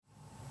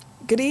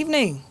good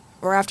evening,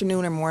 or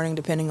afternoon, or morning,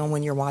 depending on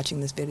when you're watching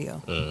this video.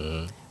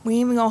 Mm-hmm. We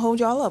ain't even gonna hold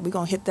y'all up. We're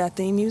gonna hit that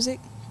theme music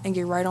and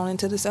get right on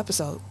into this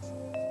episode.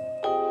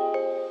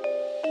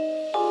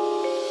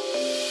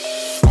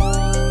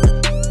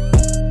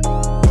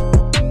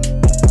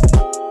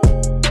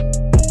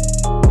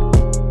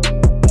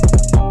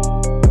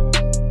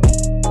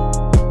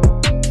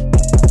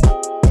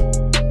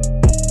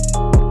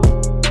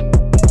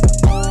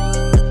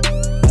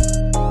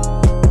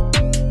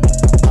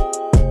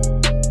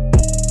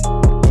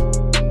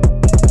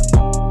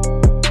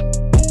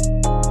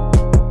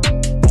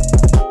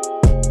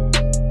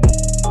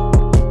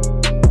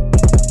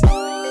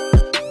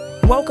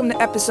 Welcome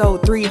to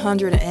episode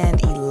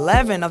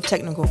 311 of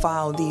Technical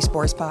File, the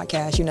sports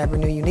podcast you never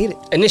knew you needed.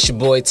 And it's your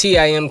boy,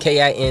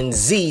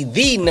 TIMKINZ,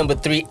 the number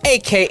 3,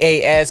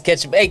 a.k.a. Ass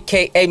Ketchup,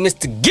 a.k.a.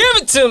 Mr. Give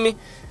It To Me.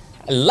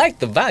 I like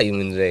the volume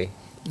in today.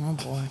 Oh,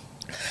 boy.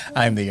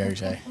 I'm the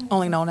RJ.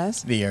 Only known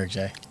as The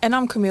RJ. And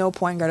I'm Camille,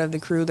 point guard of the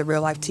crew, the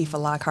real-life Tifa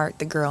Lockhart,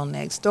 the girl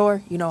next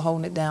door. You know,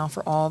 holding it down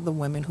for all the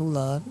women who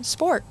love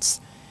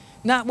sports.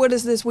 Not with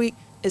us this week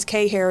is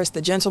K. Harris,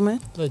 the gentleman.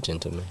 The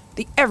gentleman.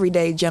 The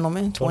everyday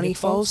gentleman,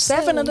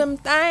 24/7 of them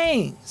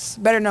things.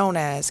 Better known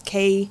as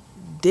K.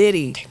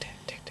 Diddy.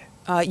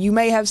 You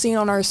may have seen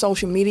on our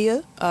social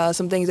media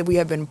some things that we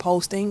have been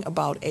posting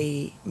about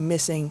a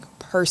missing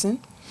person.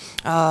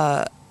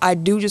 I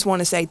do just want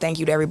to say thank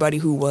you to everybody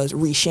who was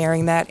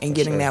resharing that and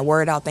getting that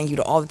word out. Thank you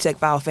to all the Tech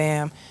File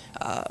fam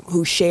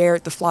who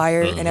shared the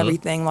flyer and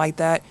everything like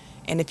that.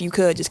 And if you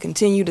could, just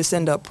continue to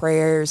send up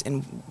prayers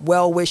and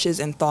well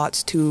wishes and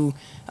thoughts to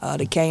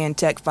the K and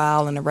Tech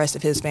File and the rest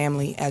of his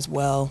family as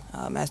well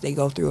as they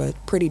go through a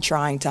pretty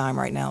trying time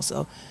right now.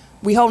 So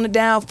we holding it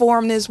down for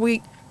him this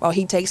week while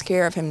he takes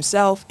care of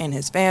himself and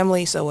his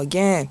family. So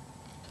again,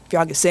 if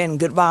y'all can send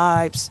good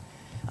vibes,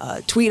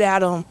 tweet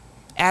at him,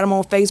 add him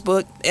on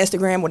Facebook,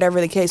 Instagram,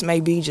 whatever the case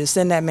may be, just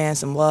send that man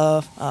some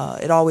love.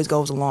 It always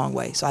goes a long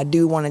way. So I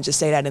do want to just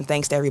say that, and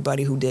thanks to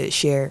everybody who did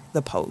share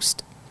the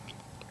post.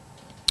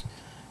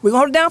 We're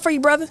going to hold it down for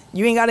you, brother.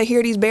 You ain't got to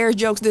hear these Bears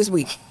jokes this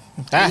week.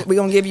 We're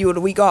going to give you the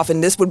week off,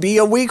 and this would be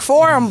a week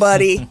for him,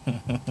 buddy.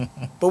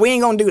 But we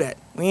ain't going to do that.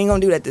 We ain't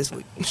going to do that this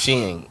week. She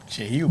ain't.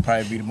 Shit, he would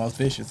probably be the most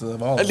vicious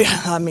of all of them.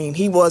 I mean,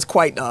 he was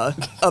quite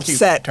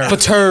upset.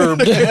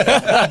 Perturbed.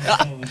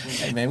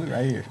 Hey, man, we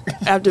right here.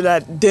 After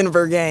that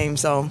Denver game.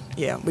 So,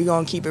 yeah, we're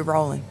going to keep it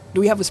rolling.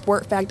 Do we have a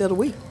sport fact of the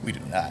week? We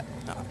do not.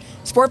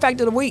 Sport fact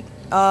of the week.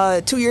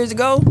 2 years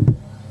ago,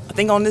 I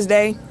think on this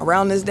day,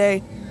 around this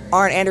day,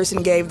 Arn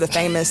Anderson gave the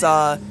famous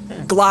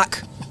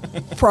Glock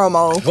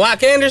promo.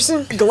 Glock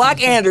Anderson?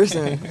 Glock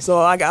Anderson. So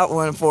I got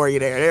one for you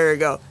there. There you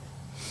go.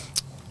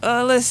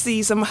 Let's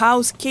see, some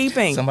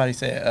housekeeping. Somebody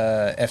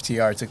said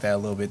FTR took that a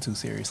little bit too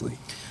seriously.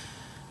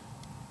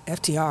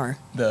 FTR?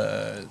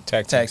 The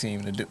Tag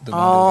team, the one that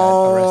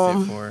got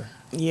arrested for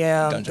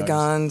the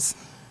guns.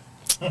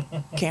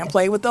 Can't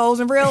play with those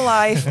in real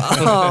life.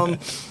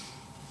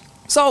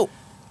 So,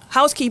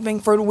 housekeeping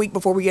for the week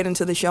before we get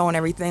into the show and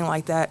everything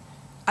like that.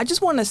 I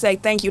just want to say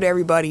thank you to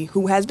everybody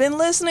who has been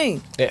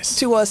listening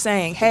to us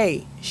saying,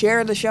 hey,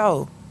 share the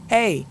show.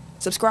 Hey,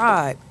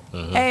 subscribe.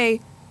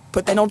 Hey,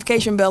 put that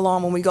notification bell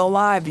on when we go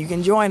live. You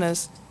can join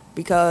us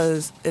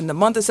because in the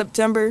month of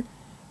September,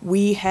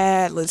 we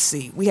had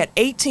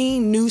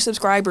 18 new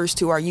subscribers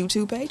to our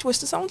YouTube page, which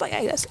sounds like,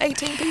 hey, that's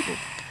 18 people.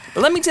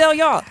 But let me tell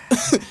y'all,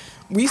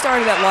 we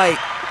started at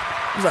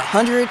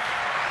 100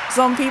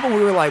 some people.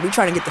 We were we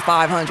trying to get to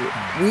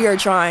 500. We are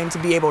trying to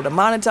be able to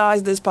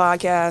monetize this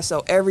podcast,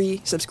 so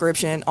every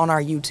subscription on our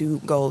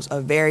YouTube goes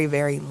a very,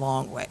 very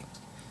long way.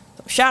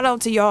 So shout out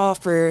to y'all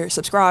for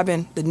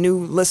subscribing, the new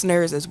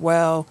listeners as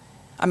well.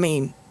 I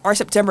mean, our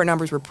September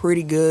numbers were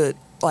pretty good.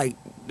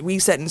 We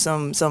setting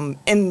some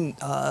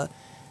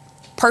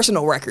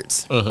personal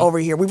records over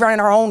here. We're running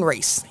our own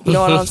race. You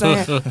know what I'm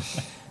saying?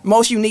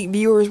 Most unique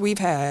viewers we've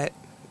had.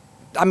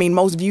 I mean,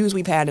 most views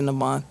we've had in a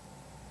month.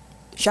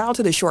 Shout out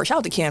to the short. Shout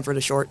out to Ken for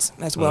the shorts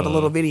as well. The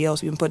little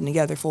videos we've been putting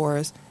together for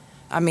us.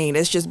 I mean,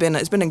 it's been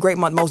a great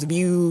month. Most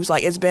views.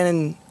 It's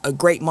been a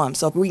great month.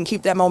 So if we can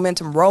keep that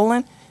momentum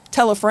rolling,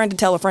 tell a friend to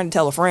tell a friend to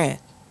tell a friend,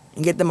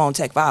 and get them on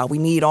Tech File. We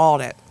need all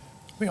that.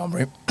 We're gonna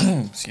bring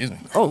excuse me.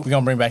 We're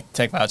gonna bring back the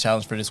Tech File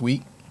challenge for this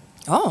week.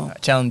 I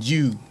challenge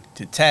you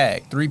to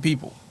tag 3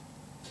 people,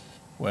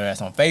 whether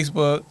that's on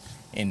Facebook,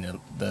 in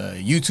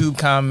the YouTube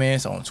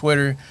comments, on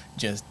Twitter,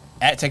 just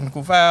at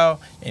Technical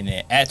File, and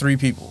then at 3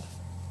 people.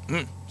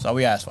 That's all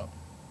we ask for.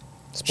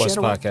 Sports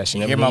podcast.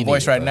 You hear my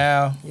voice right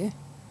now? Yeah.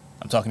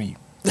 I'm talking to you.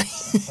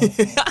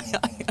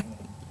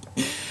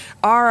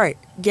 All right.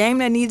 Game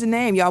that needs a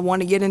name. Y'all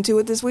want to get into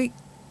it this week?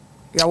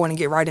 Y'all want to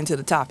get right into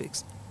the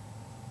topics?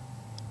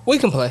 We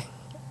can play.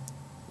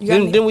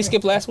 Didn't we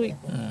skip last week?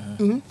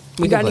 Mm-hmm.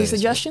 You got any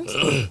suggestions?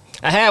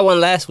 I had one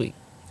last week.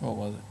 What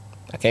was it?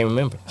 I can't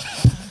remember.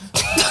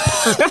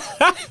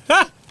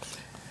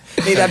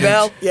 Need that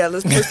bell? Yeah,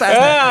 let's pass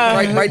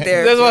that right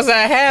there. That's what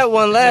I had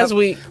one last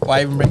week.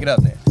 Why even bring it up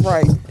then?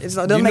 Right. It's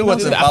not, You knew what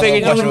to I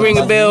figured you would ring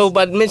a bell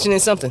by mentioning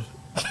something.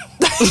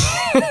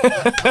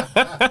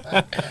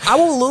 I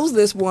will lose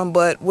this one,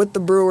 but with the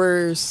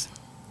Brewers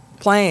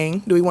playing,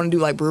 do we want to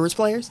do like Brewers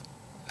players?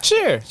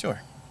 Sure.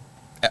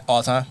 At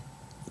all time?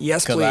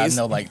 Yes, Because please.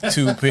 I know like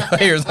 2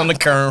 players on the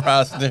current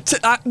roster.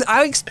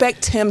 I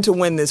expect him to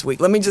win this week.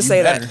 Let me just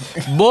say that.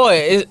 Boy,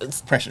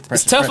 it's Pressure.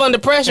 it's tough under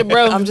pressure,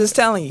 bro. I'm just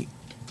telling you.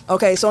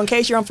 Okay, so in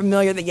case you're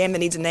unfamiliar, the game that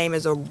needs a name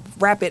is a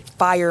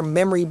rapid-fire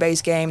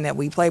memory-based game that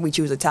we play. We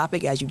choose a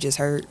topic, as you just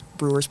heard,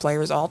 Brewers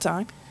players all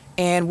time.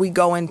 And we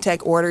go in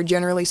tech order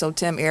generally, so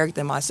Tim, Eric,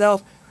 then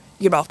myself.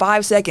 You get about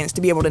 5 seconds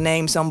to be able to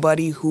name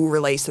somebody who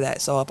relates to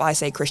that. So if I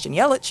say Christian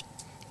Yelich,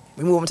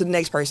 we move on to the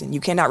next person. You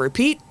cannot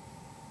repeat,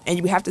 and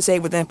you have to say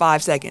within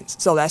 5 seconds.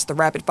 So that's the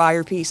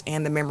rapid-fire piece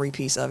and the memory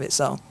piece of it.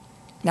 So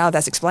now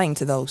that's explained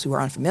to those who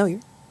are unfamiliar.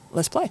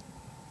 Let's play.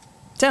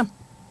 Tim,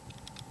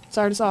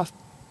 start us off.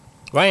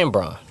 Ryan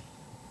Braun.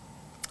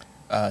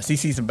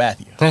 CC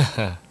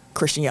Sabathia.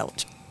 Christian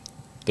Yelich.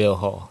 Bill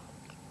Hall.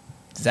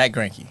 Zach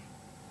Greinke.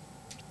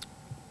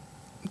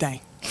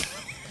 Dang.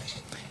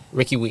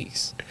 Ricky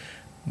Weeks.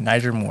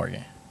 Nyjer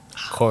Morgan.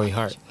 Corey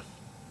Hart.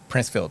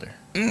 Prince Fielder.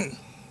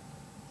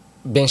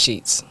 Ben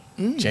Sheets.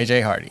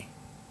 JJ Hardy.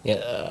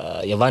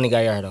 Yovani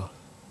Gallardo.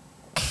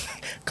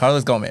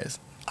 Carlos Gomez.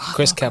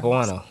 Chris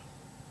Capuano.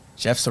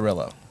 Jeff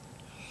Cirillo.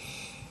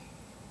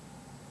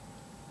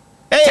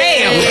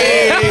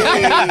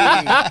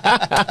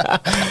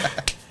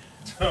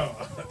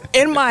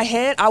 In my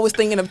head, I was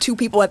thinking of 2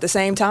 people at the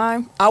same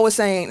time. I was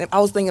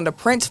thinking of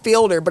Prince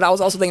Fielder, but I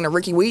was also thinking of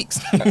Ricky Weeks.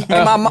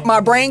 And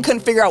my brain couldn't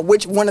figure out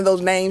which one of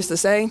those names to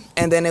say,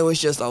 and then it was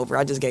just over.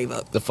 I just gave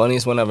up. The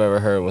funniest one I've ever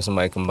heard when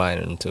somebody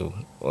combined them two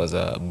was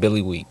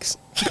Billy Weeks.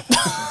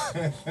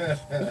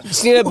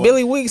 See that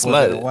Billy Weeks?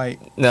 Was it white?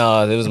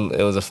 No,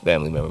 it was a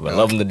family member, but I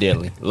love him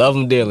dearly. Love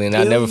him dearly, and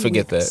I'll never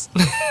forget that.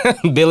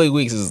 Billy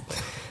Weeks is...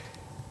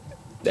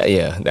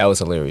 Yeah, that was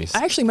hilarious.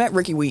 I actually met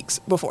Ricky Weeks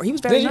before. He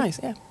was very nice.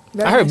 Yeah.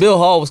 Very I heard nice. Bill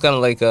Hall was kind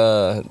of like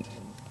the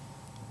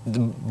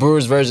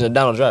Brewers version of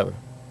Donald Driver.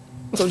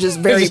 So just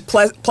very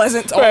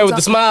pleasant. all Right, the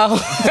with the time.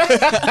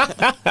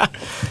 smile.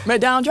 Met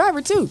Donald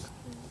Driver too.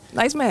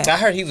 Nice man. I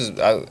heard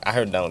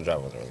Donald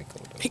Driver was really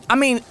cool.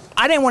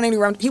 I didn't want to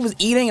interrupt. He was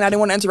eating, and I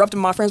didn't want to interrupt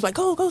him. My friends were like,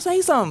 go say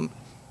something.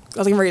 I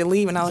was getting ready to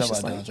leave, and I was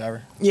just like, Donald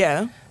Driver?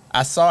 yeah.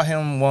 I saw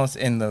him once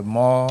in the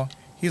mall.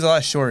 He's a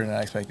lot shorter than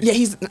I expected. Yeah,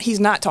 he's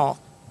not tall.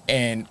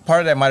 And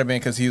part of that might have been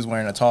because he was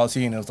wearing a tall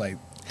tee, and it was like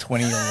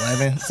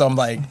 2011. So I'm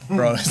like,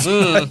 bro, it's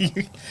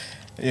like,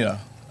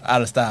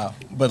 out of style.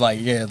 But like,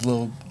 yeah,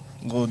 little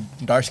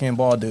dark skinned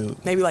bald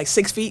dude. Maybe like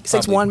 6 feet,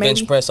 6'1", maybe.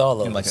 Bench press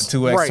all of In like a us.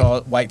 2X Right.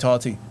 tall, white tall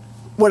tee.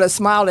 With a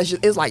smile that's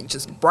just, it's like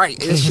just bright.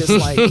 It's just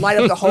like light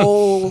up the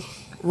whole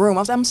room.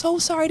 I was like, I'm so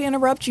sorry to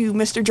interrupt you,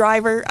 Mr.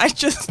 Driver. I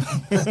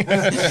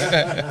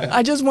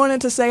just wanted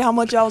to say how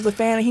much I was a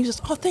fan, and he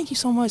just, oh, thank you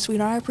so much,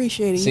 sweetheart. I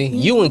appreciate it. See,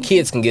 you and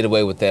kids can get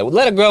away with that.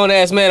 Let a grown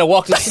ass man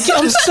walk in.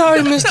 I'm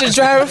sorry, Mr.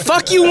 Driver.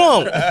 Fuck you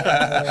won't.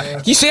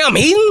 You see I'm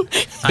eating?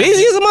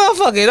 Busy as a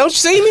motherfucker. Don't you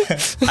see me?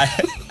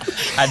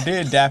 I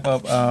did dap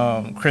up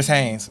Chris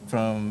Haynes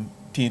from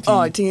TNT.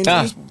 Oh,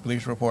 TNT.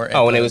 Police report.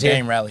 Oh, when they was here?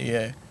 Game rally,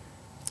 yeah.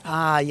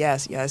 Ah,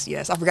 yes.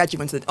 I forgot you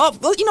went to the... Oh,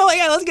 well,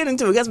 yeah, let's get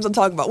into it. Got something to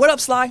talk about. What up,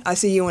 Sly? I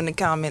see you in the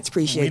comments.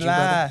 Appreciate you,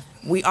 brother.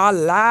 We are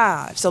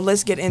live. So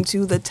let's get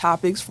into the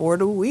topics for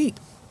the week.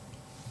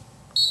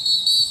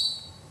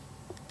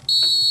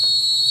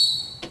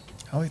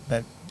 Oh,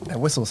 that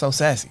whistle is so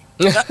sassy.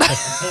 You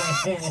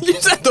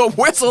said the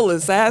whistle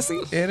is sassy.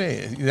 It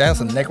is.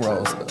 That's a neck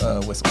rolls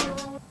whistle.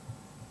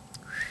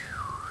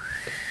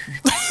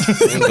 He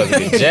was about to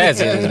get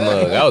jazzy in his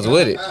mug. I was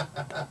with it.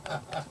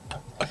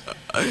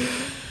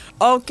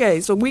 Okay,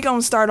 so we're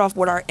going to start off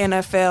with our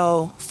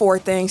NFL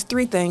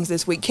 3 things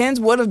this week. Ken's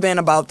would have been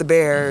about the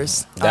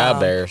Bears.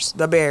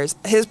 The Bears.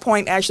 His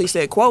point actually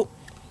said, quote,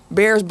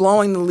 Bears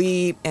blowing the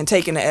lead and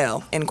taking the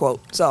L, end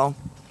quote. So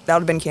that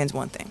would have been Ken's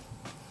one thing.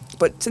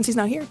 But since he's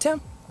not here,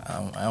 Tim.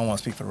 I don't want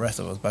to speak for the rest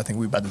of us, but I think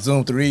we're about to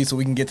zoom through these so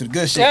we can get to the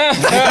good shit.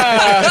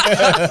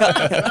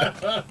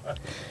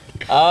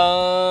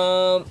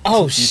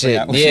 Oh,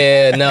 shit.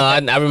 Yeah, no,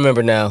 I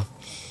remember now.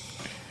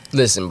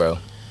 Listen, bro.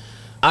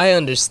 I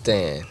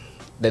understand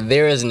that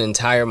there is an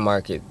entire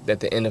market that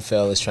the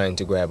NFL is trying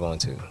to grab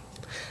onto.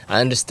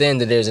 I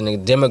understand that there's a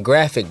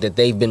demographic that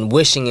they've been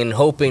wishing and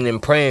hoping and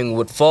praying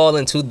would fall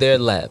into their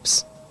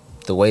laps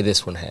the way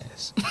this one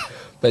has.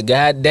 But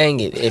god dang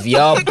it, if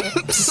y'all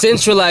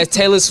centralize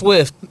Taylor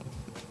Swift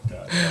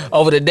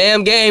over the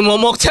damn game one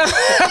more time,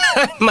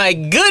 my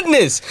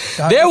goodness,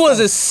 there was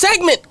a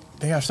segment.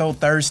 They are so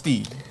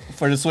thirsty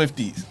for the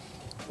Swifties.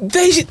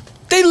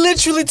 They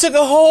literally took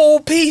a whole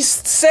piece,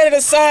 set it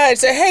aside,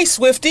 said, hey,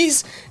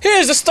 Swifties,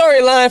 here's the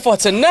storyline for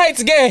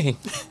tonight's game.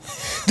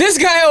 This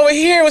guy over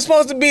here was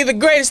supposed to be the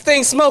greatest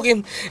thing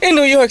smoking in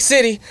New York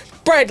City.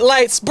 Bright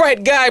lights,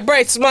 bright guy,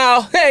 bright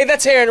smile. Hey,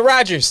 that's Aaron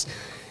Rodgers.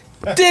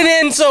 Didn't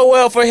end so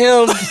well for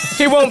him.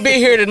 He won't be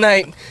here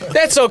tonight.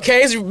 That's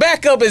okay. His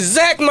backup is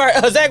Zach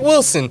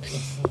Wilson.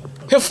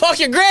 He'll fuck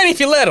your granny if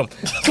you let him.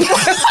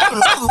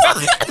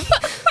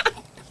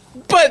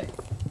 But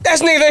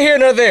that's neither here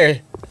nor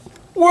there.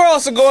 We're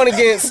also going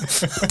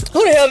against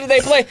who the hell did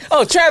they play?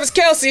 Oh, Travis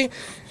Kelce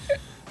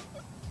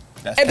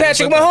and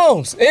Patrick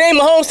Mahomes. It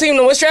ain't Mahomes' team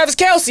no, it's Travis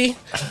Kelce.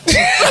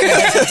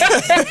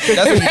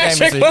 That's what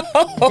Patrick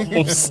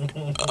Mahomes.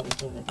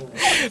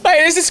 Like,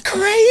 this is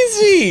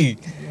crazy.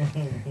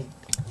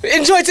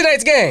 Enjoy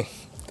tonight's game.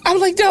 I'm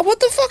like, Dad, what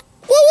the fuck?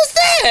 What was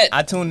that?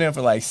 I tuned in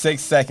for like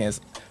 6 seconds,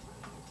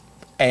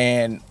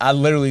 and I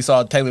literally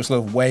saw Taylor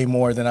Swift way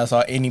more than I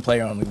saw any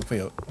player on the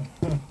field.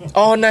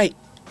 All night.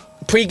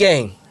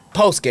 Pre-game.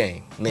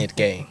 Post-game.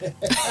 Mid-game.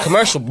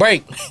 Commercial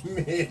break.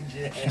 They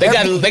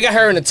got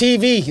her in the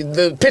TV,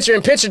 the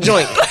picture-in-picture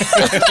joint.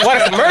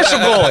 What a commercial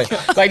going.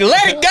 Like,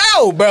 let it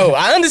go, bro.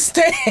 I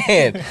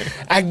understand.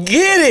 I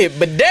get it,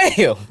 but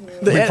damn.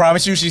 We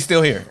promise you she's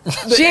still here.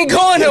 She ain't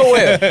going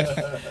nowhere.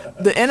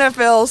 The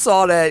NFL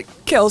saw that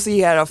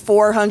Kelce had a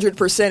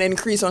 400%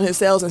 increase on his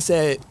sales and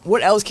said,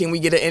 what else can we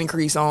get an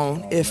increase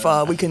on if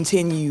we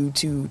continue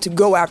to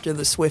go after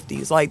the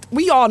Swifties? Like,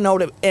 we all know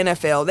the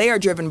NFL, they are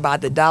driven by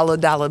the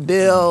dollar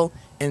bill,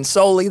 and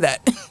solely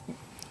that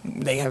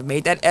they have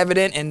made that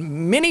evident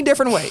in many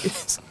different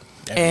ways.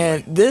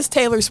 And this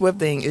Taylor Swift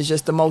thing is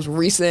just the most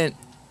recent,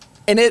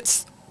 and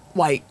it's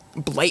like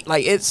blatant.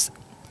 Like, it's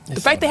the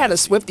fact they had a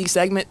Swiftie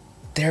segment.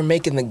 They're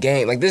making the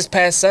game. Like, this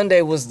past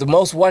Sunday was the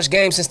most watched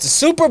game since the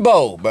Super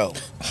Bowl, bro.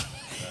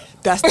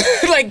 That's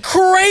like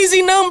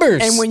crazy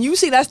numbers. And when you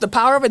see that's the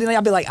power of it, then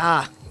I'll be like,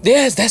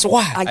 yes, that's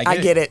why. I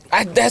get it.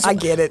 I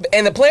get it.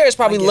 And the players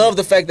probably love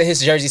the fact that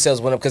his jersey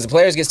sales went up because the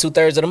players gets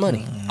 2/3 of the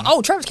money.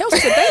 Oh, Travis Kelce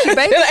said, thank you,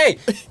 baby. Hey,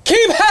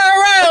 keep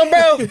her around,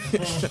 bro.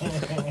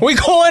 We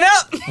going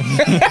up.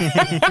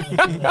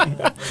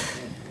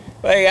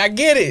 Like, I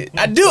get it.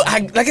 I do.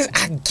 I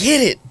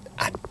get it.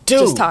 I do.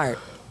 Just tired.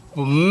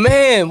 But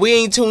man, we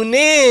ain't tuned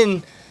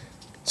in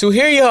to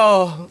hear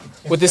y'all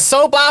with the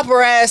soap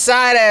opera ass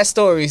side ass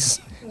stories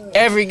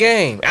every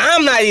game.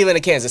 I'm not even a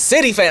Kansas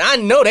City fan. I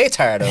know they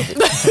tired of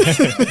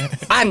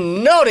it. I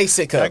know they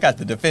sick of it. I got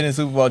the defending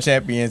Super Bowl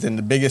champions, and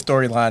the biggest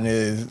storyline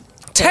is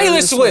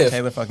Taylor Swift.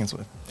 Taylor fucking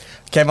Swift.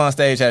 Kevin on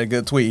stage had a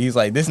good tweet. He's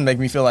like, "This is making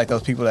me feel like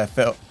those people that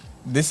felt.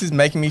 This is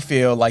making me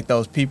feel like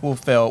those people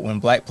felt when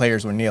black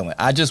players were kneeling.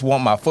 I just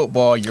want my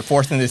football. You're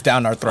forcing this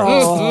down our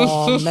throats."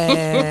 Oh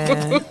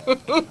man.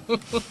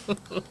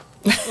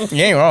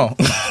 You ain't wrong.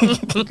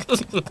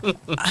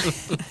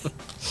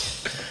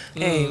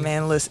 Hey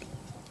man, listen.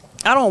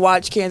 I don't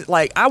watch Kansas.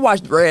 Like, I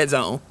watch Red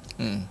Zone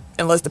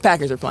unless the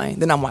Packers are playing.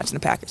 Then I'm watching the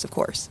Packers, of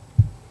course.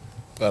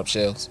 Up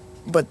shells.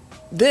 But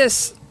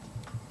this,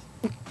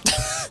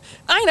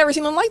 I ain't never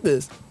seen them like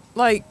this.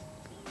 Like,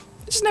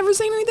 just never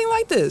seen anything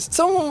like this.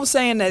 Someone was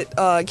saying that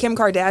Kim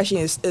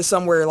Kardashian is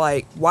somewhere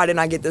like, why didn't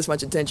I get this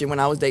much attention when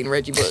I was dating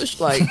Reggie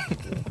Bush? Like,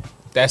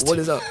 that's what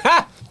is up?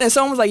 And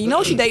someone was like,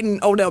 she dating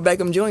Odell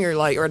Beckham Jr.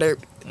 Like, or they're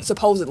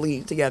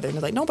supposedly together. And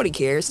it's like, nobody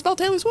cares. It's about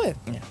Taylor Swift.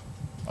 Yeah.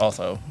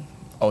 Also,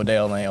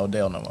 Odell ain't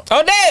Odell no more.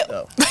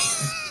 Odell!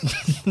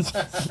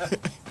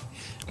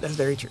 That's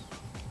very true.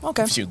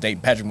 Okay. If she was dating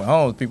Patrick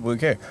Mahomes, people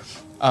would care.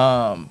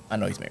 I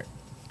know he's married.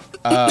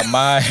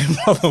 My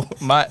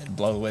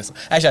blow the whistle.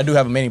 Actually, I do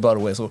have a mini blow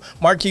the whistle.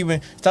 Mark Cuban,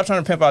 stop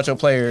trying to pimp out your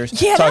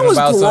players. Yeah, that was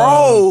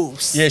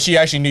gross. Yeah, she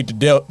actually need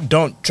to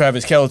dump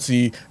Travis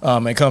Kelce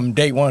and come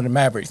date one of the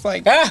Mavericks.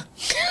 Like,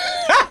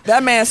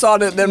 that man saw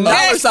the dollar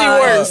work,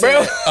 signs,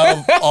 bro.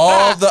 Of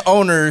all the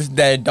owners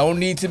that don't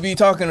need to be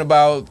talking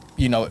about,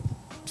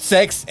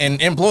 sex and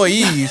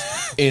employees,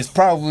 is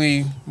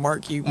probably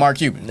Mark Cuban. Mark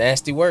Cuban.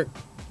 Nasty work.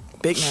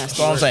 Big nasty. That's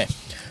all I'm saying.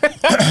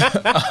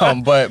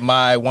 But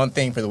my one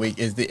thing for the week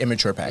is the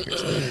immature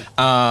Packers.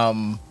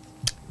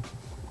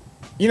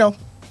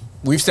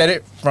 We've said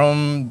it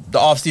from the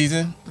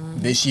offseason.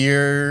 This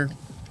year,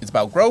 it's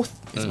about growth.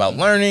 It's about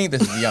learning.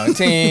 This is a young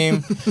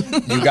team.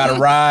 You got to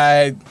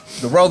ride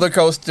the roller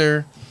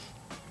coaster.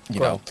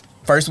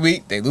 First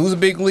week, they lose a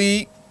big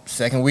lead.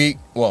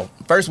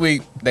 First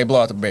week, they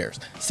blow out the Bears.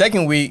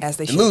 Second week,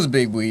 they lose a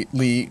big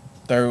lead.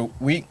 Third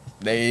week,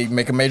 they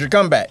make a major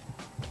comeback.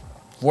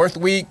 Fourth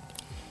week,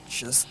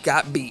 just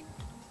got beat.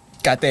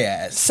 Got their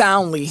ass.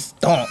 Soundly.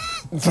 Stomp.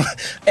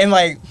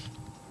 And,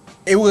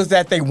 it was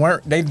that they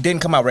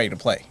didn't come out ready to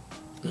play.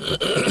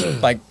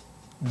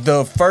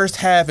 The first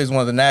half is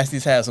one of the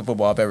nastiest halves of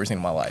football I've ever seen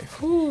in my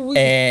life. Ooh,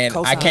 and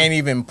I can't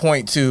even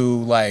point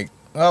to,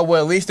 at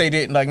least they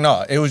didn't.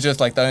 No, it was just,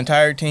 the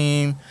entire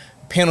team,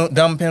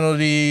 dumb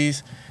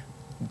penalties.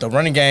 The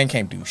running game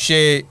can't do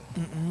shit.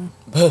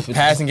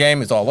 Passing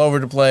game is all over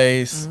the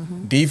place.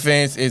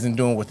 Defense isn't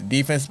doing what the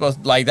defense is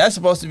supposed to. That's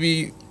supposed to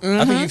be.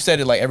 I think you've said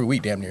it every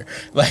week, damn near.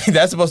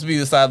 That's supposed to be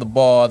the side of the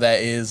ball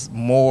that is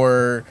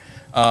more,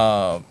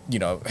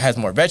 has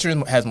more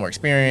veterans, has more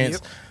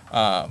experience,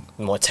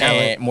 more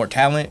talent.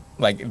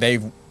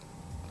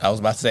 I was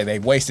about to say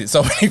they've wasted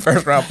so many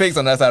first round picks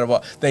on that side of the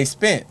ball. They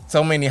spent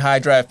so many high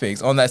draft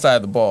picks on that side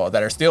of the ball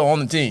that are still on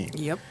the team.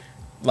 Yep.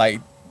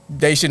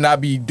 They should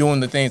not be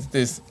doing the things that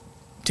this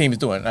team is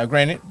doing. Now,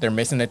 granted, they're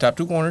missing their top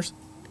two corners.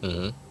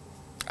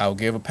 I'll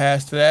give a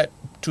pass to that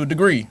to a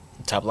degree.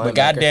 Top linebacker. But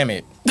God damn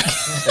it.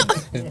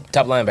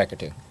 Top linebacker,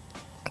 too.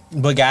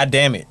 But God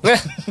damn it.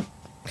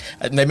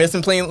 They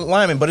missing clean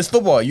linemen, but it's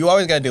football. You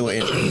always got to deal with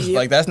injuries.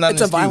 Like that's not.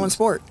 It's a violent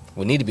sport.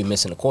 We need to be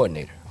missing a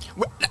coordinator.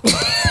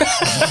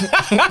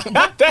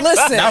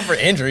 Listen, not for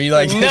injury.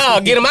 Like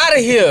no, get him out of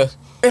here.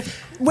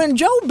 When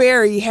Joe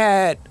Barry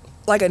had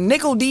like a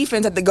nickel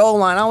defense at the goal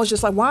line, I was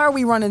just like, why are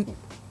we running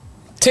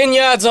 10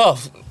 yards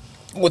off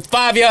with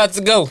 5 yards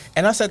to go?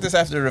 And I said this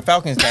after the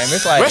Falcons game.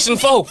 It's like rushing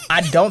folk.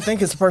 I don't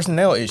think it's a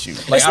personnel issue.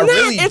 Like I not.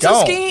 really It's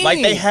don't. a scheme.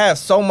 Like they have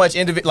so much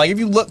individual. Like if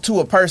you look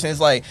to a person, it's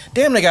like,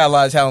 damn, they got a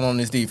lot of talent on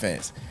this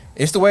defense.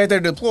 It's the way they're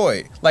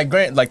deployed. Like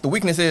the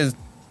weakness is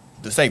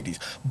the safeties,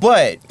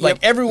 but like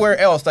everywhere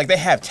else, like they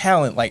have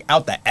talent like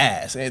out the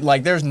ass.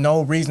 Like there's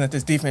no reason that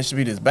this defense should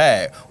be this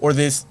bad or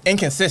this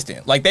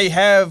inconsistent. Like they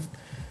have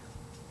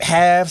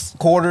halves,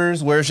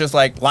 quarters where it's just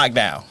like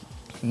lockdown,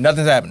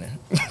 nothing's happening,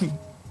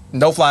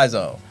 no fly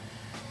zone,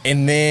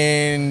 and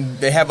then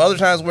they have other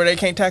times where they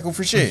can't tackle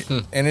for shit,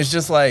 and it's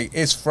just like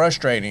it's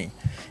frustrating.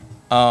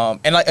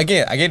 And like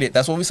again, I get it.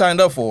 That's what we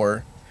signed up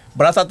for.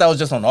 But I thought that was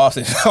just on the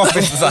offensive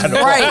side of the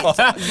ball.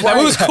 Like,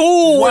 we was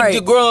cool with the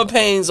growing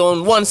pains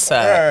on one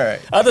side. Right.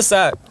 Other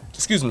side,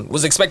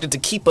 was expected to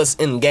keep us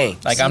in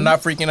games. Like, I'm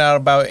not freaking out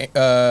about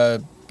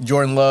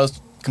Jordan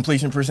Love's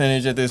completion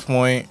percentage at this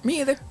point. Me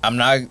either. I'm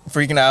not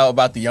freaking out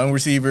about the young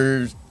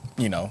receivers,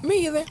 Me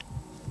either.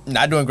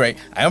 Not doing great.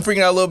 I am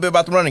freaking out a little bit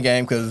about the running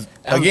game because,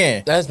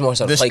 again, that's more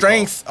so the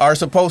strengths are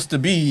supposed to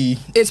be...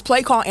 It's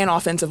play call and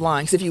offensive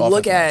line. Because if you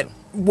look at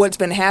what's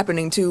been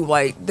happening, too,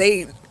 like,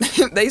 they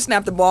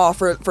snap the ball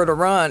for the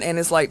run, and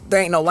it's like,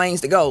 there ain't no lanes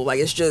to go. Like,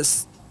 it's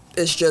just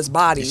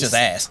bodies. It's just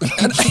ass.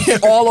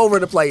 all over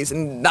the place,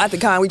 and not the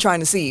kind we trying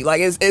to see. Like,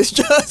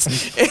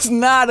 it's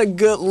not a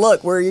good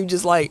look where you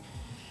just like...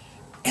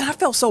 And I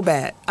felt so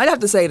bad. I'd have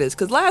to say this,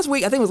 because last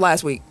week, and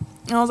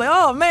I was like,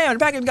 oh, man, the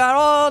Packers got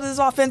all this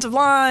offensive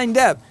line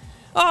depth.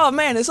 Oh,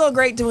 man, it's so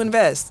great to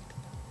invest.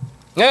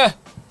 Yeah.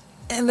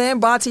 And then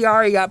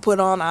Bakhtiari got put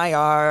on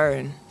IR,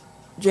 and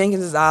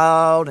Jenkins is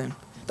out, and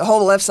the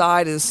whole left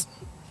side is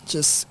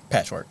just...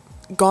 patchwork.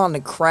 Gone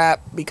to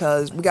crap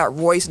because we got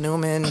Royce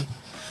Newman.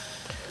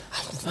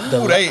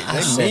 Ooh, they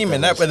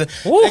memeing that, but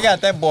they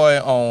got that boy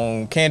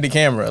on candid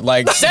camera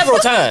like several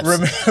times.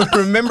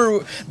 Remember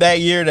that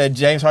year that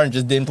James Harden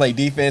just didn't play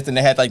defense and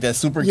they had like that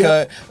super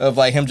cut of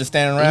like him just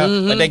standing around?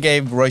 Mm-hmm. Like they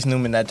gave Royce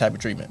Newman that type of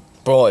treatment.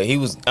 Boy, he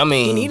was. I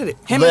mean, he needed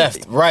it.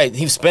 Left, right.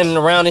 He was spinning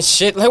around and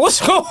shit. Like,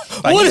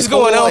 what is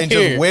going on and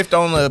here? Just whiffed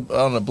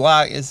on the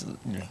block. It's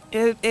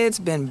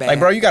been bad. Like,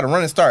 bro, you got to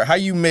run and start. How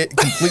you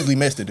completely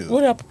missed it, dude?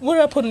 What did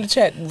I put in the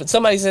chat?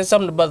 Somebody said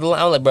something about the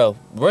line. I'm like, bro,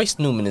 Royce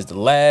Newman is the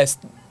last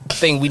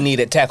thing we need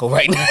at tackle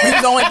right now.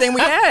 It's the only thing we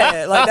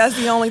had. Like, that's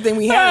the only thing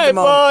we had at the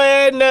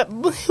moment.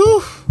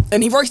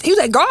 And he was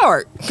at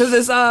guard because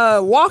it's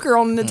Walker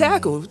on the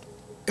tackle,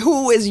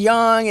 who is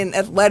young and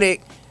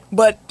athletic.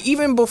 But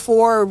even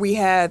before we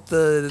had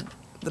the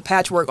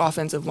patchwork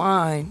offensive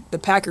line, the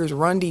Packers'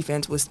 run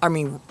offense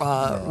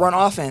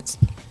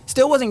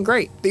still wasn't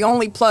great. The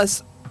only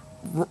plus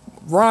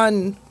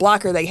run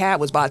blocker they had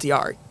was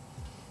Bakhtiari.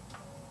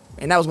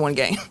 And that was one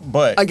game.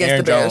 But against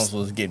Aaron the Bears. Jones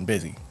was getting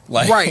busy.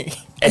 Right.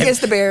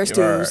 Against the Bears,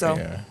 too. Right, so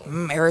yeah.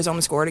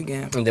 Arizona scored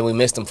again. And then we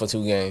missed them for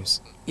 2 games.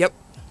 Yep.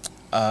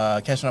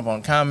 Catching up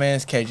on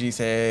comments, KG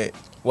said...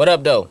 What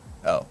up, though?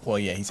 Oh, well,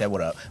 yeah, he said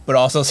what up. But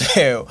also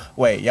said,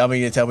 wait, y'all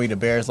mean to tell me the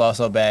Bears lost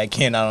so bad?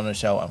 Ken not on the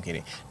show? I'm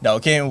kidding. No,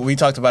 Ken, we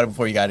talked about it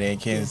before you got in.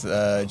 Ken's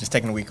just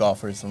taking a week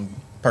off for some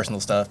personal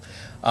stuff.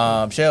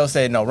 Shell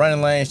said, no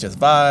running lanes, just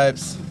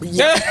vibes.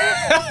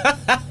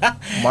 Yeah.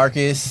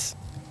 Marcus,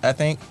 I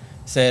think,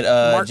 said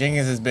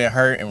Jenkins has been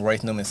hurt and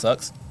Royce Newman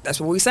sucks.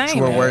 That's what we saying.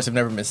 Truer words have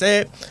never been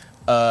said.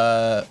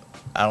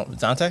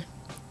 Dante?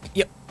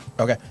 Yep.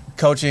 Okay.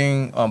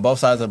 Coaching on both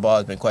sides of the ball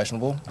has been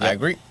questionable. Yep. I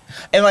agree.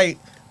 And, like,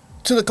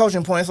 to the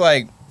coaching point, it's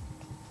like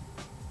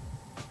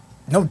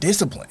no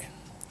discipline.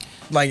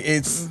 Like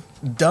it's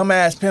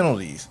dumbass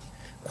penalties.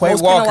 Quay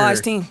Most Walker,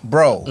 penalized team.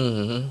 Bro.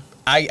 Mm-hmm.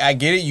 I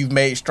get it. You've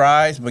made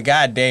strides, but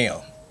goddamn.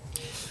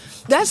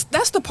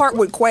 That's the part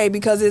with Quay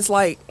because it's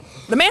like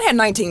the man had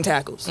 19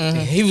 tackles.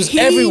 Mm-hmm. He was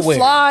everywhere. He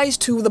flies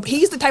to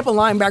he's the type of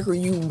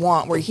linebacker you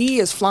want where he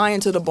is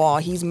flying to the ball.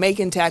 He's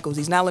making tackles.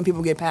 He's not letting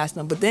people get past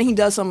him. But then he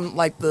does some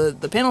like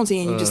the penalty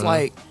and you just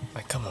like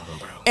come on,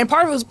 bro. And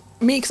part of it was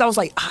me because I was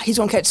like, he's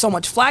going to catch so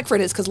much flack for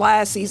this because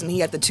last season he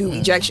had the 2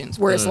 ejections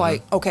where it's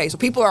like, okay, so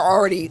people are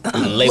already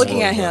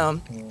looking at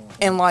him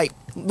and like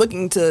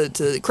looking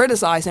to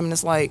criticize him. And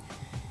it's like,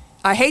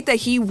 I hate that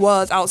he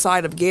was,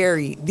 outside of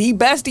Gary, the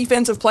best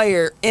defensive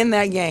player in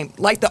that game.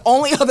 Like the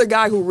only other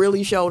guy who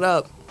really showed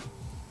up.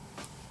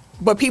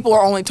 But people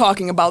are only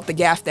talking about the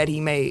gaffe that he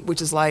made,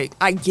 which is like,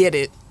 I get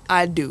it.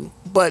 I do.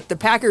 But the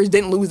Packers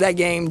didn't lose that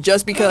game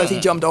just because he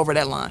jumped over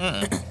that line.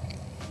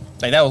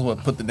 Like that was what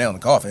put the nail in the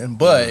coffin,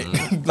 but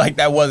like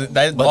that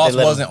loss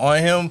wasn't on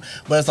him.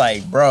 But it's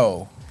like,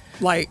 bro,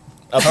 like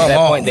up to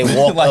that point they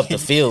walked up the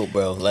field,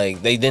 bro.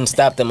 Like they didn't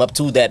stop them up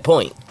to that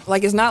point.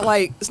 Like it's not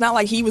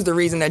like he was the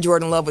reason that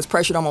Jordan Love was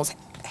pressured almost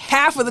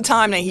half of the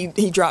time that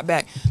he dropped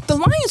back. The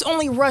Lions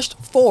only rushed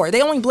 4.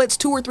 They only blitzed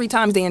 2 or 3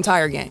 times the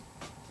entire game.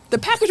 The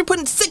Packers are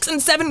putting 6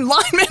 and 7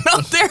 linemen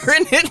out there,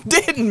 and it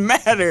didn't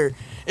matter.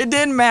 It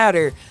didn't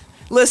matter.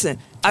 Listen,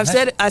 I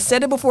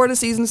said it before the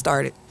season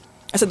started.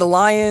 I said the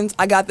Lions,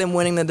 I got them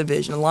winning the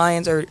division. The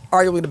Lions are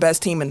arguably the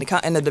best team in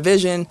the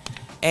division,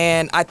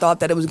 and I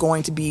thought that it was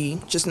going to be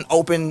just an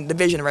open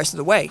division the rest of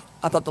the way.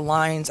 I thought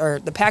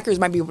the Packers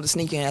might be able to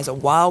sneak in as a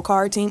wild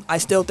card team. I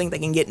still think they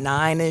can get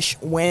 9-ish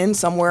wins,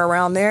 somewhere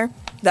around there.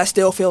 That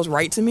still feels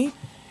right to me.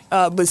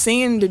 But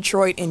seeing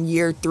Detroit in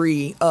year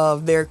 3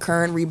 of their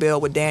current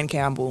rebuild with Dan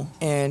Campbell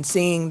and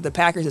seeing the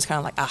Packers is kind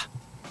of like,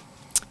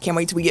 can't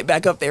wait till we get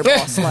back up there,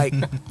 boss. Like,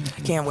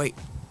 I can't wait.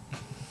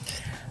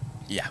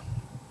 Yeah.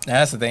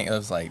 That's the thing. It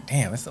was like,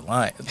 damn, it's the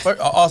Lions.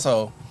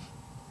 Also,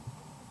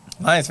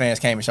 Lions fans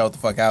came and showed the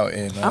fuck out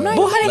in I'm not.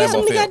 Well, how they got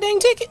so many goddamn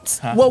tickets?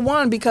 Huh? Well,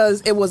 one,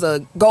 because it was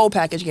a gold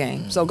package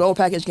game. So gold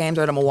package games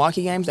are the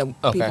Milwaukee games that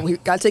people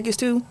got tickets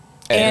to.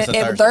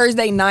 And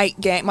Thursday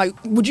night game. Like,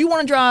 would you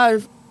want to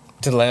drive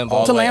to Lambeau?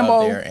 All the way up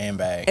there and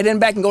back. And then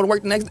back and go to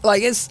work the next.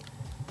 Like, it's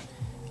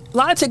a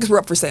lot of tickets were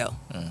up for sale.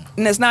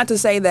 And it's not to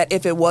say that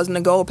if it wasn't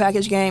a gold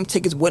package game,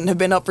 tickets wouldn't have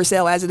been up for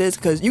sale as it is,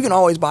 because you can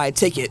always buy a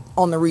ticket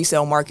on the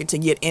resale market to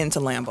get into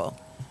Lambeau.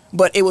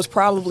 But it was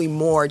probably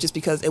more just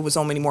because it was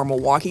so many more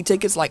Milwaukee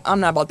tickets. Like, I'm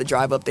not about to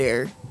drive up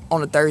there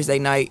on a Thursday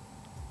night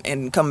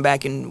and come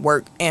back and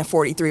work and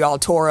 43 all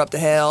tore up to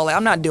hell. Like,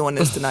 I'm not doing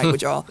this tonight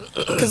with y'all.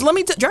 Because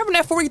driving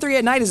that 43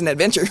 at night is an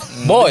adventure.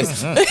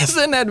 Boys. It's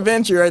an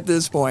adventure at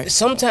this point.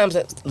 Sometimes,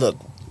 look,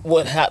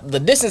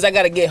 the distance I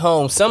got to get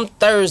home, some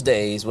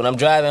Thursdays when I'm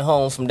driving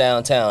home from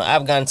downtown,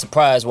 I've gotten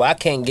surprised where I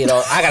can't get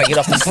off. I got to get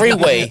off the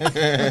freeway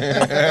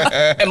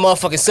at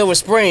motherfucking Silver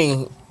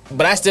Spring,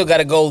 but I still got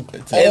to go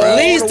at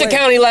least to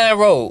County Line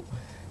Road.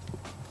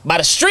 By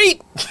the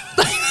street,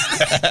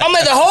 I'm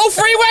at the whole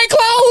freeway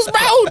closed,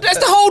 bro. That's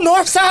the whole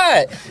north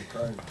side.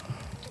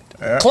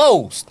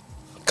 Closed.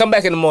 Come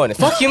back in the morning.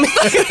 Fuck you, man.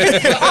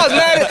 I was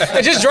mad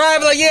at just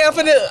drive like, I'm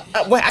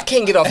finna. Wait, I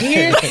can't get off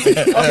here.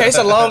 Okay, it's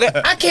a long day.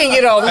 I can't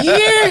get off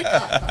here.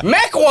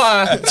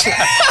 Macwa.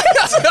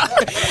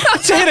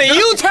 To hit a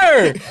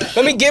U-turn.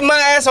 Let me get my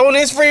ass on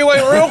this freeway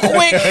real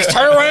quick.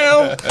 Turn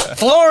around.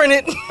 Flooring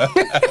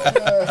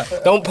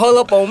it. Don't pull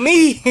up on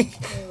me.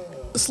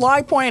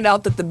 Sly pointed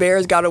out that the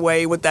Bears got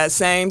away with that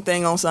same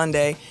thing on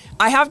Sunday.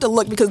 I have to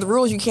look because the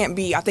rules you can't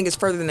be, I think it's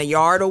further than a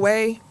yard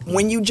away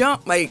when you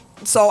jump.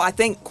 So I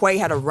think Quay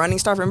had a running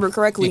start, if I remember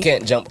correctly. You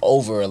can't jump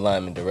over a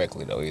lineman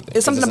directly though either.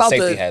 It's something about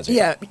safety hazard.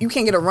 Yeah, you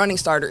can't get a running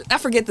starter. I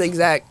forget the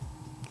exact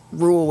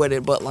rule with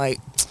it, but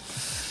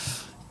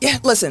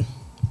listen,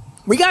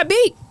 we got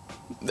beat.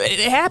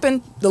 It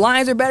happened. The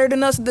Lions are better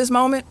than us at this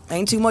moment.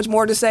 Ain't too much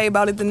more to say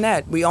about it than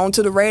that. We own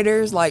to the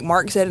Raiders, like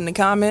Mark said in the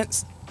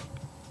comments.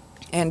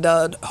 And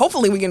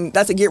hopefully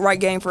that's a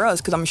get-right game for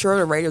us, because I'm sure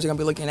the Raiders are going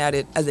to be looking at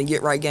it as a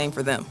get-right game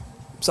for them.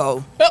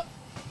 So,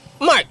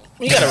 Mike,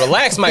 you got to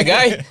relax, my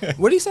guy.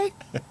 What did he say?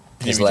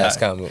 His last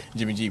comment.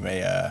 Jimmy G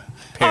may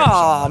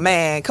oh,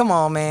 man. Come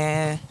on,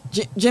 man.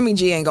 Jimmy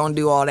G ain't going to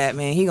do all that,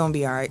 man. He going to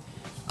be all right.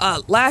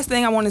 Last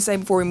thing I want to say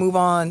before we move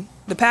on.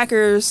 The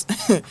Packers,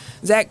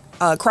 Zach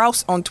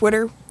Krause on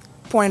Twitter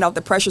pointed out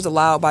the pressures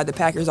allowed by the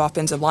Packers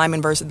offensive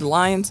linemen versus the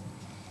Lions.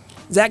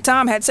 Zach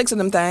Tom had 6 of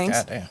them things.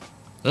 God damn.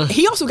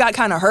 He also got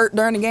kind of hurt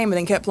during the game and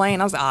then kept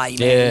playing. I was like,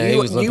 he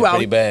was looking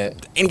pretty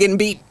bad. And getting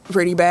beat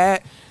pretty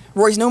bad.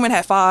 Royce Newman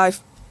had 5.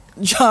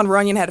 John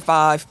Runyon had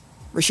 5.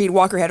 Rasheed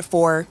Walker had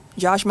 4.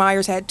 Josh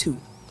Myers had 2.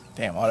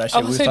 Damn, all that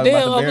shit we was talking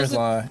about the Bears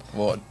line.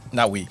 Well,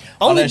 not we.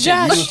 All Only that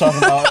Josh. shit we was talking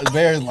about the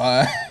Bears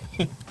line.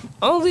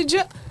 Only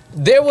Josh.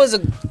 There was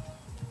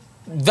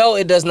though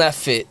it does not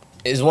fit,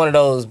 is one of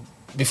those,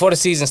 before the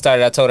season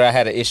started, I told her I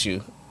had an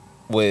issue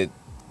with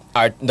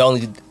the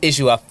only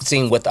issue I've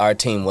seen with our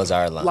team was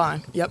our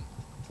line. Yep.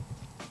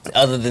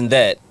 Other than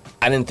that,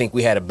 I didn't think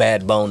we had a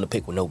bad bone to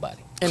pick with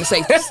nobody. And the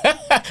safeties.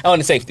 On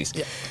the safeties.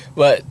 Yeah.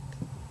 But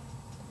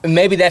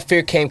maybe that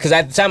fear came, because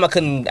at the time I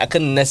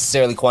couldn't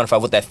necessarily quantify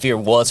what that fear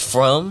was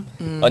from.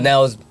 But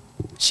now it's,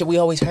 shit, we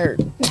always hurt.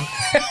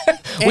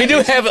 We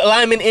do have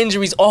lineman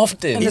injuries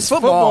often. And it's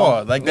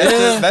football. Like,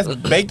 that's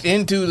baked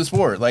into the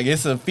sport. Like,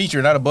 it's a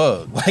feature, not a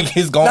bug. Like,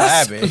 it's going to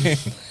happen.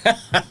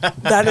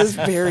 That is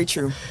very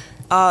true.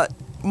 My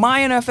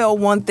NFL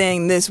one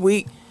thing this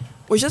week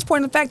was just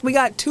pointing the fact we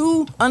got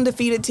 2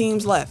 undefeated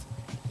teams left.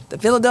 The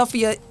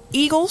Philadelphia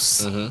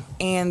Eagles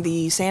and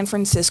the San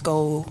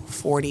Francisco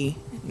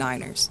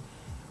 49ers.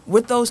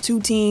 With those 2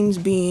 teams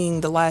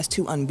being the last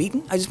 2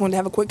 unbeaten, I just wanted to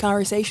have a quick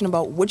conversation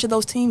about which of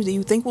those teams do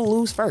you think will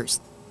lose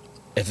first?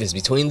 If it's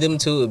between them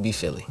 2, it would be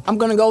Philly. I'm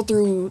going to go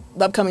through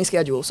the upcoming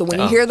schedule. So when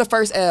you hear the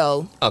first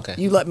L,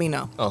 you let me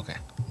know. Okay.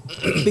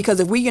 Because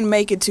if we can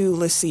make it to,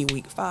 let's see,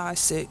 week 5,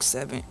 6,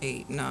 7,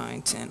 8,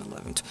 9, 10,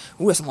 11, 12.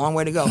 Ooh, that's a long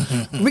way to go.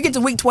 If we get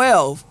to week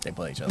 12, they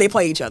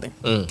play each other.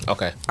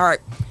 Okay. All right.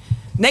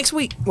 Next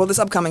week, this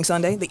upcoming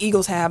Sunday, the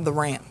Eagles have the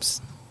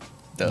Rams.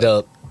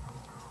 Dub.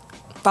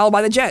 Followed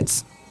by the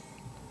Jets.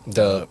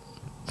 Dub.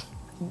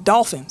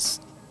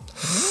 Dolphins.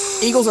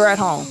 Eagles are at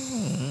home.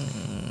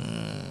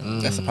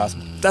 That's a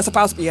possibility. That's a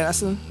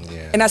possibility.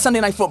 Yeah, and that's Sunday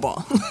Night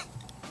Football.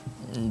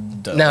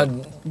 Now,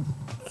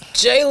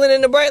 Jalen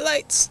in the bright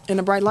lights. In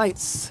the bright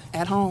lights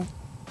at home.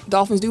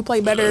 Dolphins do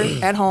play better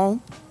at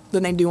home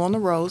than they do on the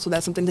road, so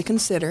that's something to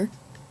consider.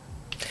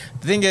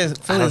 The thing is,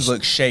 Phillies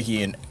look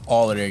shaky in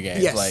all of their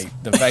games. Yes. Like,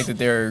 the fact that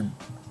they're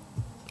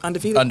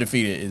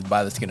undefeated is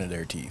by the skin of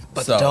their teeth.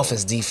 But the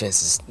Dolphins'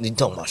 defense is, you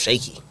talking about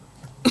shaky.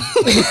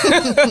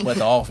 But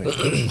the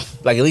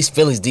offense. Like, at least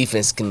Philly's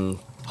defense can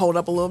hold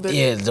up a little bit.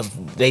 Yeah,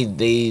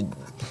 they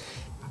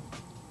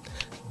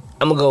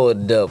I'm going to go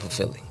with dub for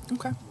Philly.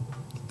 Okay.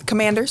 The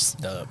Commanders.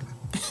 Dub.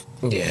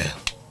 Yeah.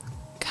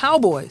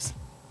 Cowboys.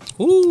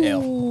 Ooh.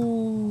 L.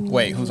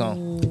 Wait, who's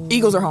on?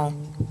 Eagles are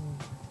home.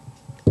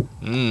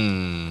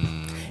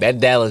 That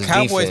Dallas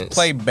Cowboys defense.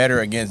 play better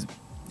against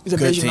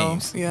good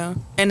teams. Yeah.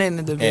 And in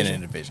the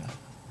division.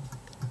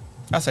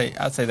 I'd say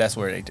that's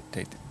where they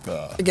take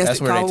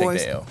against the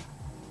Cowboys. They take the L.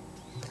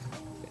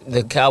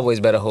 The Cowboys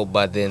better hope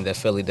by then that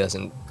Philly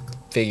doesn't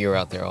figure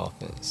out their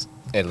offense,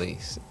 at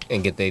least,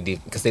 and get their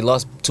defense. Because they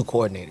lost 2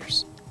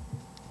 coordinators.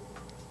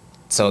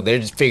 So they're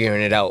just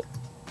figuring it out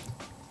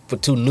for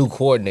 2 new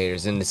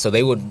coordinators. And so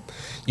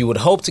you would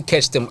hope to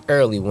catch them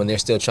early when they're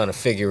still trying to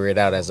figure it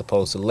out as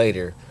opposed to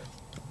later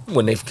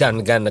when they've kind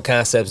of gotten the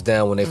concepts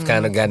down, when they've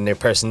kind of gotten their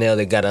personnel,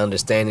 they got an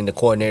understanding, the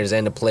coordinators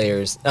and the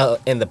players, the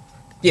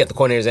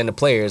coordinators and the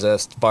players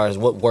as far as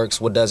what works,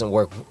 what doesn't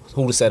work,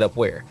 who to set up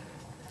where.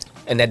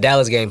 And that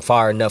Dallas game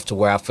far enough to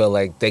where I feel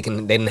like they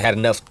didn't have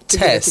enough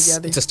tests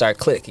to start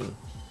clicking.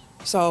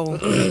 So,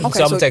 okay,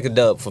 so I'm gonna take a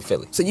dub for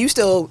Philly. So you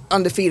still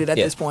undefeated at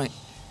this point.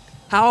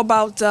 How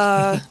about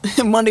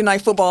Monday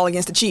Night Football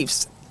against the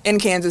Chiefs in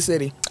Kansas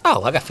City?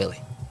 Oh, I got Philly.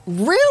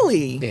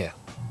 Really? Yeah.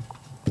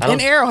 In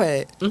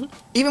Arrowhead,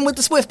 even with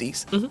the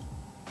Swifties. You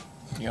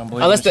don't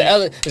believe unless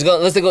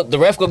the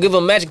ref go give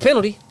them a magic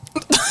penalty.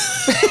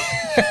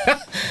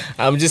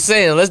 I'm just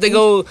saying, unless they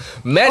go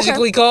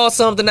magically call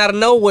something out of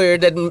nowhere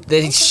that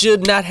they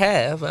should not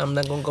have, I'm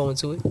not gonna go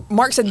into it.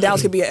 Mark said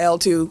Dallas could be an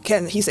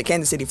L2. He said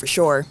Kansas City for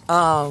sure.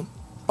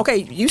 Okay,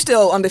 you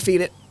still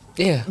undefeated.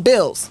 Yeah.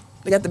 Bills.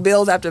 They got the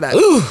Bills after that.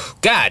 Ooh,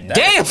 god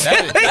damn! That's a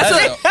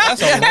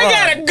run. I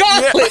got a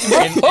gauntlet,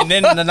 bro. And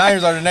then the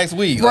Niners are the next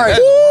week. Right.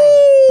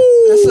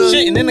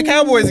 Shit, and then the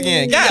Cowboys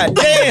again. God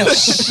damn.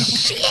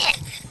 Shit.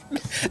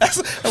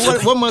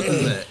 What month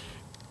is that?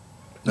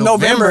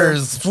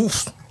 November's.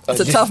 It's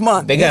a tough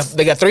month. They got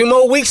 3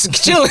 more weeks to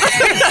chill. After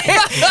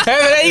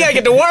that, you gotta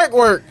get to work.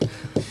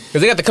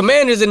 Because they got the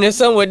Commanders in there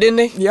somewhere, didn't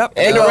they? Yep.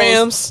 And the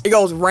Rams. It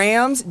goes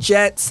Rams,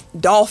 Jets,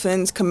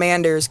 Dolphins,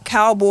 Commanders,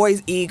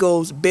 Cowboys,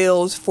 Eagles,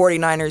 Bills,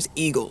 49ers,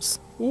 Eagles.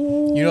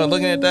 You know,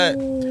 looking at that,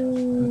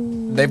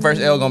 they first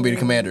L gonna be the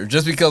Commanders,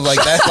 just because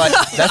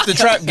that's the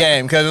trap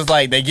game. Because it's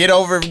like they get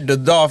over the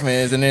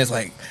Dolphins, and then it's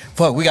like,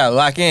 fuck, we gotta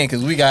lock in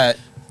because we got,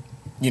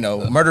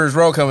 Murderers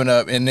Row coming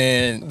up, and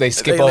then they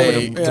skip over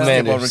the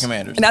Commanders.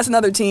 And that's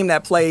another team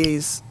that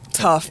plays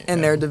tough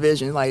in their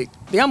division. Like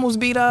they almost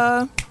beat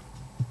the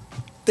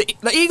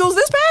Eagles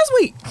this past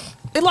week.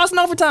 They lost in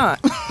overtime.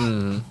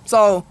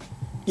 So,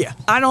 yeah,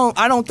 I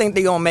don't think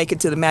they're gonna make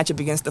it to the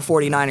matchup against the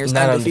 49ers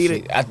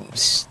undefeated.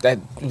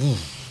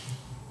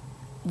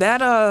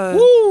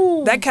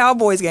 That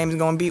Cowboys game is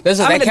gonna be.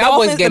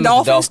 The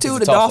Dolphins too.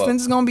 The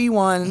Dolphins is gonna be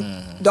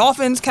one.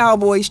 Dolphins,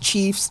 Cowboys,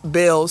 Chiefs,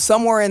 Bills,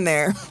 somewhere in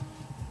there.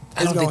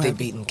 I don't think they're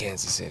beating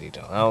Kansas City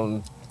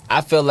though.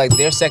 I feel like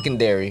their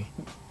secondary.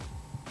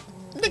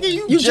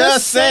 Nigga, you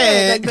just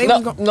said.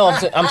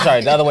 I'm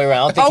sorry. The other way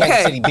around. I don't think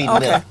Kansas City beating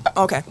them.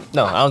 Okay.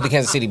 No, I don't think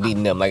Kansas City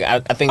beating them. Like I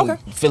think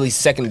Philly's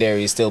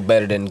secondary is still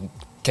better than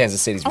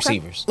Kansas City's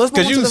receivers.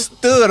 Because you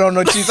stood on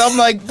the Chiefs. I'm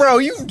like, bro,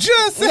 you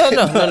just said.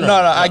 No,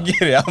 I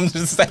get it. I'm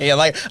just saying.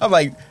 I'm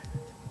like,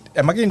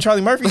 am I getting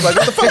Charlie Murphy? Like,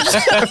 what the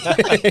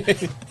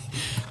fuck?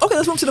 Okay,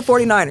 let's move to the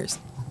 49ers.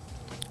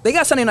 They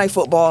got Sunday Night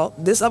Football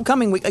this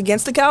upcoming week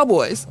against the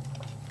Cowboys.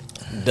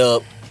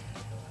 Dub.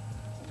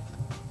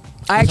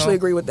 I actually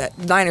agree with that.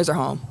 Niners are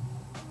home.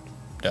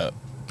 Dub.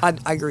 I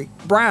agree.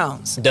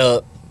 Browns.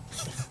 Dub.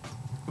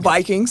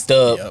 Vikings.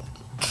 Dub. Yep.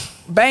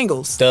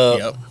 Bengals. Dub.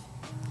 Yep.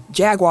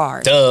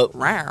 Jaguars. Dub.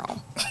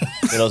 Wow.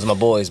 Those are my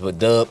boys, but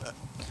dub.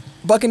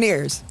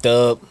 Buccaneers.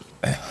 Dub.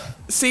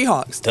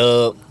 Seahawks.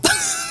 Dub.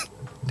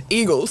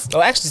 Eagles.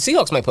 Oh, actually,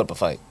 Seahawks might put up a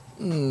fight.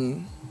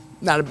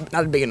 Not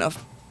a big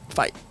enough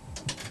fight.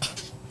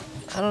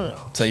 I don't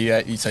know. So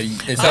it's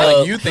not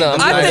like you think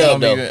I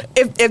think gonna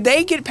be good. If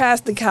they get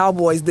past the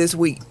Cowboys this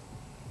week,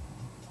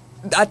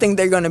 I think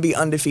they're going to be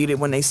undefeated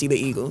when they see the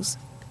Eagles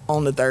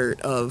on the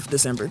 3rd of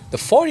December. The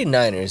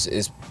 49ers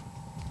is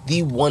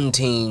the one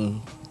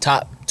team,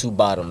 top to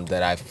bottom,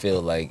 that I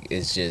feel like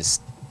is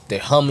just, they're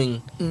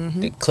humming,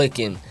 they're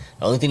clicking.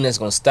 The only thing that's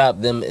going to stop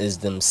them is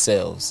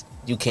themselves.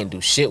 You can't do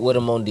shit with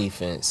them on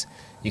defense.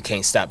 You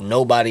can't stop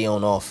nobody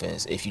on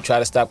offense. If you try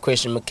to stop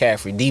Christian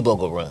McCaffrey, Debo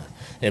go run.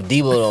 And if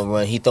Debo don't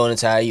run, he throwing it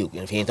to Ayuk.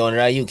 And if he ain't throwing it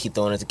to Ayuk, he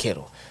throwing it to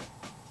Kittle.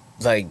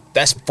 Like,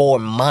 that's 4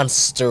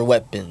 monster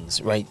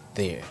weapons right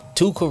there.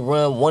 2 could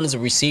run, 1 is a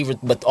receiver,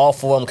 but all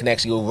 4 of them can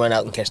actually go run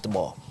out and catch the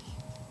ball.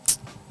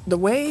 the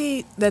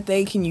way that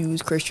they can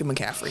use Christian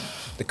McCaffrey.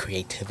 The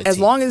creativity. As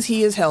long as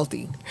he is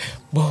healthy.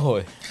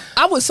 Boy.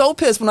 I was so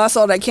pissed when I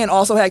saw that Ken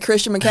also had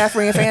Christian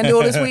McCaffrey in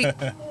FanDuel this week.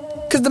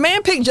 Because the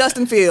man picked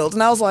Justin Fields,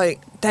 and I was like,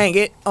 dang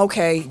it,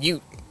 okay,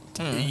 you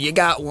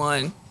got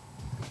one.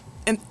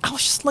 And I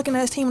was just looking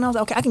at his team, and I was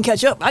like, okay, I can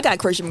catch up. I got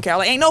Christian McCaffrey.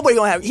 Like, ain't nobody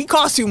going to have it. He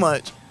costs too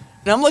much.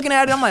 And I'm looking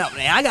at it, I'm like, oh,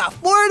 man, I got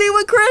 40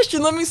 with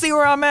Christian. Let me see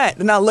where I'm at.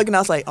 And I looking, I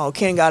was like, oh,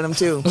 Ken got him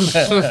too.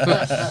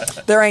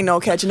 There ain't no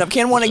catching up.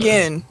 Ken won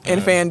again in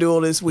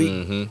FanDuel this week.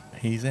 Mm-hmm.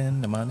 He's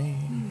in the money.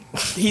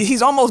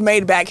 He's almost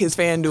made back his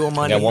FanDuel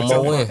money. Got one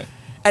more win.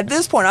 At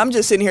this point, I'm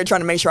just sitting here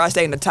trying to make sure I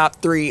stay in the top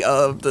 3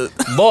 of the...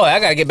 Boy, I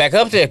got to get back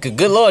up there, because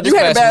good Lord, this You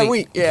had a past bad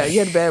week. Yeah, you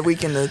had a bad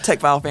week in the Tech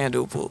File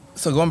FanDuel pool.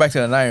 So going back to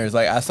the Niners,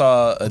 like, I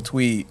saw a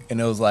tweet,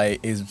 and it was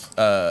like, was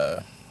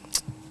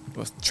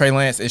Trey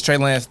Lance? Is Trey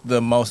Lance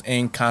the most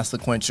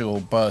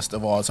inconsequential bust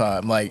of all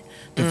time? Like,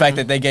 the fact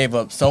that they gave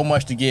up so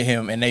much to get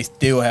him, and they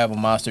still have a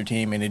monster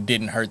team, and it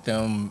didn't hurt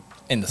them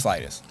in the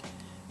slightest.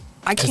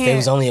 Because they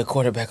was only a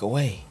quarterback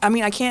away. I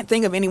mean, I can't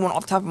think of anyone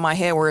off the top of my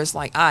head where it's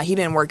like, he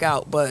didn't work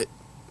out, but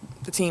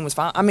the team was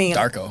fine. I mean,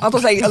 Darko. I was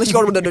going to say, at least you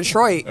go to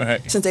Detroit, right,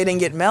 since they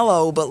didn't get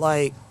Melo, but,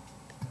 like,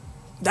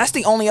 that's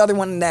the only other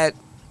one that...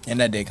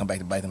 And that did come back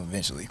to bite them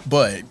eventually.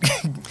 But,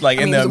 like,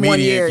 in the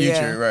immediate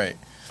future, right.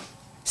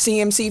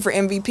 CMC for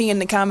MVP in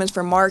the comments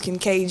from Mark and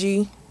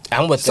KG.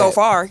 I'm with so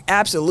far,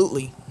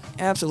 absolutely.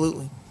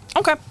 Absolutely.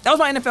 Okay, that was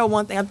my NFL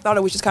one thing. I thought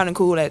it was just kind of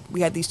cool that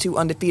we had these 2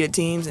 undefeated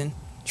teams and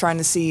trying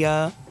to see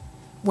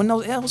when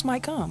those L's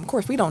might come. Of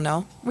course, we don't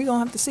know. We're going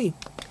to have to see.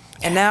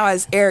 And now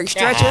as Eric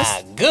stretches.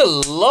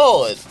 Good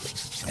Lord.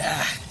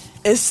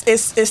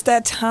 It's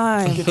that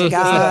time,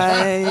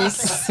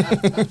 guys.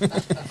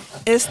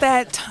 It's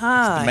that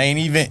time. It's the main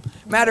event.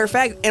 Matter of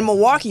fact, in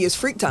Milwaukee, it's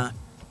freak time.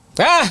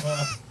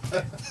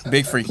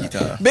 Big freaky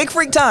time. Big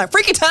freak time.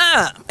 Freaky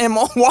time in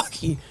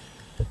Milwaukee.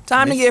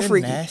 Time to get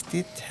freaky.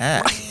 Nasty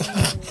time.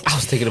 I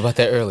was thinking about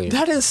that earlier.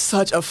 That is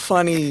such a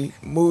funny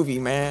movie,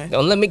 man.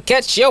 Don't let me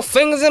catch your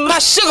fingers in my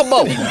sugar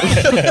bowl.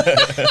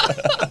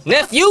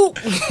 Nephew,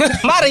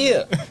 I'm out of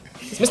here.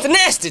 It's Mr.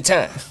 Nasty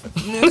Time.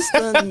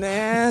 Mr.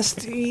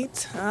 Nasty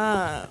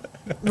Time.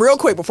 Real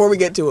quick before we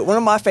get to it, one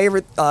of my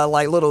favorite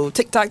like little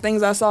TikTok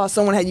things I saw,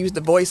 someone had used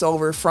the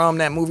voiceover from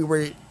that movie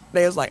where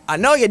they was like, I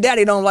know your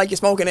daddy don't like you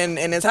smoking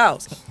in his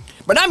house,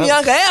 but I'm your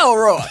Uncle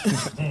Elroy.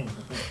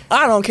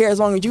 I don't care as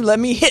long as you let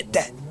me hit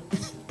that.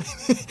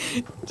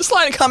 The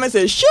slide in comment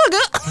says, sugar.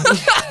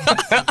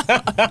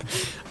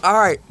 All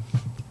right.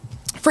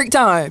 Freak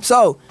time.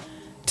 So,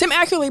 Tim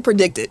accurately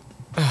predicted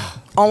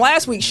on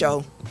last week's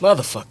show.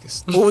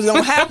 Motherfuckers. What was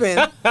going to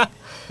happen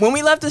when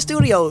we left the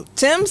studio.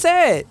 Tim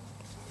said,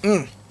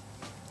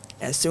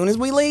 as soon as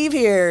we leave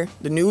here,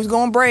 the news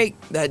going to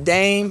break that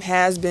Dame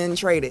has been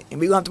traded. And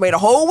we're going to have to wait a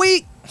whole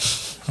week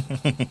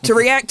to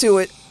react to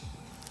it.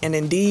 And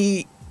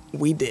indeed,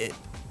 we did.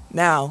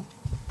 Now,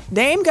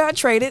 Dame got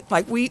traded,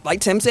 like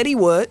Tim said he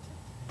would,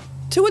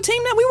 to a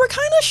team that we were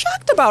kind of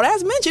shocked about.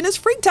 As mentioned, it's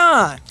freak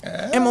time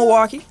in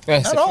Milwaukee.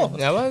 Not all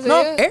of us.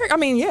 No, Eric, I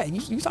mean, yeah,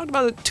 you talked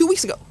about it 2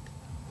 weeks ago.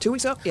 2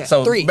 weeks ago? Yeah,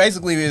 so 3.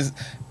 Basically, is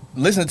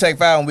listen to Tech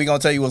File and we're going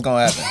to tell you what's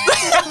going to happen.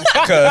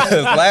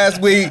 Because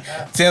last week,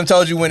 Tim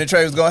told you when the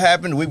trade was going to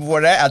happen. The week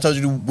before that, I told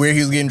you where he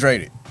was getting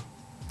traded.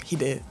 He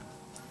did.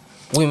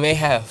 We may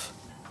have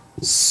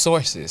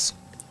sources.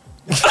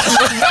 Not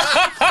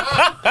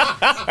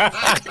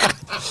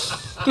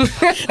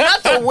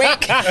the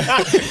wink.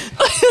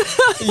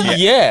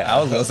 Yeah,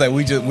 I was gonna say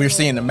we're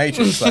seeing the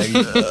Matrix. Like,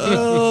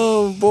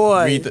 oh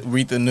boy,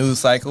 read the news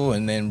cycle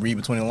and then read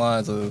between the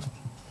lines of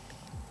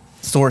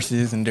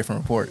sources and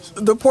different reports.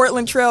 The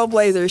Portland Trail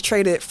Blazers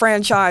traded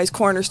franchise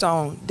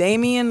cornerstone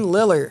Damian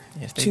Lillard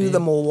to the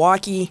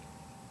Milwaukee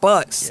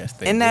Bucks.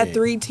 In that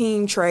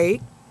 3-team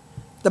trade,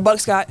 the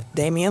Bucks got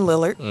Damian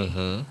Lillard.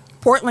 Mm-hmm.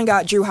 Portland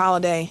got Drew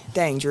Holiday.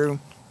 Dang, Drew.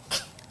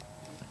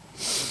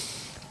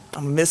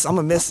 I'm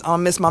gonna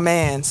miss my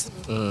mans.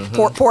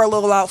 Mm-hmm. Pour a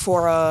little out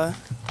for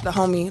the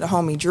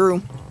homie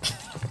Drew.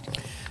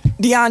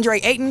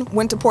 DeAndre Ayton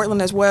went to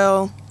Portland as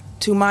well.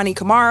 To Manny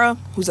Kamara,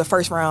 who's a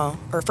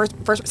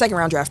second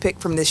round draft pick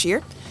from this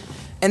year.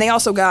 And they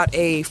also got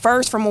a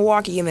first from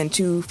Milwaukee and then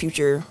 2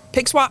 future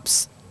pick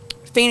swaps.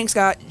 Phoenix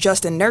got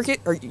Yusuf Nurkic.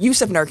 I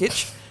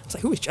was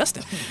like, who is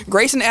Justin?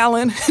 Grayson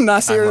Allen,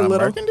 Nasir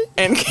Little,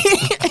 and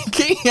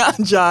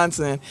Keon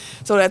Johnson.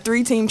 So that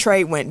 3-team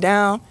trade went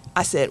down.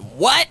 I said,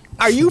 what?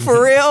 Are you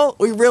for real?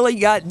 We really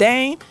got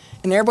Dame?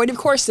 And everybody, of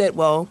course, said,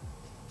 well,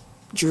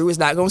 Drew is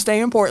not going to stay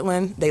in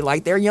Portland. They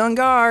like their young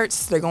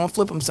guards. They're going to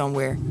flip him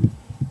somewhere.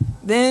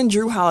 Then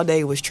Drew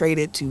Holiday was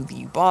traded to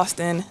the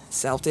Boston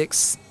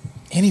Celtics.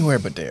 Anywhere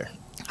but there.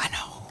 I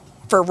know.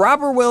 For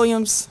Robert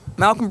Williams,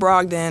 Malcolm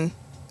Brogdon,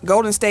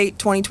 Golden State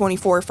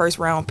 2024 first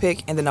round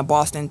pick, and then a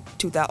Boston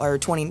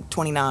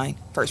 2029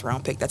 first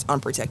round pick that's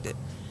unprotected.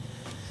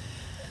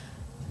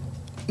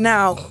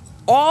 Now,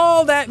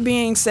 all that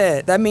being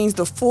said, that means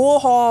the full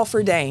haul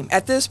for Dame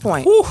at this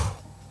point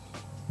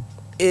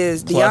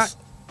is plus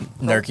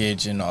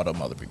Nurkic and all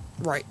them other people.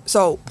 Right.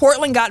 So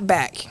Portland got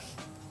back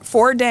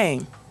for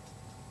Dame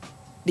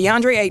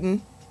DeAndre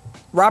Ayton,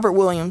 Robert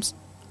Williams,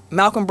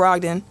 Malcolm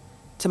Brogdon,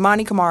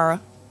 Tamani Kamara,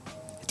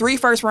 3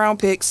 first-round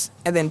picks,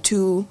 and then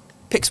 2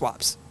 pick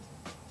swaps.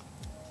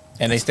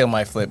 And they still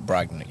might flip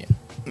Brogdon again.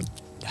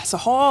 That's a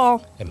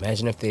haul.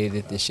 Imagine if they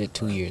did this shit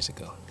 2 years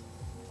ago.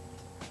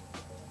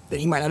 Then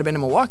he might not have been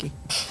in Milwaukee.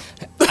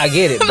 I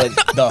get it, but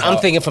I'm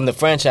thinking from the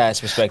franchise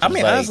perspective. I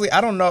mean, honestly,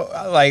 I don't know.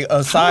 Like,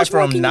 aside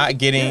from not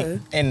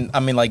getting, and I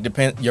mean, like,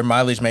 your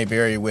mileage may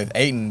vary with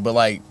Ayton, but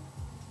like,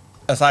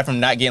 aside from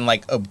not getting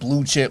like a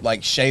blue chip,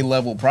 like Shea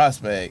level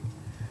prospect,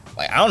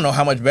 like, I don't know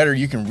how much better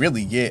you can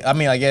really get. I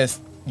mean, I guess,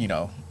 you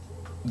know,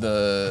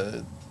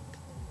 the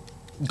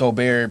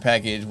Gobert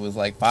package was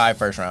like 5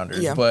 first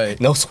rounders, but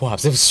no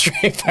swaps. It was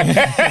straight.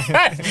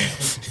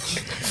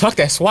 Fuck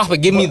that swap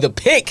and give me the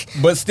pick.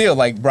 But still,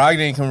 like,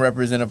 Brogdon can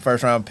represent a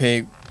first round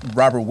pick.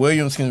 Robert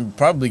Williams can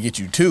probably get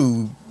you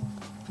 2,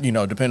 you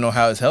know, depending on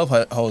how his health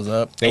holds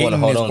up. They want to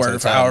hold on to the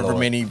for however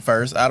many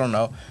first. I don't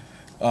know.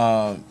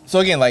 So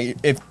again, like,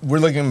 if we're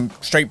looking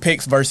straight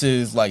picks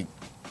versus like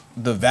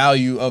the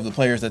value of the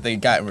players that they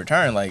got in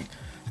return, like,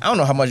 I don't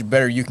know how much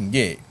better you can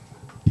get.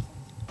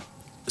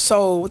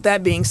 So with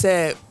that being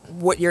said,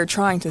 what you're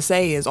trying to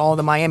say is all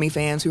the Miami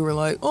fans who were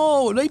like,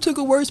 "Oh, they took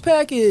a worse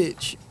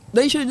package.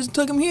 They should have just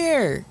took him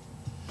here."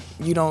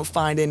 You don't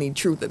find any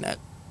truth in that.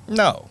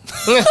 No.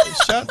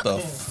 Shut the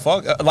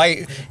fuck up.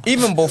 Like,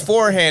 even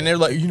beforehand, they're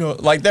like, you know,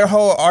 like, their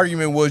whole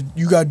argument was,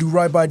 you gotta do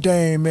right by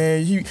Dame,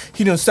 man.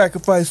 He done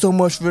sacrificed so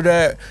much for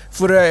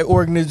that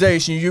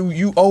organization.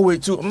 You owe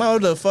it to him. No,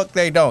 the fuck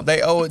they don't.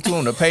 They owe it to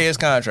him to pay his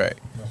contract.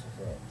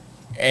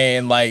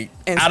 And like,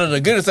 out of the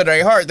goodness of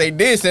their heart, they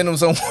did send him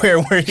somewhere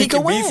where he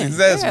could be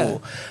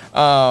successful.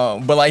 Yeah.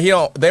 But like,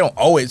 they don't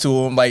owe it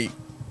to him. Like,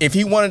 if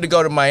he wanted to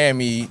go to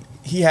Miami,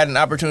 he had an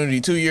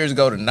opportunity 2 years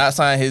ago to not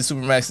sign his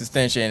Supermax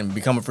extension and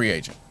become a free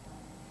agent.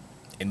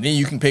 And then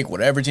you can pick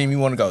whatever team you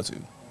want to go to.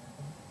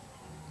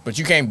 But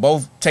you can't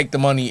both take the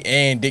money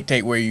and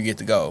dictate where you get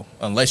to go.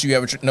 Unless you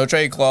have a no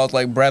trade clause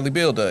like Bradley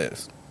Beal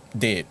does. I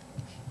think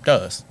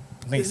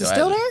Is it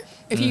still there?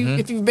 If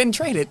you've been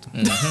traded.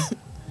 Mm-hmm.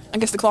 I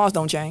guess the clause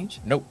don't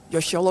change. Nope.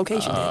 Your show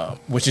location did.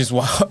 Which is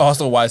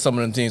why some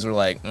of them teams were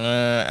like,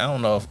 I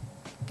don't know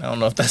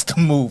if that's the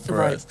move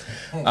for us.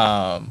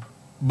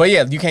 But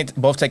yeah, you can't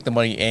both take the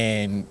money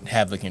and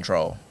have the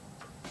control,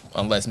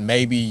 unless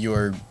maybe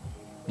you're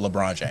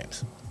LeBron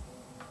James.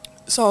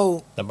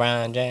 So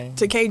LeBron James.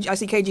 To KG, I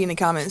see KG in the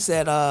comments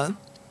said that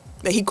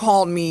he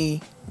called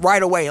me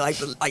right away, like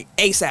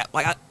ASAP.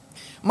 Like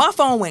my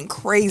phone went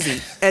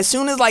crazy as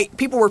soon as like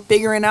people were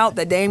figuring out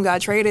that Dame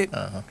got traded.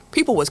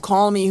 People was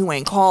calling me who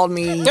ain't called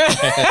me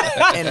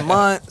in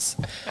months.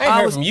 I ain't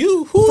heard from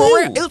you. Who?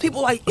 It was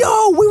people like,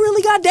 "Yo, we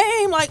really got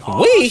Dame." Like,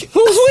 oh, we?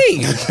 Who's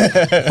we?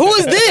 Who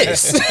is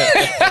this?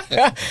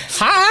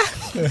 Hi.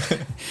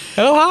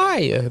 Hello, how are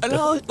you? I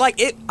know, like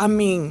it. I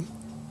mean,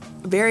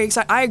 very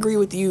excited. I agree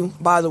with you,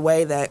 by the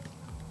way, that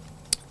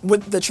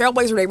with the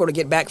Trailblazers were able to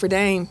get back for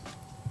Dame.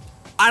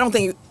 I don't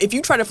think if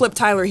you try to flip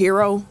Tyler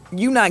Hero,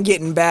 you're not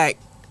getting back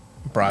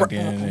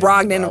Brogdon,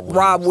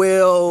 Rob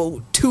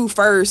Will, 2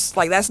 firsts.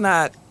 Like that's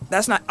not.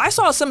 I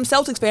saw some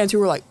Celtics fans who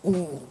were like,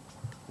 "Ooh,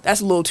 that's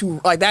a little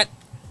too like that."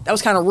 That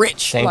was kind of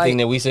rich. Same thing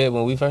that we said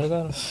when we first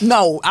got him.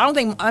 No, I don't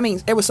think. I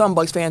mean, there was some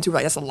Bucks fans who were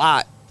like, "That's a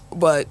lot,"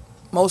 but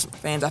most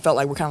fans I felt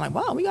like were kind of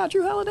like, "Wow, we got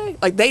Drew Holiday."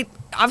 Like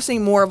I've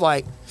seen more of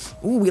like,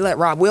 "Ooh, we let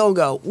Rob Will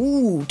go."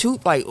 Ooh,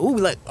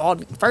 we let all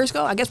first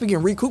go. I guess we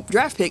can recoup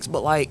draft picks,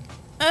 but like.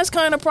 That's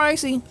kind of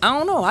pricey. I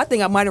don't know. I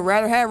think I might have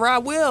rather had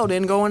Rob Will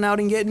than going out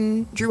and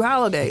getting Drew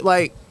Holiday.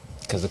 Like,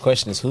 because the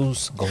question is,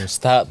 who's gonna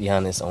stop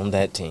Giannis on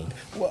that team?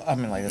 Well, I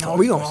mean, like, that's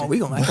we gonna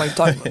act like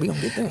talking about. We gonna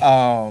get there.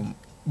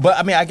 But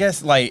I mean, I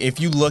guess like if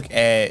you look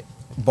at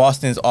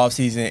Boston's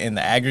offseason in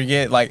the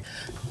aggregate, like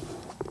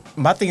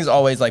my thing is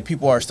always like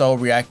people are so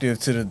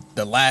reactive to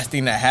the last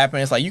thing that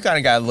happened. It's like you kind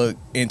of gotta look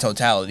in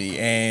totality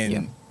and.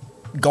 Yeah.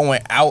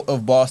 Going out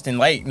of Boston,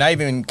 like not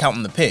even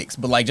counting the picks,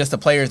 but like just the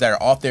players that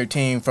are off their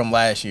team from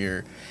last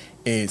year,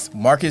 is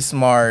Marcus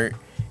Smart,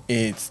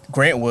 it's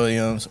Grant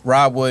Williams,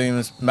 Rob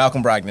Williams,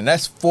 Malcolm Brogdon.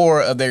 That's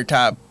 4 of their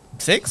top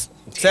 6,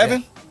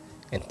 7,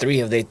 and 3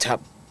 of their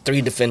top 3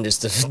 defenders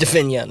to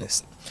defend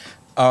Giannis.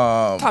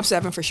 Top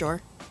 7 for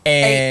sure.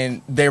 And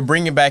 8. They're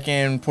bringing back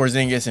in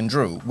Porzingis and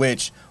Drew,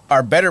 which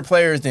are better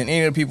players than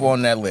any of the people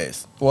on that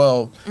list.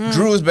 Well,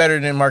 Drew is better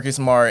than Marcus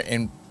Smart,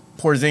 and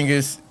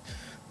Porzingis.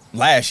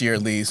 Last year,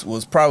 at least,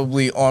 was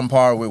probably on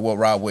par with what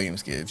Rob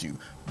Williams gives you.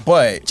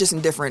 But just in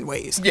different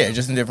ways. Yeah,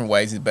 just in different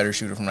ways. He's a better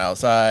shooter from the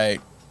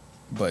outside.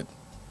 But,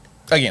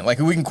 again, like,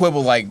 we can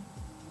quibble, like,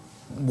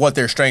 what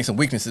their strengths and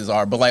weaknesses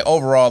are. But, like,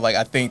 overall, like,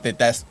 I think that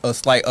that's a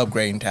slight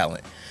upgrade in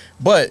talent.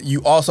 But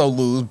you also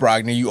lose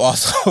Brogdon. You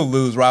also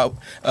lose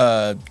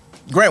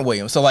Grant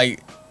Williams. So,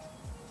 like,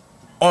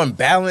 on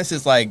balance,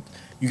 it's like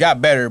you got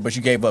better, but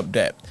you gave up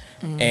depth.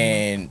 Mm-hmm.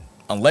 And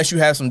unless you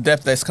have some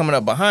depth that's coming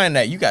up behind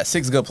that, you got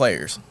 6 good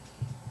players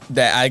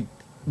that I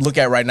look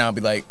at right now and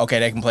be like, okay,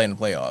 they can play in the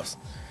playoffs.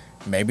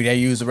 Maybe they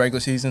use the regular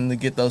season to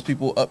get those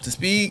people up to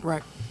speed.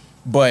 Right.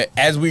 But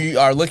as we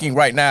are looking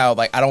right now,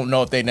 like I don't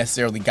know if they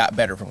necessarily got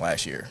better from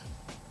last year.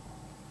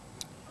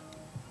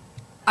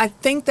 I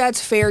think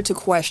that's fair to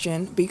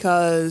question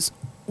because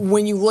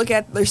when you look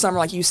at their summer,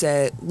 like you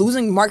said,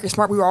 losing Marcus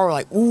Smart, we were all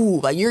like, ooh,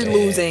 like you're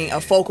losing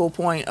a focal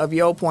point of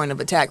your point of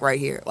attack right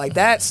here. Like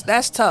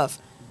that's tough.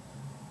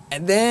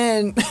 And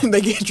then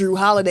they get Drew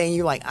Holiday, and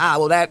you're like,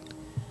 well, that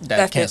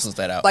cancels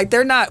that out. Like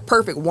they're not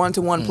perfect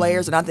one-to-one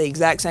players, they're not the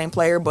exact same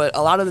player, but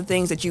a lot of the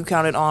things that you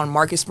counted on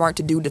Marcus Smart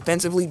to do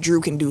defensively,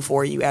 Drew can do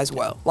for you as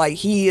well. Like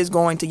he is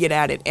going to get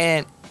at it.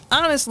 And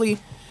honestly,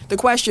 the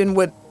question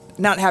with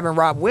not having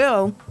Rob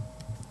Will,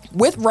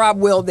 with Rob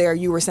Will there,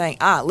 you were saying,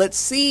 let's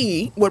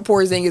see what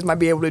Porzingis might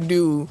be able to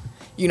do,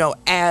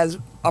 as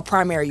a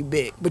primary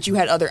big. But you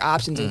had other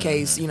options in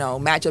case,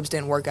 matchups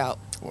didn't work out.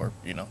 Or,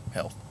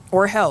 health.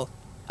 Or health.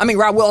 I mean,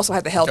 Rob Will also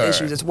had the health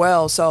issues as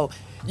well. So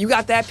you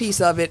got that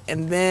piece of it,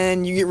 and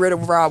then you get rid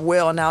of Rob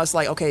Will, and now it's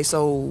like, okay,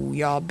 so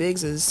y'all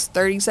bigs is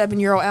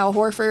 37-year-old Al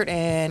Horford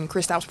and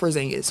Kristaps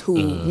Porzingis, who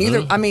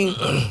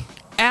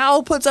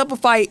Al puts up a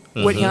fight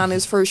with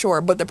Giannis for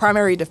sure, but the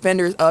primary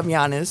defenders of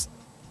Giannis,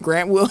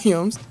 Grant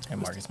Williams,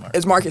 and Marcus Smart,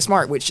 is Marcus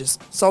Smart, which is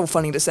so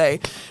funny to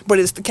say, but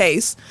it's the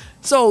case.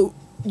 So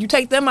you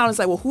take them out and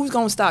say, well, who's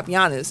going to stop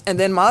Giannis? And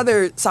then my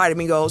other side of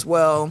me goes,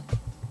 well,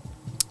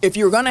 if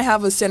you're going to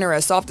have a center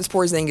as soft as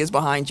Porzingis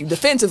behind you,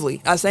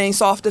 defensively, I'm saying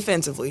soft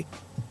defensively,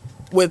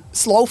 with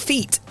slow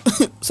feet,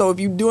 so if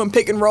you're doing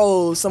pick and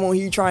rolls, someone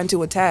who you're trying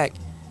to attack,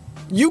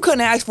 you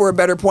couldn't ask for a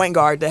better point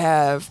guard to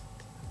have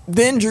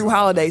than Drew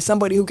Holiday,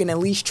 somebody who can at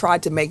least try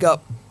to make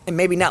up and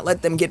maybe not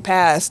let them get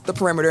past the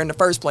perimeter in the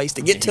first place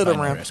to get to the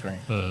rim.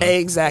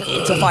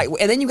 Exactly, to fight.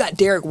 And then you got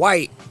Derek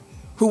White,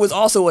 who was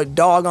also a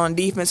dog on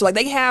defense. So,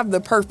 they have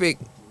the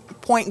perfect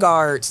point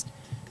guards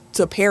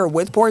to pair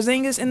with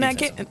Porzingis in that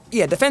case.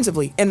 Yeah,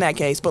 defensively in that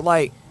case. But,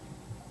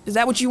 is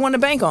that what you want to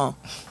bank on?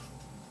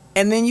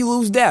 And then you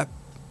lose depth.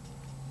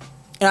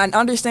 And I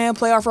understand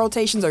playoff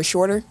rotations are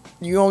shorter.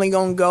 You're only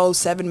going to go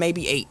 7,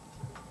 maybe 8.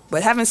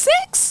 But having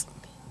 6?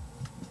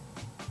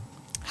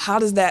 How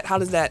does that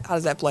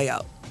play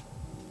out?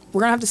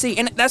 We're going to have to see.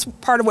 And that's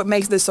part of what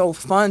makes this so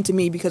fun to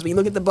me, because when you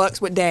look at the Bucks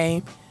with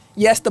Dame,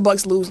 yes, the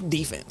Bucks lose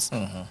defense.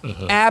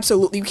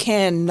 Absolutely. You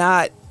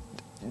cannot.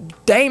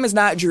 Dame is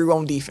not Drew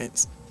on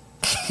defense.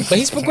 But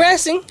he's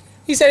progressing.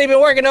 He said he's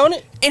been working on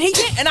it. And he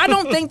can't. And I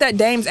don't think that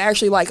Dame's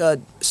actually a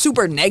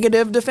super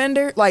negative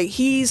defender.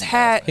 He's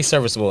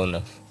serviceable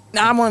enough.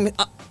 Now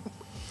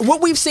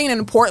what we've seen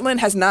in Portland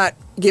has not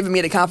given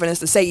me the confidence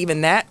to say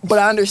even that. But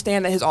I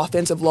understand that his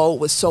offensive load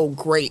was so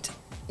great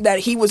that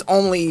he was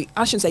I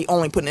shouldn't say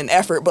only putting in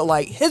effort,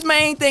 but his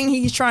main thing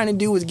he's trying to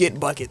do is get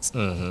buckets.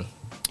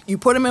 You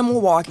put him in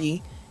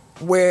Milwaukee,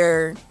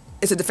 where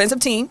it's a defensive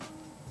team.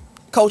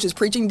 Coach is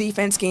preaching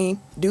defense scheme,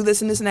 do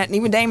this and this and that. And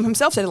even Dame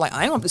himself said,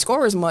 I don't have to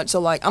score as much,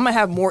 so I'm going to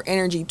have more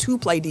energy to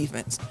play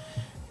defense.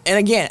 And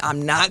again,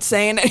 I'm not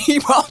saying that he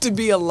ought to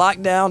be a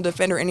lockdown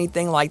defender or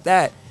anything like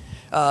that.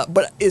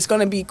 But it's going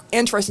to be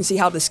interesting to see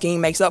how the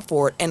scheme makes up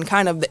for it. And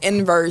kind of the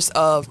inverse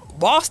of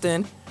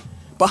Boston,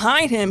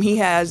 behind him, he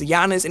has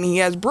Giannis and he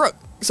has Brook.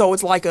 So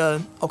it's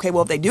okay,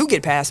 well, if they do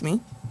get past me,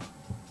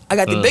 I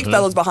got the big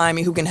fellas behind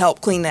me who can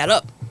help clean that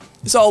up.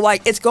 So,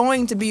 it's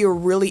going to be a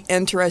really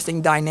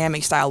interesting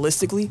dynamic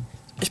stylistically,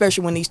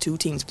 especially when these two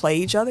teams play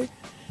each other.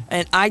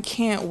 And I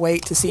can't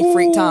wait to see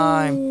Freak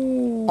Time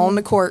on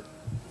the court,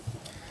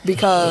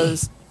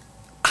 because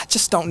I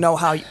just don't know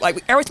how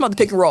every time the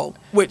pick and roll,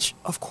 which,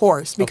 of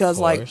course, because,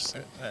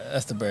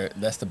 that's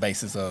the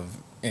basis of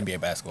NBA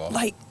basketball.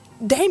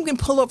 Dame can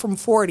pull up from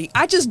 40.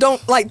 I just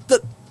don't even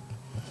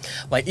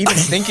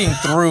thinking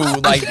through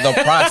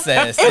the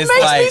process, it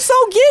makes me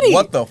so giddy.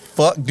 What the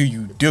fuck do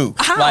you do?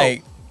 How?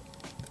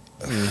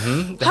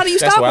 How do you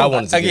stop him? I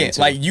wanted to again,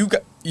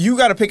 you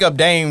got to pick up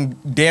Dame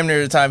damn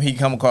near the time he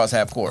come across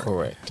half court.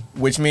 Correct.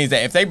 Which means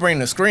that if they bring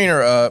the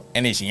screener up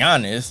and it's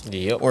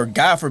Giannis, or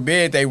God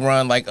forbid they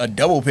run a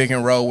double pick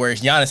and roll where it's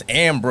Giannis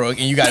and Brook,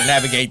 and you got to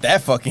navigate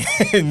that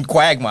fucking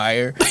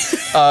quagmire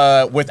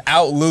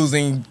without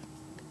losing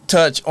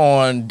touch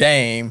on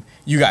Dame.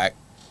 You got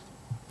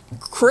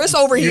Chris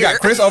over here. You got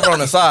Chris over on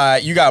the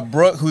side. You got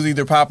Brook, who's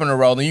either popping or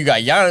rolling. You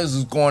got Giannis,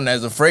 who's going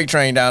as a freight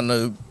train down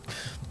the.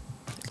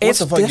 What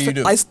the fuck do you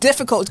do? It's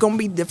difficult. It's going to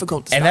be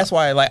difficult to stop. And that's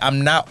why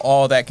I'm not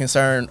all that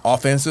concerned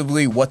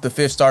offensively what the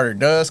fifth starter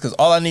does, because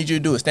all I need you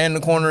to do is stand in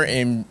the corner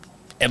and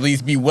at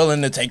least be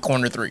willing to take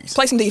corner threes.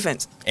 Play some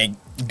defense. And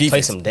defense.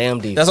 Play some damn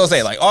defense. That's what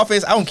I'm saying.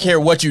 Offense, I don't care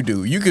what you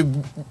do. It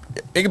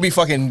could be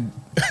fucking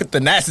the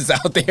Nazis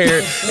out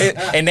there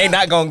and they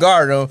not going to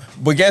guard them.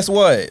 But guess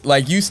what?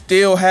 You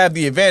still have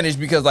the advantage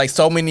because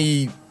so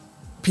many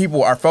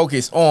people are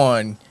focused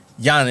on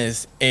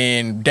Giannis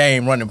and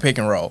Dame running pick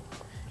and roll.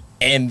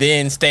 And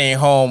then staying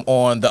home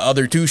on the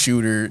other two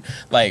shooter,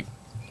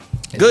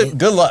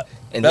 good luck.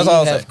 And that's then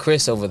all you I'm have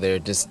Chris over there.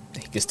 Just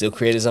he can still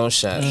create his own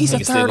shot. He's a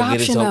third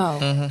option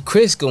now.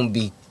 Chris gonna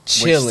be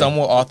chilling.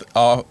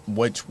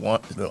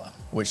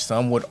 Which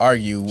some would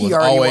argue was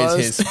always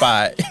his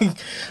spot.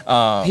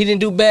 He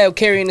didn't do bad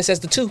carrying this as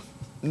the 2.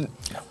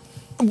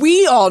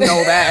 We all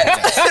know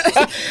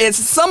that. It's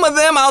some of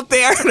them out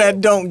there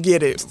that don't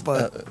get it.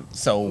 But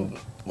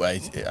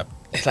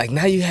It's like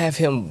now you have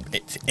him.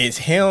 It's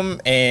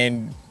him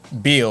and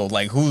Beal.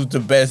 Like, who's the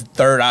best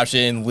third option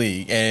in the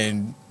league?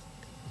 And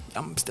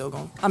I'm still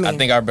going. I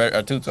think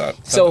our two top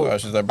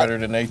options are better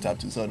than their top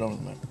two. So I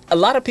don't know. A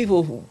lot of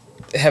people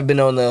have been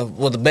on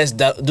the best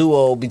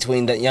duo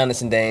between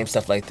Giannis and Dame,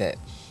 stuff like that.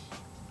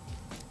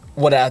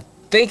 What I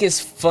think is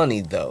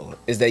funny though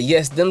is that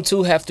yes, them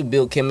two have to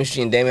build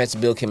chemistry, and Dame has to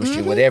build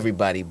chemistry with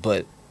everybody,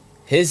 but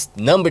his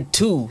number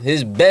two,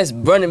 his best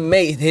running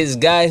mate, his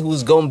guy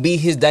who's gonna be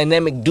his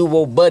dynamic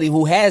duo buddy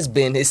who has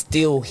been, is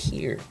still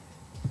here.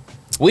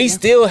 We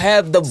still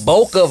have the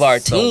bulk of our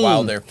team. So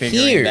while they're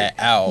figuring that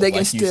out, they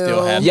can you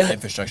still have the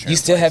infrastructure. You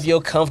still have your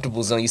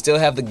comfortable zone. You still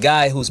have the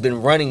guy who's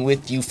been running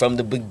with you from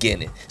the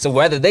beginning. So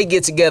whether they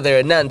get together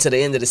or not until the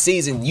end of the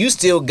season, you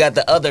still got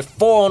the other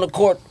 4 on the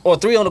court or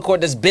 3 on the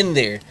court that's been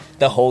there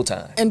the whole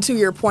time. And to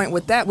your point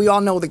with that, we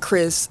all know the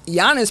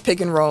Giannis pick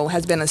and roll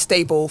has been a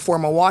staple for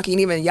Milwaukee. And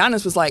even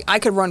Giannis was like, I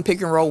could run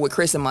pick and roll with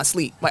Chris in my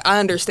sleep. Like,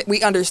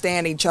 we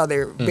understand each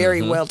other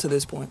very well to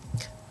this point.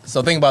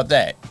 So think about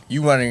that.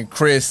 You running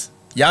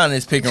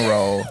Giannis pick and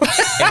roll,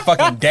 and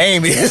fucking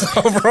Dame is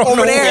over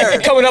there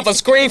coming up a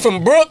screen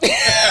from Brook.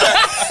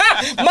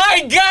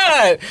 My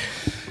God,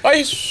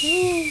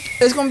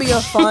 it's gonna be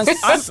a fun.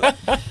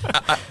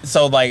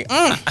 So like,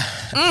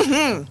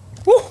 there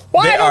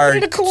are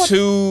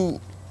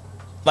two.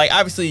 Like,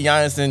 obviously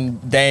Giannis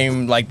and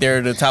Dame, like, they're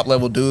the top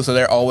level dudes, so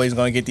they're always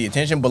gonna get the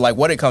attention. But like,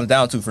 what it comes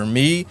down to for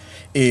me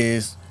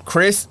is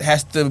Chris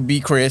has to be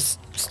Chris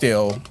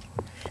still,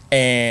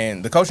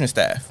 and the coaching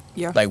staff.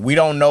 Yeah. Like, we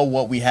don't know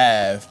what we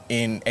have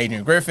in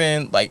Adrian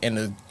Griffin, like,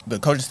 in the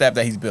coaching staff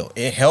that he's built.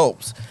 It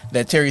helps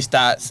that Terry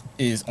Stotts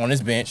is on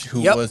his bench,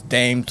 who was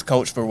Dame's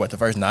coach for, the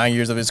first 9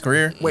 years of his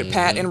career? With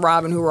Pat and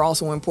Robin, who were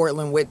also in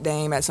Portland with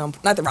Dame at some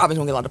point. Not that Robin's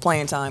going to get a lot of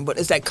playing time, but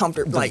it's that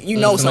comfort. Like, you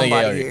know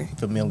somebody here.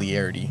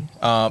 Familiarity.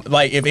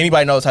 Like, if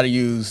anybody knows how to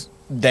use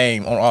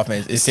Dame on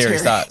offense, it's Terry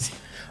Stotts.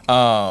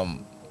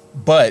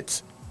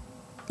 But,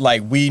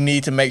 like, we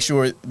need to make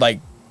sure, like,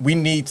 we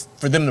need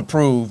for them to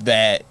prove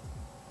that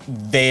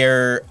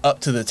they're up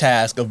to the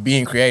task of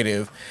being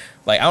creative.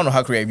 Like, I don't know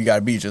how creative you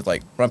gotta be, just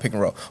like run pick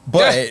and roll.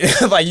 But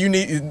like,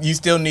 you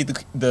still need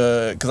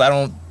the because I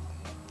don't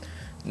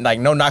like,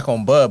 no knock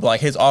on Bud, but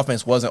like, his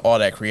offense wasn't all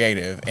that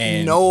creative.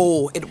 And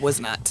no, it was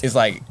not. It's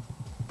like,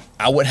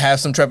 I would have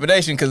some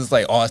trepidation because it's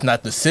like, oh, it's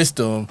not the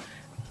system.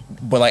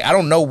 But like, I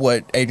don't know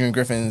what Adrian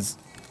Griffin's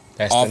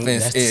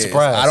offense is.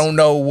 I don't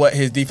know what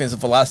his defensive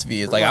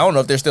philosophy is. Like, I don't know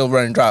if they're still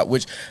running drop,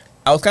 which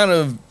I was kind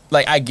of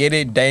like, I get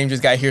it. Dame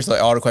just got here, so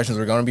like, all the questions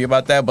were going to be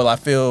about that. But I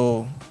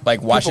feel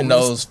like watching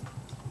those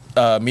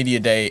media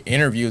day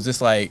interviews,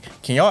 it's like,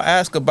 can y'all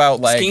ask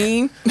about like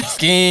scheme?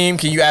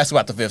 Can you ask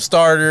about the fifth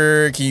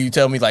starter? Can you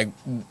tell me, like,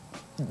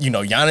 you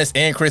know, Giannis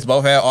and Chris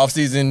both had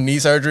offseason knee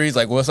surgeries?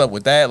 Like, what's up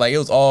with that? Like, it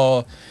was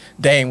all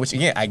Dame, which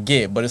again I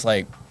get, but it's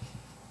like,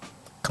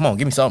 come on,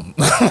 give me something.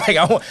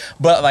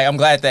 But I'm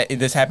glad that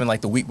this happened like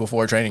the week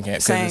before training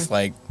camp, because it's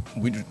like,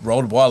 we just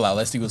rolled the ball out.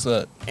 Let's see what's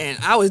up. And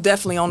I was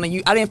definitely on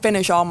I didn't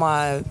finish all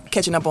my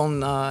catching up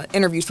on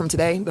interviews from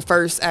today, the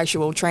first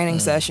actual training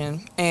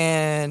session.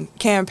 And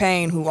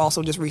Campaign, who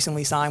also just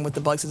recently signed with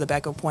the Bucks as a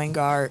backup point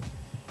guard,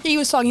 he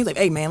was talking. He's like,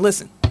 "Hey man,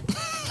 listen,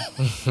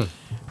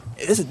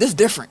 this is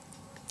different.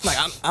 Like,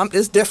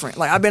 it's different.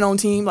 Like, I've been on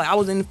team. Like, I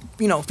was in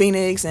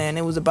Phoenix, and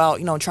it was about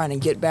trying to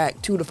get back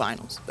to the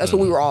finals. That's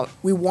what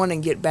we want to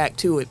get back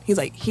to it. He's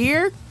like,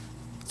 here,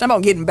 it's not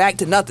about getting back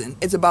to nothing.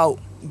 It's about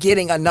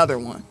getting another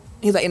one.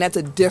 He's like, and that's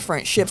a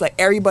different shift. Like,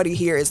 everybody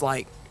here is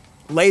like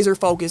laser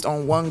focused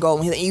on one goal.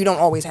 And he's like, you don't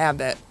always have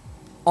that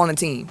on a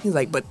team. He's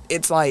like, but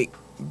it's like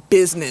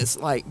business.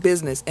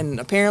 And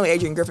apparently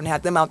Adrian Griffin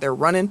had them out there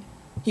running.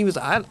 He was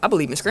like, I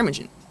believe in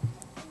scrimmaging.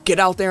 Get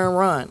out there and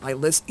run. Like,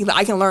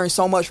 I can learn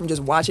so much from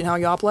just watching how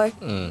y'all play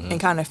and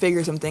kind of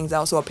figure some things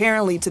out. So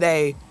apparently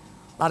today,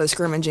 a lot of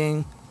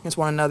scrimmaging against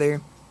one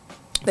another.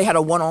 They had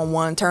a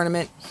one-on-one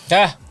tournament.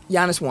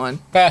 Giannis won.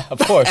 Of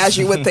course. As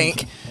you would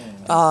think.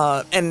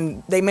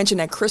 And they mentioned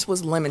that Chris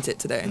was limited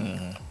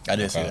today. I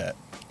did see that.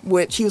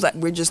 Which he was like,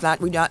 he's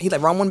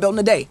like, run one built in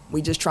a day.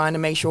 We just trying to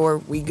make sure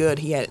we good.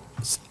 He had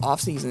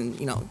off-season,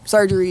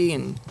 surgery,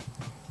 and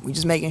we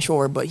just making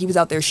sure. But he was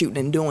out there shooting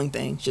and doing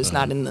things, just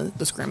not in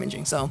the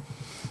scrimmaging. So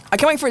I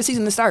can't wait for the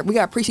season to start. We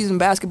got preseason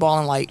basketball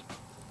in like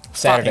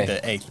Saturday.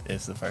 The 8th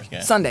is the first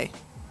game. Sunday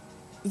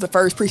is the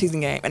first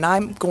preseason game, and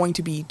I'm going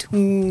to be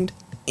tuned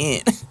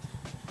in.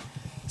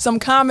 Some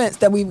comments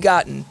that we've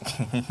gotten.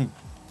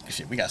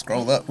 Shit, we got to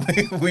scroll up.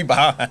 We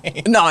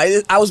behind. No,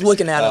 I was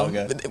looking at them.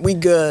 Okay. We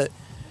good.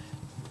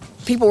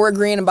 People were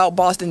agreeing about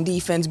Boston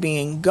defense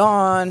being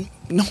gone.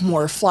 No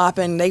more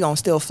flopping. They going to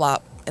still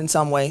flop in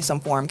some way, some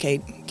form,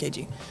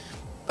 KG.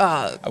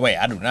 Wait,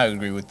 I do not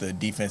agree with the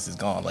defense is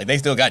gone. Like, they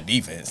still got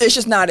defense. It's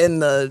just not in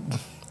the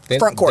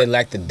front court. They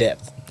lack the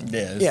depth.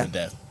 Yeah, it's the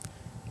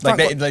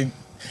depth.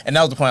 And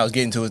that was the point I was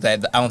getting to, is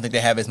that I don't think they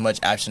have as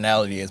much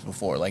optionality as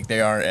before. Like, they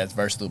aren't as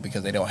versatile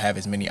because they don't have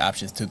as many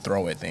options to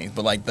throw at things.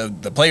 But, like,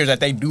 the players that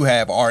they do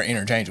have are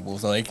interchangeable,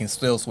 so they can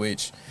still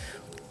switch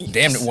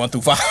damn it 1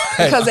 through 5.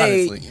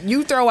 Because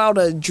you throw out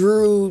a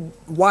Drew,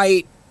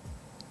 White,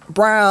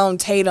 Brown,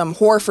 Tatum,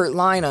 Horford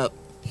lineup.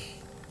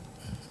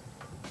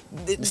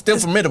 It's still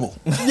formidable.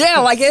 Yeah,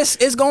 like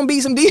it's gonna be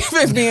some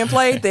defense being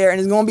played there, and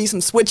it's gonna be some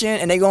switching,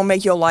 and they're gonna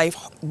make your life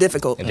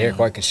difficult. And Derek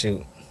White can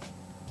shoot,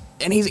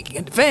 and he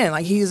can defend.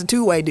 Like he's a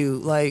two-way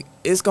dude. Like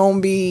it's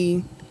gonna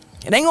be.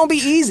 It ain't gonna be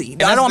easy.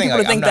 I don't want people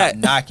to think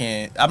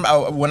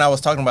that. When I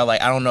was talking about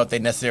like I don't know if they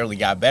necessarily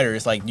got better.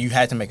 It's like you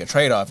had to make a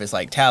trade off. It's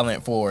like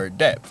talent for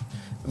depth,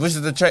 which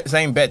is the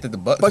same bet that the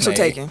Bucks are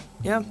taking.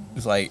 Yeah,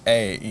 it's like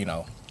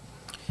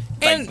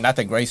like not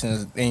that Grayson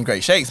is in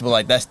great shakes, but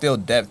like that's still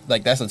depth.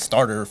 Like that's a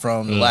starter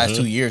from the last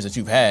 2 years that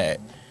you've had.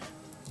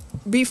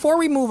 Before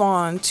we move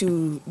on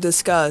to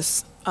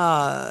discuss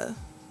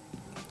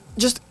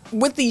just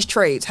with these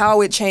trades,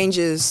 how it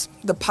changes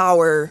the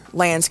power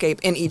landscape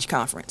in each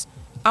conference.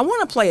 I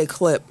want to play a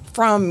clip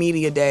from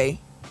Media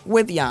Day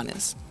with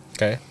Giannis.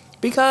 Okay.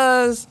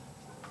 Because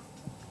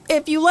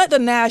if you let the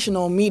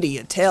national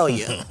media tell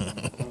you,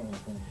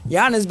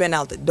 Giannis been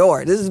out the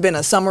door. This has been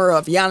a summer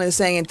of Giannis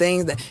saying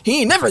things that he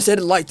ain't never said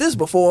it like this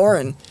before,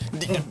 and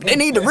they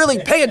need to really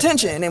pay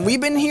attention. And we've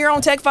been here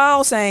on Tech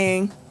File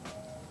saying,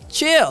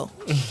 chill.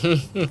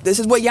 This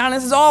is what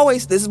Giannis is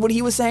always. This is what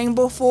he was saying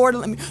before.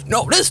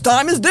 No, this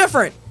time is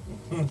different.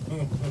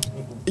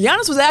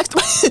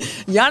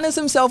 Giannis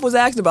himself was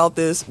asked about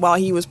this while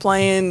he was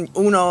playing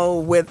Uno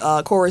with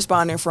a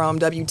correspondent from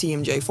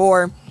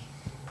WTMJ4. And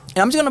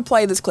I'm just going to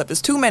play this clip.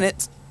 It's 2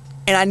 minutes,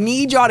 and I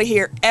need y'all to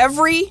hear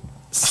every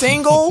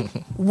single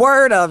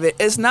word of it.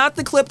 It's not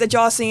the clip that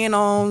y'all seeing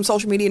on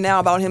social media now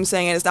about him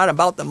saying it's not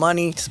about the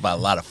money. It's about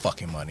a lot of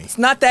fucking money. It's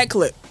not that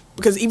clip,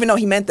 because even though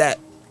he meant that,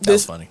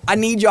 was funny. I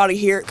need y'all to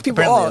hear.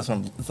 People apparently that's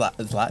from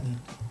Zlatan.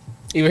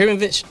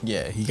 Ibrahimovic?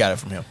 Yeah, he got it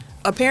from him.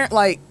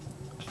 Apparently,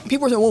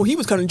 people are saying, well, he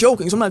was kind of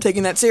joking, so I'm not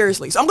taking that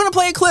seriously. So I'm going to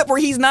play a clip where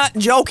he's not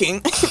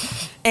joking,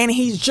 and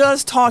he's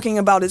just talking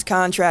about his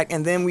contract,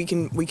 and then we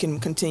can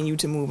continue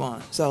to move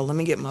on. So let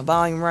me get my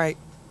volume right.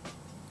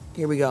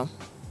 Here we go.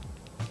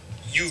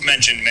 You've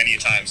mentioned many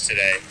times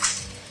today,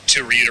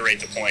 to reiterate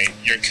the point,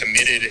 you're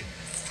committed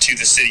to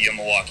the city of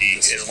Milwaukee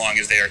as long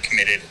as they are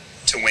committed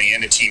to winning,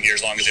 and the team here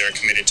as long as they are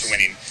committed to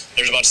winning.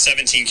 There's about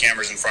 17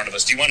 cameras in front of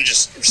us. Do you want to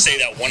just say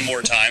that one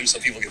more time so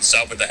people can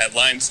stop with the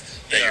headlines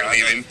that you're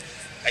leaving?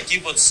 I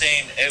keep on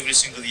saying every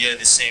single year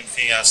the same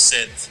thing I've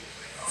said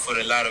for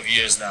a lot of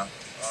years now.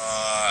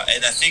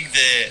 And I think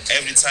that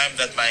every time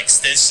that my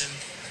extension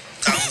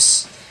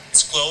comes,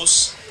 it's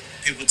close,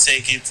 people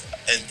take it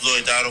and blow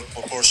it out of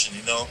proportion,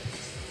 you know.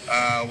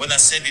 When I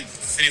said it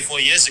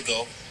 3-4 years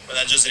ago, when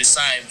I just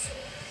resigned,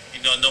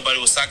 you know, nobody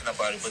was talking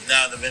about it. But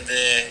now when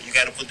you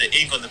got to put the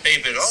ink on the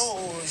paper,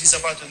 oh, he's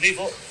about to leave.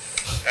 Oh.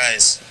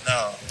 Guys,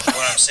 no.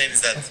 What I'm saying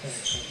is that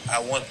I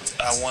want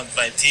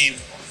my team,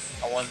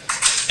 I want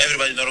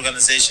everybody in the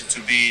organization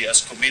to be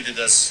as committed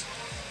as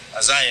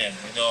I am.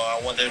 You know,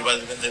 I want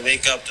everybody when they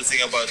wake up to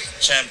think about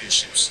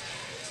championships.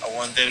 I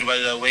want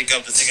everybody to wake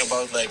up to think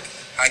about like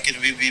how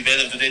can we be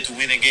better today to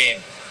win a game.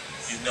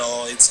 You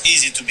know, it's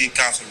easy to be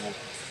comfortable.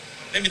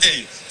 Let me tell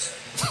you,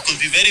 it could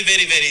be very,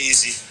 very, very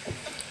easy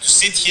to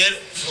sit here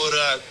for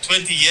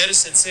 20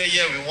 years and say,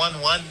 yeah, we won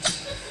one,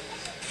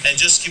 and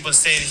just keep on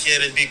staying here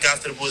and be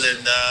comfortable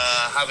and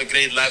have a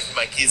great life with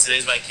my kids,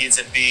 raise my kids,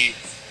 and be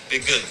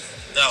good.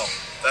 No,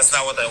 that's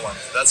not what I want.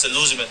 That's a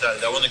losing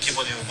mentality. I want to keep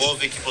on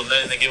evolving, keep on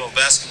learning the game of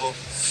basketball,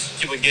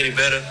 keep on getting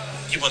better,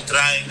 keep on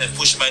trying and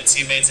pushing my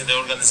teammates and the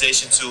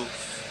organization to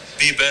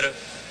be better,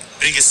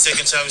 bring a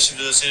second championship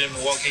to the city of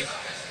Milwaukee,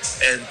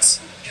 and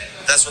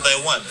that's what I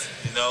want.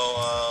 You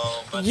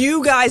know,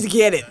 you guys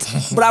get it.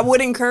 But I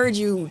would encourage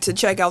you to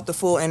check out the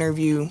full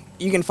interview.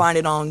 You can find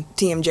it on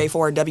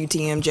TMJ4,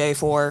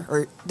 WTMJ4,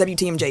 or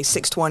WTMJ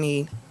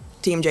 620,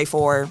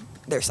 TMJ4,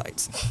 their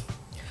sites.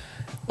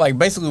 Like,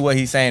 basically what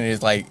he's saying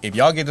is, like, if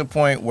y'all get to the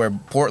point where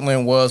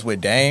Portland was with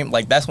Dame,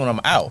 like, that's when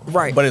I'm out.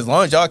 Right. But as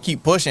long as y'all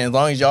keep pushing, as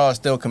long as y'all are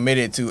still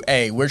committed to,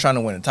 hey, we're trying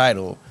to win a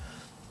title,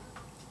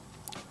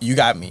 you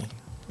got me.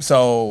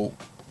 So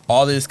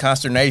all this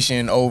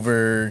consternation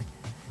over,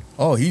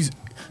 oh, he's,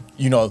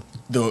 you know,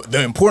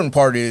 the important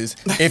part is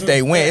if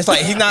they win. It's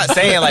like he's not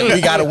saying like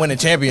we got to win a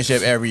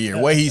championship every year.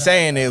 What he's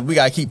saying is we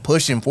got to keep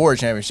pushing for a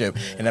championship.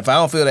 And if I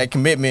don't feel that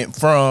commitment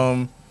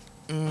from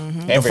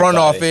the front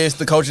office,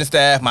 the coaching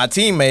staff, my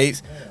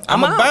teammates,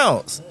 I'm going to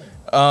bounce.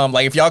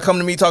 Like if y'all come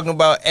to me talking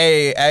about,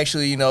 hey,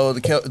 actually, you know,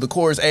 the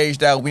core is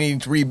aged out, we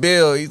need to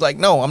rebuild. He's like,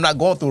 no, I'm not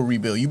going through a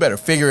rebuild. You better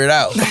figure it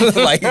out.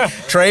 Like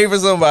trade for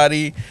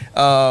somebody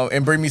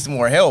and bring me some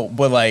more help.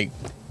 But like,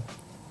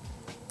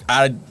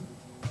 I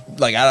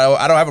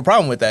don't have a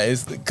problem with that.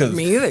 It's because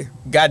me either.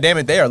 God damn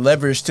it, they are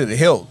leveraged to the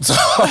hilt. So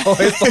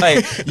it's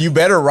like you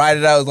better ride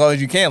it out as long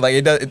as you can.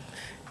 Like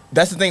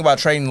that's the thing about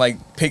trading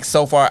like picks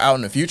so far out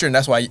in the future, and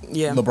that's why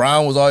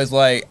LeBron was always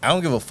like, I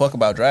don't give a fuck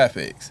about draft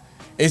picks.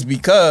 It's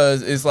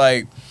because it's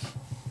like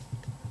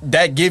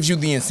that gives you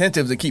the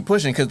incentive to keep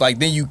pushing, because like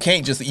then you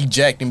can't just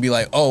eject and be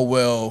like, oh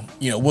well,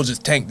 you know, we'll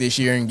just tank this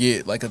year and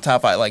get like a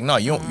top 5. Like no,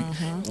 you don't.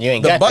 You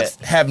ain't the got Bucks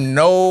that. have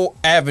no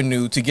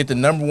avenue to get the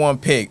number 1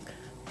 pick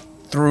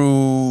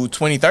through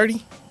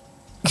 2030.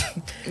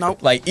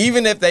 Nope. Like,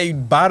 even if they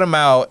bottom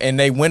out and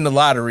they win the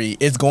lottery,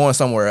 it's going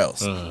somewhere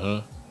else.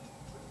 Mm-hmm.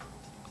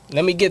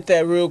 Let me get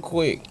that real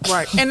quick.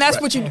 Right. And that's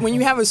what when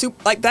you have a super,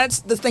 like, that's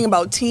the thing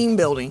about team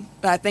building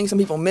that I think some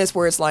people miss,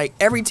 where it's like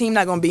every team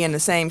not going to be in the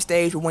same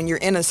stage, but when you're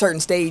in a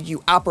certain stage,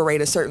 you operate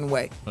a certain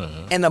way.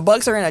 Mm-hmm. And the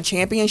Bucks are in a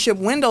championship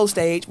window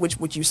stage,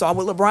 which you saw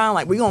with LeBron.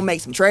 Like, we're going to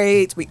make some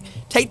trades. We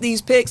take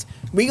these picks.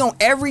 We going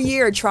to every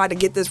year try to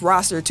get this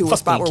roster to a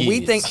spot where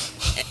we think,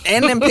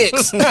 and them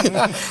picks.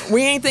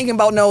 We ain't thinking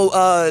about no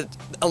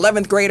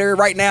 11th grader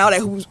right now that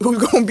who's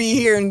going to be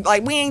here, and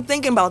like, we ain't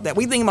thinking about that.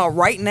 We thinking about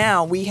right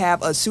now we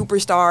have a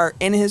superstar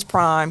in his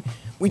prime.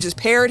 We just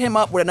paired him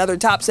up with another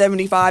top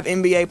 75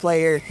 NBA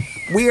player.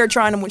 We are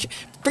trying to win.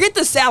 Forget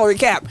the salary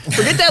cap.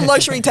 Forget that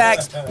luxury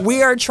tax.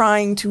 We are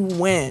trying to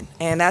win,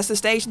 and that's the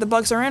stage that the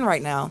Bucks are in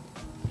right now.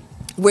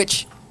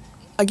 Which,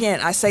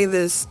 again, I say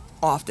this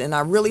often.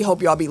 I really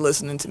hope y'all be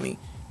listening to me.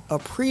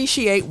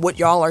 Appreciate what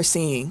y'all are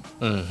seeing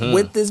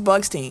with this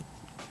Bucks team,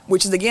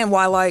 which is again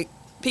why, like,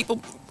 people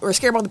are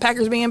scared about the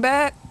Packers being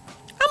bad.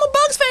 I'm a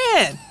Bucks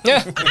fan.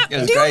 Yeah.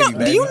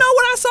 Do you know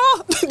what I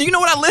saw? Do you know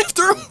what I lived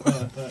through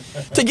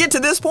to get to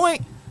this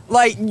point?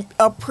 Like,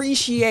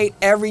 appreciate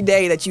every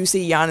day that you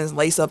see Giannis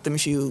lace up them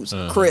shoes.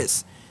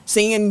 Chris,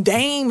 seeing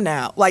Dame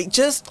now. Like,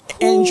 just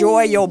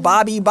enjoy your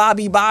Bobby.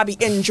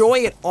 Enjoy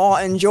it all.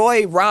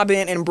 Enjoy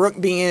Robin and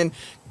Brooke being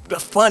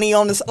funny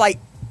on this. Like,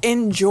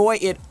 enjoy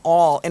it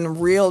all in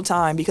real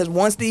time, because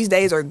once these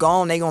days are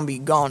gone, they're going to be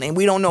gone, and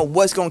we don't know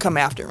what's going to come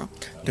after them.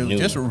 Dude,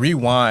 just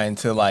rewind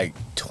to like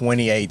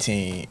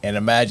 2018 and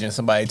imagine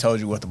somebody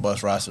told you what the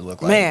Bucks roster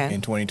looked like in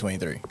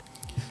 2023.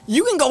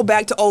 You can go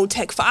back to old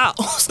tech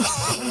files.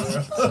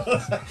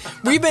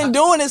 We've been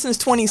doing this since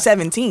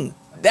 2017.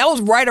 That was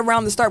right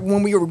around the start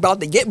when we were about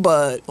to get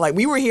Bud. Like,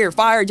 we were here,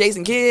 fire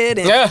Jason Kidd,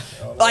 and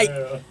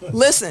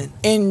listen,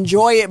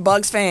 enjoy it,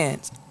 Bucks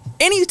fans.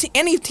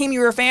 Any team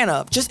you're a fan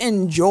of, just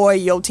enjoy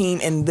your team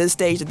in this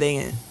stage that they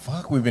in.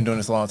 Fuck, we've been doing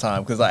this a long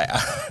time. Because, like,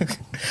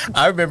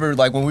 I remember,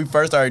 like, when we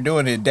first started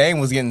doing it, Dame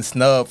was getting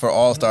snubbed for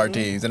all-star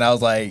teams. And I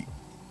was like,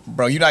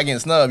 bro, you're not getting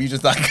snubbed. You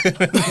just not good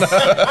enough.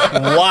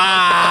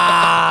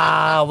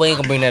 Wow. We ain't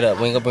going to bring that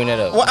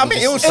up. Well, I mean,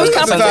 it was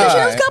competition.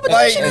 It was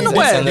competition in the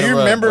West. Do you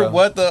remember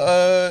what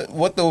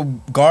the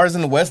guards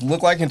in the West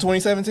looked like in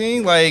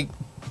 2017? Like,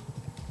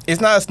 it's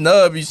not a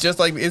snub. It's just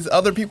like, it's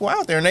other people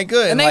out there, and they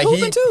good. And they like,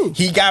 hooping too.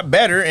 He got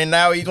better, and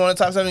now he's one of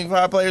the top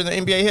 75 players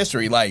in NBA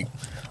history. Like,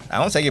 I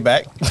don't take it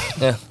back.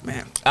 Yeah,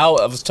 man. I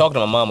was talking to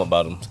my mom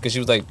about him because she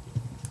was like,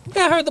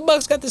 "Yeah, I heard the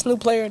Bucks got this new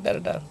player." Da da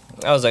da.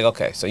 I was like,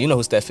 "Okay, so you know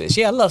who Steph is?"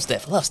 Yeah, I love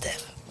Steph.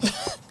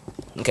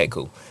 Okay,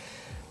 cool.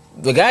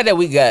 The guy that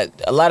we got,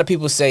 a lot of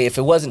people say if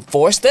it wasn't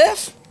for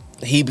Steph,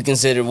 he'd be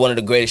considered one of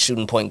the greatest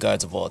shooting point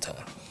guards of all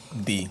time.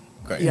 The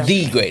greatest. Yeah.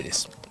 The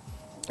greatest.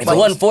 If it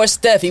wasn't for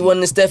Steph, he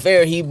wasn't in Steph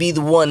era, he'd be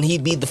the one,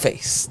 he'd be the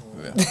face.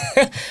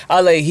 Yeah.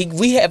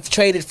 We have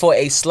traded for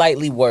a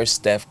slightly worse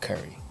Steph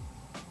Curry.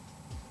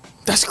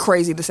 That's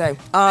crazy to say.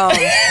 That's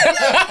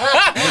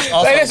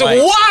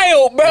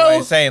wild, bro.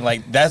 I'm saying,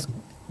 like, that's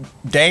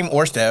Dame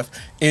or Steph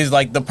is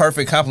like the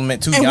perfect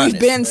compliment to Giannis. And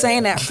we've been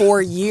saying that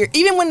for years.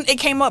 Even when it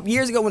came up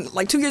years ago,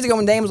 like 2 years ago,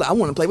 when Dame was like, "I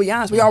want to play with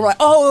Giannis," we all were like,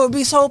 "Oh, it would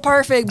be so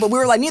perfect." But we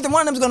were like, neither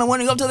one of them's gonna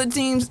want to go to the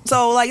teams,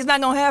 so like, it's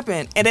not gonna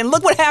happen. And then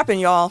look what happened,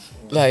 y'all.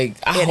 Like,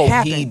 I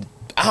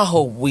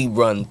hope we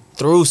run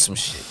through some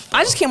shit.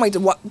 I just can't wait to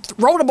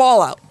roll the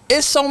ball out.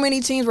 It's so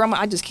many teams where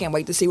I just can't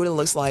wait to see what it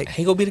looks like.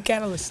 He gonna be the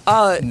catalyst.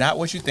 Not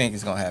what you think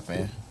is gonna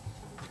happen.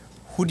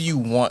 Who do you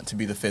want to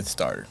be the fifth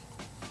starter?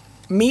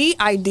 Me,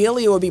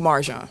 ideally, it would be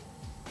MarJon.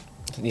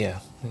 Yeah,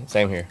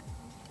 same here.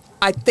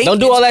 I think don't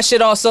do all that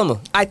shit all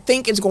summer. I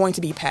think it's going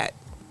to be Pat,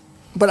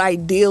 but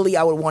ideally,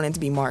 I would want it to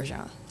be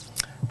MarJon.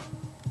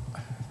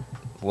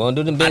 We don't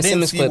do them Ben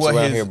Simmons clips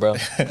around here, bro.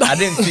 I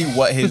didn't see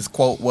what his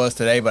quote was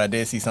today, but I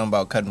did see something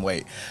about cutting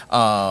weight.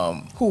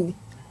 Who?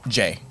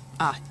 Jay.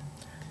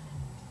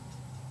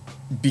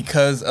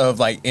 Because of,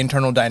 like,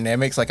 internal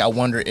dynamics, like, I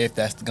wonder if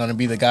that's gonna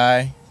be the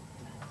guy,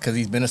 because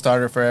he's been a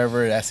starter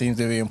forever. That seems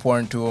to be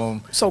important to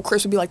him. So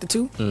Chris would be like the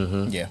 2?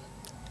 Mm-hmm. Yeah.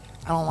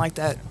 I don't like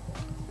that.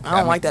 I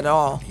don't like that at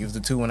all. He was the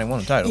 2 when they won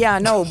the title. Yeah, I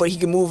know, but he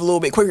can move a little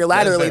bit quicker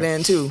laterally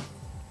then too.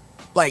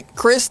 Like,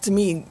 Chris, to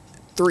me,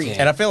 3.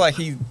 And I feel like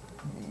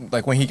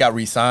when he got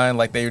re-signed,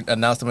 like, they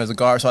announced him as a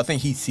guard, so I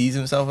think he sees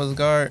himself as a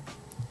guard.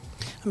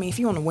 I mean, if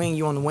you on the wing,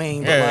 you on the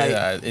wing. But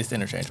yeah, it's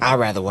interchangeable. I'd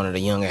rather one of the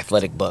young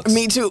athletic Bucks.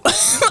 Me too.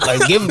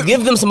 Like,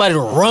 give them somebody to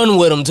run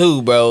with them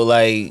too, bro.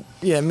 Like,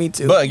 yeah, me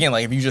too. But again,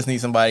 like, if you just need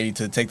somebody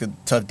to take the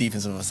tough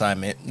defensive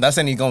assignment, not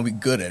saying he's gonna be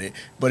good at it,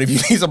 but if you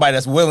need somebody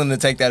that's willing to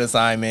take that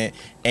assignment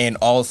and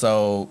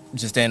also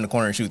just stand in the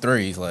corner and shoot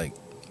threes, like,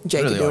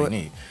 Jay really can do all it.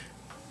 you need.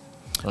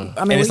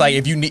 I mean, and it's like,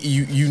 if you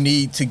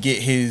need to get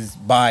his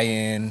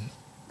buy-in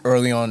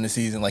early on in the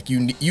season, like,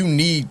 you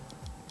need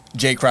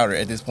Jay Crowder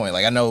at this point.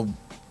 Like, I know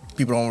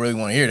people don't really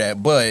want to hear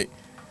that, but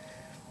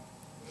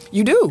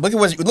you do. Look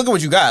at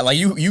what you got. Like,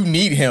 you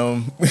need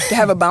him to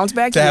have a bounce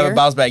back year. Have a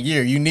bounce back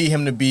year. You need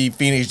him to be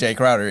Phoenix Jay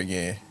Crowder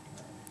again.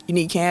 You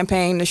need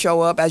Campaign to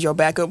show up as your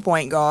backup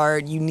point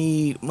guard. You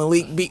need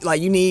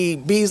you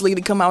need Beasley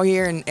to come out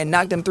here and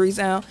knock them threes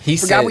down. He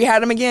forgot we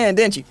had him again,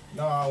 didn't you?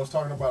 No, I was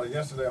talking about it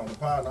yesterday on the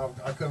pod, and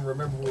I couldn't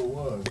remember who it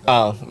was.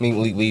 Oh,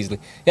 Malik Beasley.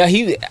 Yeah,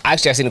 I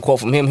seen a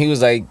quote from him. He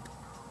was like,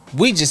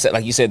 we just,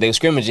 like you said, they were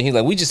scrimmaging. He's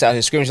like, we just out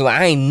here scrimmaging. Like,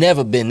 I ain't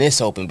never been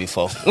this open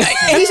before.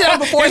 And he said that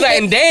before. He's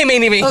like, and Dame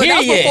ain't even here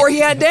yet. Before he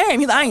had Dame.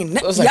 He's like,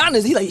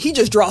 Giannis, he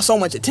just draws so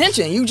much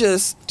attention. You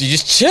just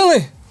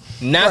chilling.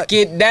 Knock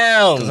it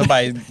down.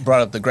 Somebody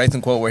brought up the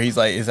Grayson quote where he's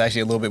like, it's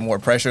actually a little bit more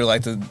pressure,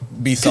 like to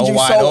be so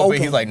wide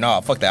open. He's like, nah,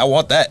 fuck that. I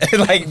want that.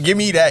 Like, give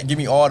me that. Give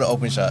me all the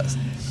open shots.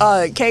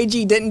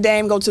 KG, didn't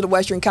Dame go to the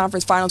Western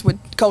Conference Finals with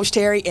Coach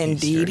Terry?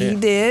 Indeed, he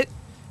did.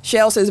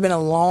 Shell says it's been a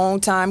long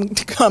time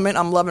coming.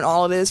 I'm loving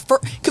all of this.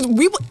 Because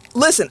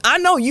listen, I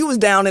know you was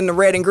down in the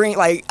red and green.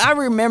 Like, I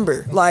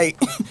remember.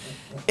 Like,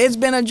 it's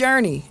been a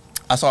journey.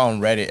 I saw on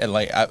Reddit, and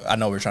like I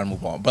know we're trying to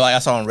move on, but like I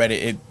saw on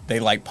Reddit, they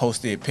like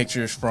posted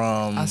pictures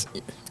from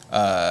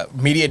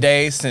media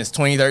days since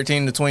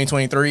 2013 to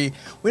 2023.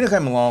 We done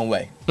come a long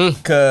way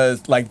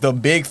because like the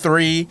big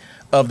three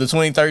of the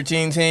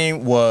 2013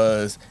 team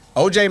was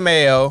OJ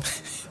Mayo,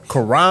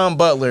 Caron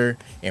Butler,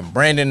 and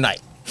Brandon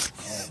Knight.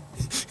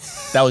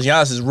 That was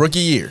Giannis' rookie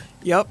year.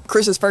 Yep,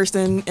 Chris's first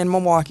in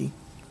Milwaukee,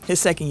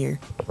 his second year.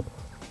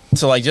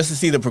 So like just to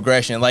see the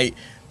progression, like.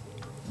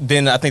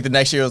 Then I think the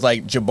next year was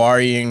like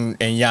Jabari and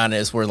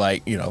Giannis were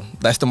like, you know,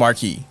 that's the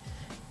marquee.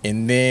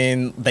 And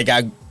then they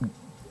got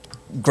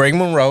Greg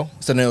Monroe.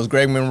 So then it was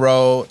Greg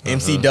Monroe,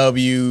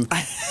 MCW,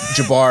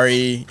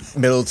 Jabari,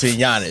 Middleton,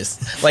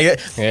 Giannis. Like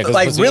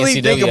really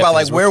MCW think about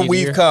like where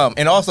we've come.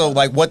 And also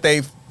like what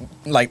they've,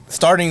 like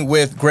starting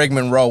with Greg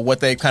Monroe, what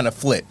they kind of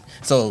flipped.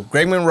 So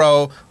Greg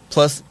Monroe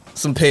plus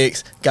some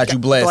picks got you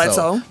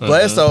Bledsoe.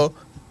 Bledsoe,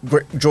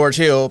 George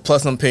Hill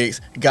plus some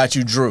picks got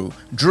you Drew.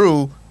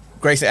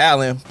 Grayson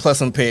Allen plus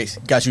some picks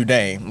got you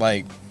Dame.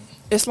 Like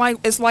it's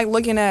like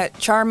looking at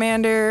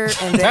Charmander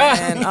and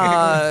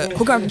then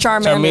who comes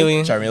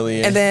Charmander?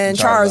 Charmeleon. And then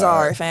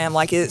Charizard, fam.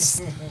 Like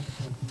it's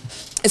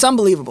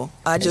unbelievable.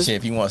 Shit,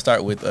 if you want to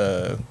start with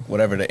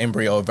whatever the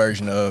embryo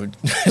version of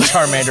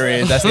Charmander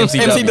is, that's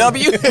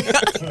MCW.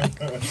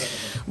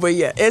 But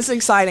yeah, it's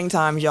exciting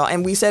times, y'all.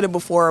 And we said it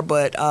before,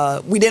 but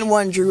we didn't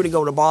want Drew to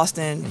go to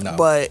Boston. No.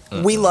 But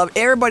we love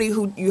everybody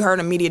who you heard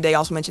on Media Day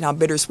also mentioned how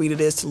bittersweet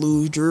it is to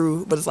lose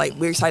Drew. But it's like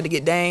we're excited to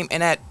get Dame,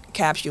 and that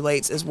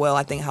encapsulates as well,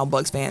 I think, how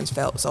Bucks fans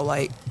felt. So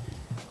like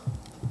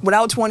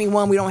without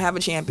 21, we don't have a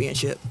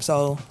championship.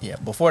 So yeah,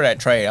 before that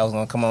trade, I was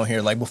gonna come on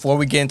here like before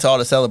we get into all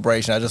the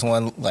celebration. I just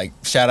want to like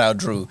shout out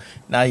Drew.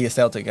 Now he's a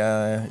Celtic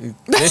guy.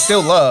 There's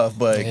still love,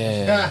 but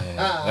yeah,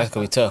 that's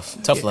gonna be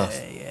tough. Tough love.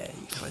 Yeah,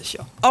 for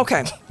sure.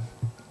 Okay.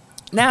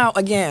 Now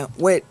again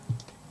with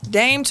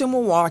Dame to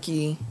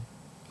Milwaukee,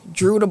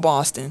 Drew to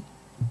Boston.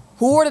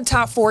 Who are the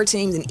top 4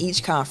 teams in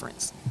each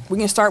conference? We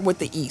can start with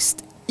the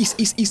East.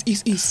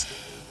 East.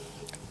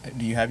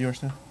 Do you have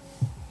yours now?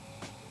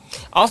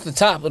 Off the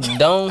top of the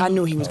dome. I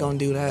knew he was going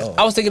to do that.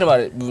 I was thinking about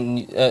it when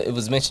it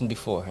was mentioned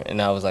before,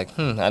 and I was like,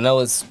 I know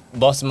it's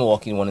Boston,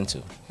 Milwaukee, 1 and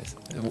 2.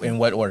 In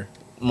what order?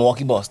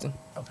 Milwaukee, Boston.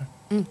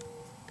 Okay.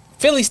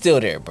 Philly's still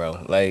there,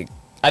 bro. Like,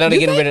 I know they're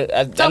getting rid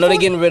of. I know they're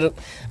getting rid of.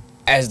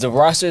 As the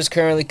roster is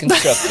currently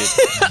constructed,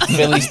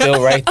 Philly's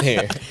still right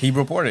there. He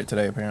reported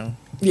today, apparently.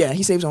 Yeah,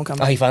 he said he was going to come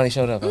back. Oh, he finally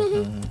showed up.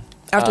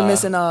 After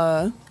missing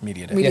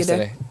Media Day.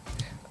 Yesterday.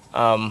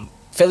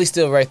 Philly's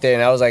still right there,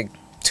 and I was like,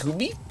 to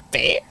be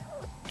fair,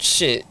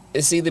 shit,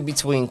 it's either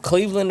between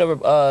Cleveland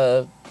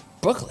or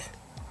Brooklyn.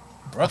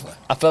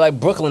 I feel like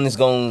Brooklyn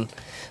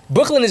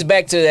is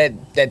back to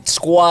that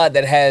squad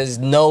that has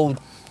no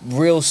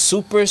real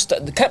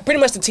superstar. Pretty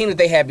much the team that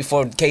they had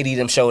before KD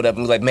them showed up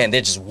and was like, man,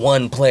 they're just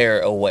one player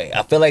away.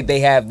 I feel like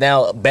they have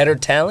now better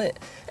talent,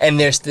 and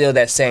they're still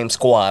that same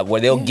squad where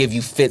they'll give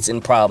you fits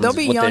and problems.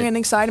 They'll be young and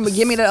exciting, but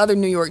give me the other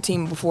New York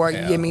team before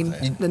you give me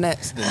the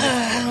Nets.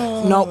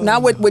 No,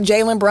 not with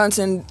Jalen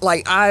Brunson.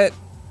 Like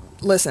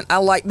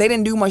they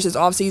didn't do much this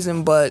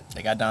offseason, but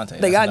they got Dante.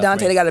 They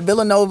got a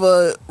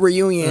Villanova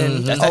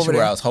reunion. That's actually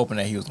where I was hoping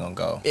that he was gonna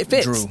go. It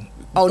fits. Drew.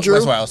 Oh, Drew.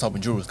 That's where I was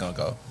hoping Drew was gonna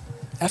go.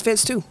 That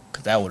fits too.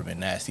 Cause that would have been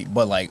nasty,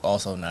 but like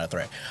also not a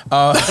threat.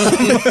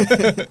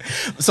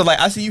 So like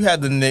I see you have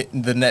the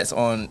Nets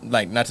on,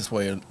 like, not to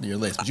spoil your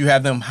list, but you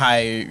have them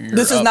higher.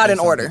 This is not in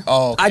order.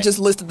 Oh, okay. I just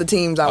listed the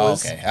teams. I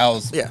was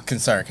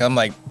concerned. Cause I'm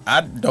like,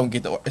 I don't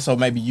get so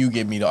maybe you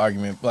give me the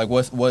argument. Like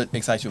what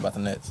excites you about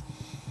the Nets?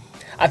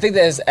 I think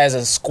that as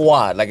a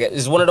squad, like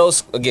it's one of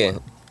those, again,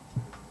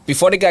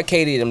 before they got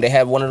KD them, they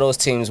had one of those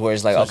teams where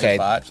it's like, so okay,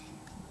 vibes?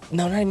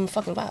 No, not even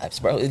fucking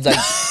vibes, bro. It's like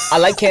I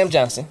like Cam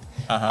Johnson.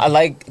 I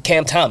like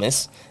Cam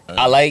Thomas.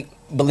 I like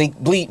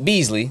Bleak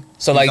Beasley.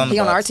 So like he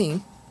on our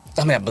team.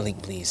 I mean,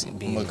 Bleak Beasley.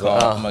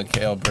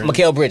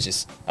 Mikal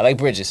Bridges. I like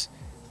Bridges.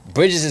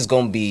 Bridges is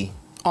gonna be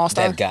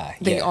All-Star? that guy.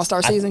 The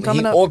All-Star season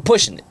coming up? Or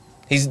pushing it.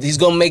 He's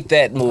gonna make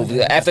that move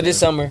after this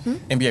summer.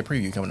 NBA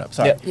preview coming up.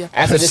 Sorry. Yeah.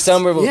 After this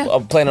summer,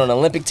 I'm playing on an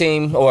Olympic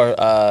team or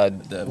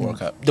the World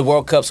Cup. The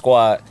World Cup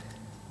squad.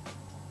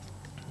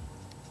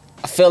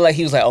 I feel like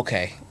he was like,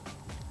 okay,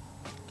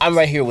 I'm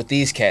right here with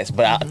these cats,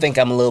 but I think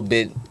I'm a little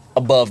bit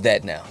above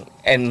that now.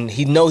 And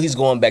he's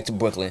going back to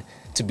Brooklyn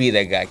to be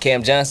that guy.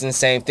 Cam Johnson,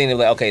 same thing. They're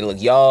like, okay,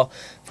 look, y'all,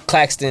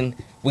 Claxton,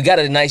 we got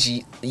a nice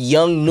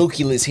young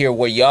nucleus here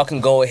where y'all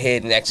can go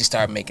ahead and actually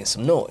start making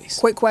some noise.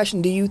 Quick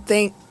question. Do you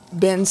think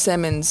Ben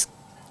Simmons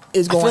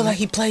is going... I feel like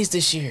he plays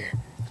this year.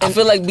 I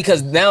feel like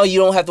because now you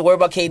don't have to worry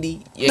about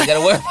KD. You ain't got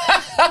to worry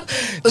about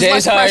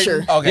James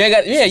Harden.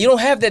 Okay. You don't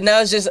have that.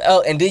 Now it's just...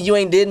 and then you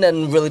ain't did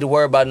nothing really to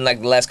worry about in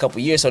like the last couple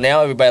of years. So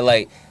now everybody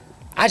like,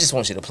 I just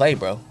want you to play,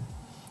 bro.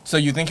 So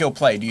you think he'll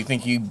play? Do you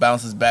think he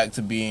bounces back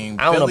to being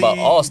I don't know about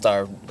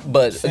all-star,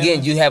 but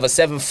again, you have a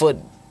 7-foot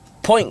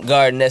point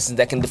guard in essence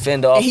that can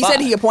defend all and he five.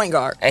 said he a point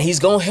guard. And he's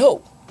going to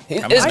help.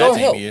 It's going to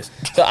help.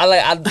 So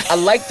I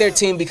like their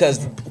team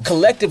because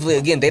collectively,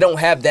 again, they don't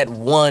have that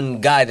one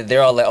guy that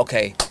they're all like,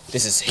 okay,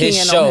 this is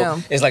his show.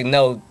 It's like,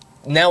 no,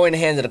 now we're in the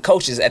hands of the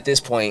coaches at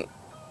this point.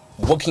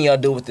 What can y'all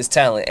do with this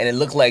talent? And it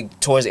looked like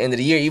towards the end of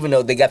the year, even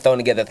though they got thrown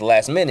together at the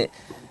last minute,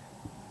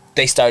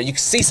 you can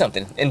see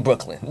something in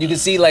Brooklyn. You can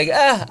see like,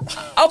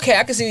 okay,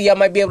 I can see y'all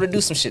might be able to do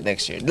some shit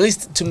next year. At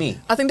least to me.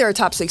 I think they're a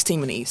top 6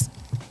 team in the East.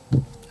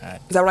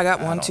 Is that what I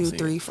got? 1, 2,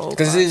 3, 4, 5.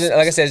 Because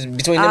like I said, it's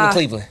between them and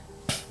Cleveland.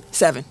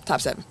 7,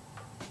 top 7.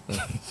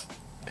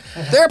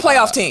 They're a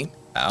playoff team.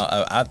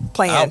 I'll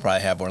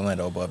probably have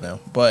Orlando above them,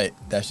 but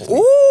that's just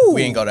me.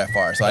 We didn't go that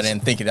far, so I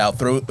didn't think it out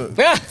through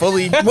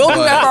fully. We'll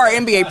do that for our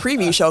NBA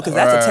preview show because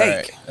that's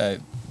a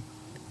take.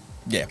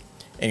 Yeah.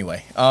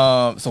 Anyway,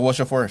 so what's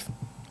your fourth?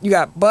 You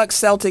got Bucks,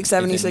 Celtics,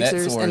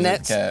 76ers, and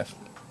Nets.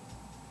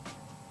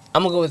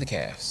 I'm gonna go with the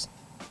Cavs.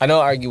 I know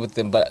I argue with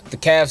them, but the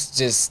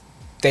Cavs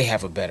they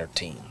have a better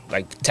team,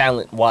 like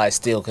talent-wise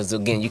still, because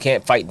again, you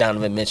can't fight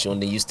Donovan Mitchell,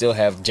 and then you still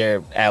have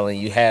Jared Allen,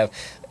 you have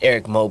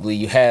Eric Mobley,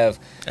 you have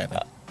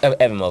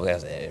Evan Mobley.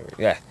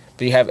 Yeah,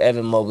 but you have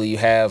Evan Mobley, you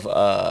have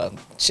I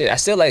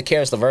still like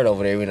Karis LeVert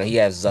over there. You know, he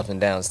has his up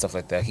and downs and stuff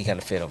like that. He kind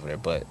of fit over there,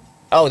 but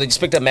they just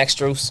picked up Max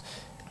Strus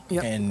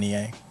and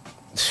Niang.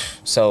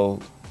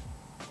 So.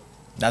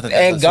 Not that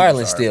and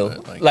Garland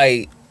still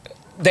like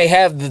they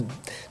have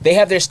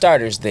their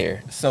starters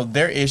there. So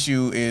their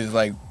issue is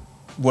like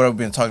what I've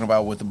been talking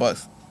about with the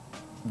Bucks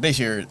this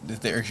year.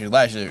 Their issue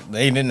last year,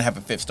 they didn't have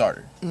a fifth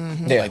starter.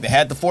 Mm-hmm. Yeah. Like they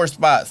had the 4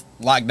 spots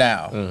locked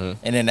down,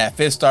 and then that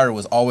fifth starter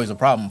was always a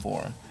problem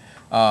for them.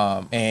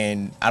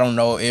 And I don't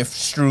know if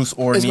Strus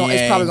or Niang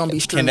it's probably gonna be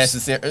Strus. Can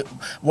necessarily.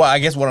 Well, I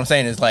guess what I'm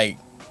saying is like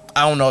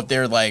I don't know if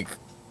they're like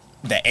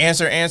the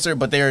answer,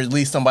 but they're at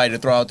least somebody to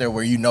throw out there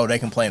where you know they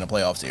can play in a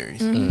playoff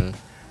series. Mm-hmm.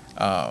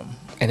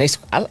 And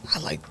I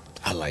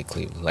like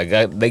Cleveland. Like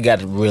they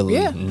got really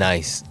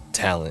nice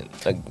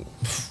talent. Like,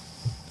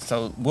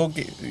 so we'll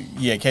get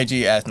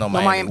KG asked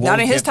Miami.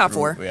 Not in his top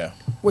 4. Yeah.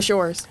 What's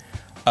yours?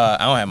 I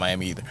don't have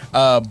Miami either.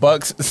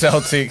 Bucks,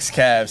 Celtics,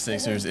 Cavs,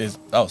 Sixers is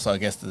so I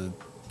guess the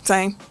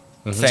same.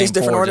 Same just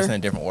different order. Just in a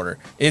different order.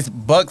 It's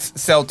Bucks,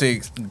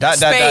 Celtics, ...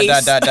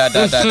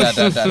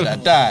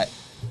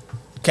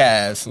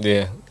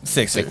 Cavs,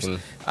 Sixers.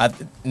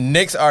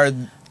 Knicks are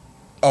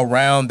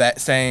around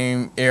that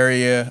same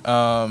area.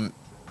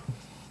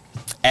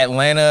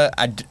 Atlanta,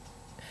 I'm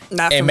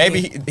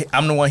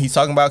the one he's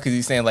talking about because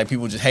he's saying like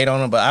people just hate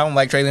on him, but I don't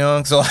like Trae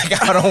Young, so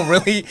like I don't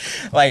really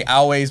like. I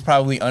always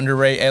probably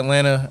underrate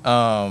Atlanta,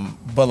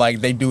 but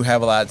like they do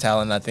have a lot of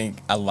talent. I think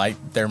I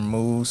like their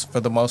moves for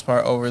the most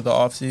part over the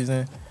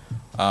offseason.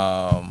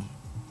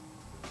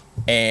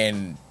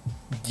 And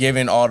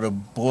given all the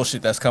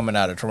bullshit that's coming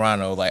out of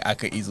Toronto, like I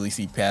could easily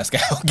see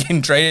Pascal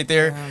getting traded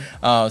there.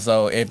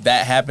 So if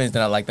that happens,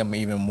 then I like them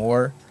even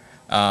more.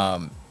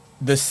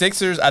 The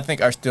Sixers, I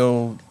think, are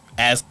still,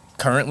 as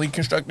currently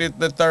constructed,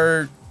 the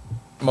third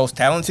most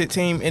talented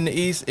team in the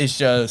East. It's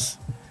just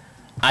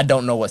I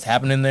don't know what's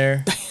happening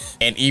there.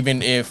 And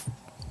even if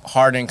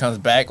Harden comes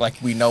back, like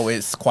we know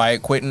it's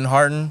quiet quitting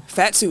Harden.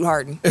 Fat suit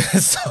Harden.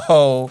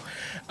 So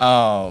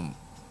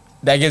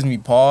that gives me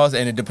pause,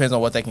 and it depends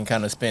on what they can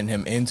kind of spin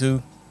him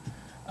into.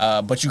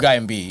 But you got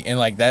Embiid, and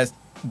like that's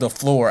the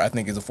floor. I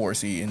think is a 4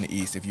 seed in the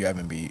East if you have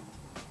Embiid.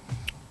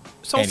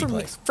 So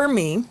for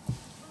me,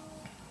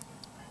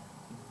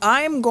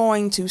 I am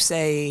going to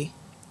say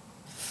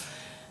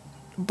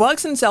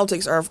Bucks and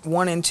Celtics are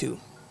 1 and 2.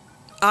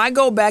 I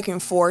go back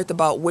and forth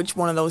about which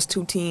one of those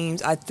two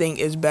teams I think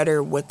is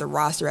better with the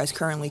roster as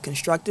currently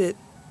constructed.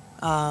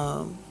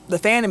 The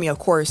fan in me, of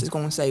course, is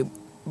going to say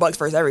Bucks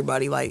versus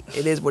everybody. Like,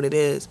 it is what it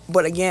is.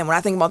 But again, when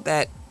I think about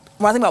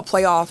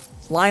playoff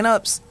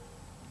lineups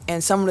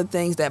and some of the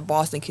things that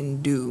Boston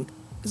can do,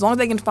 as long as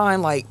they can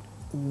find like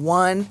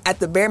one, at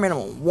the bare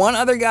minimum, one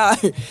other guy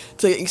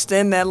to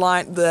extend that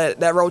line,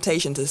 that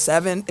rotation to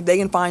 7, if they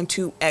can find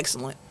 2,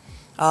 excellent.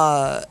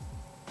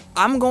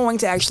 I'm going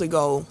to actually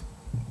go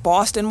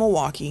Boston,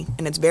 Milwaukee,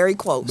 and it's very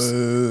close.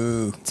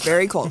 Boo. It's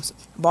very close.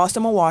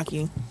 Boston,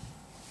 Milwaukee.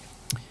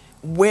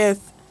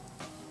 With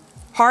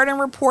Harden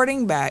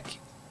reporting back,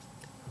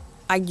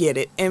 I get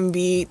it.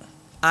 Embiid,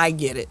 I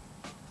get it.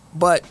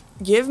 But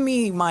give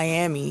me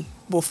Miami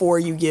before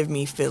you give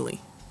me Philly.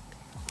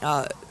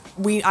 I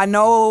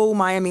know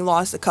Miami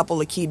lost a couple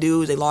of key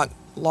dudes. They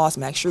lost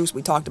Max Strus.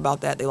 We talked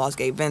about that. They lost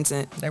Gabe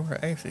Vincent. They were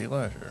AFC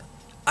last year.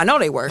 I know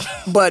they were,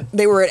 but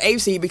they were at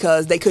AFC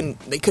because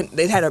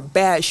they had a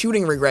bad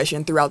shooting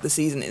regression throughout the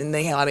season, and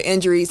they had a lot of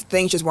injuries.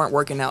 Things just weren't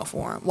working out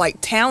for them. Like,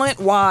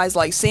 talent-wise,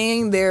 like,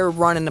 seeing their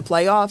run in the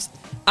playoffs,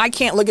 I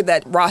can't look at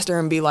that roster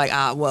and be like,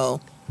 well,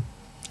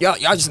 y'all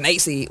just an 8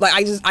 seed. Like,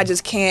 I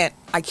just can't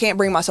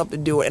bring myself to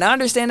do it. And I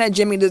understand that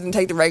Jimmy doesn't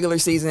take the regular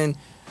season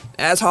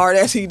as hard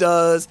as he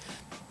does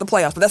the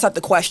playoffs, but that's not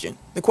the question.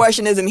 The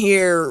question isn't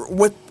here,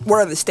 what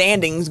are the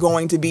standings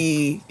going to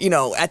be,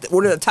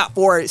 what are the top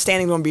 4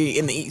 standings going to be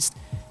in the East?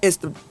 It's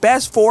the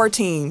best 4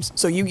 teams.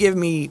 So you give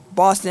me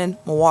Boston,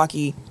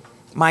 Milwaukee,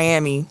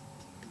 Miami,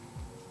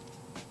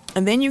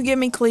 and then you give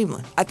me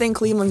Cleveland. I think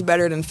Cleveland's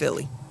better than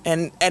Philly.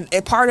 And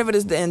part of it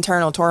is the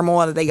internal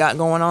turmoil that they got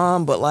going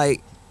on, but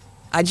like,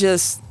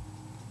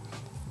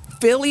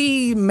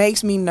 Philly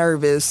makes me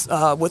nervous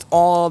with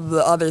all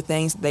the other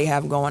things that they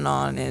have going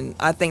on, and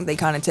I think they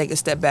kind of take a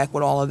step back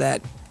with all of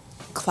that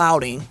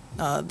clouding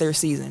their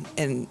season.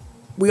 And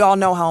we all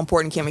know how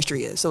important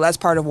chemistry is, so that's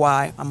part of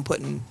why I'm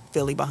putting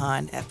Philly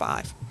behind at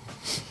 5.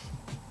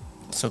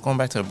 So going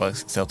back to the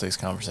Bucks Celtics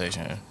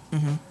conversation,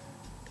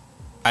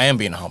 I am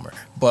being a homer,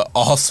 but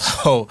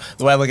also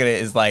the way I look at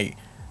it is like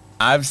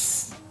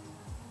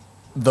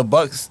the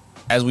Bucks,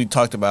 as we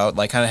talked about,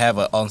 like kind of have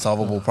an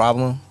unsolvable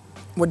problem.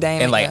 With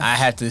Dame, and I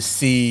have to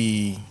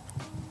see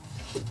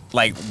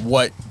like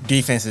what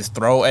defenses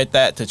throw at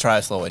that to try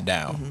to slow it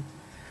down.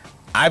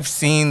 I've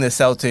seen the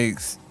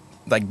Celtics,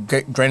 like,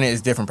 granted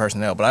it's different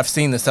personnel, but I've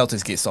seen the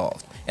Celtics get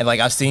soft, and like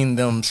I've seen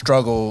them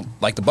struggle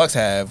like the Bucks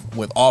have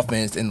with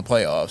offense in the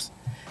playoffs,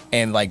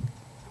 and like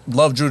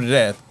love Drew to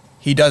death.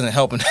 He doesn't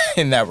help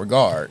in that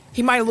regard.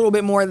 He might a little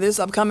bit more this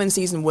upcoming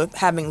season with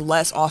having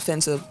less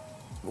offensive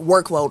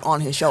workload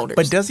on his shoulders.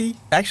 But does he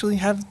actually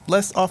have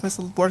less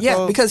offensive workload?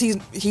 Yeah, because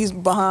he's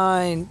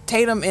behind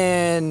Tatum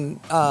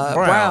and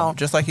Brown.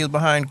 Just like he was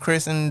behind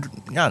Chris and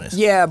Giannis.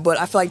 Yeah, but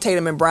I feel like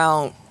Tatum and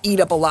Brown eat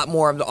up a lot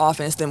more of the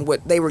offense than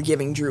what they were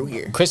giving Drew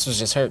here. Chris was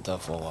just hurt, though,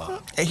 for a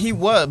while. He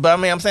was, but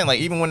I mean, I'm saying, like,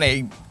 even when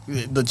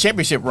the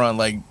championship run,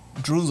 like,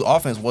 Drew's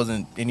offense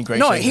wasn't any great.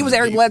 No, he was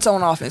Eric Bledsoe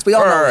on offense. We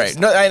all know this.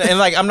 No, and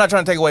like, I'm not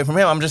trying to take away from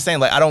him. I'm just saying,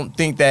 like, I don't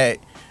think that,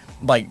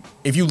 like,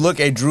 if you look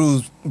at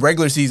Drew's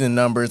regular season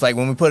numbers, like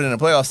when we put it in a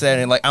playoff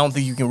setting, like I don't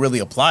think you can really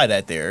apply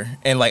that there.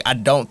 And like I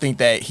don't think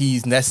that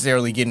he's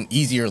necessarily getting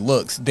easier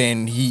looks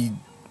than he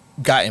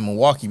got in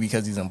Milwaukee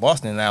because he's in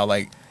Boston now.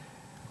 Like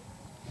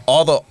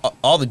all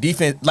the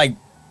defense, like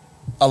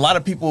a lot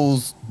of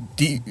people's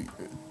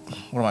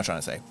what am I trying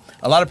to say?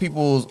 A lot of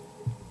people's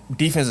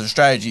defensive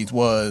strategies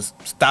was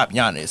stop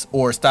Giannis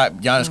or stop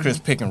Giannis Chris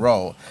pick and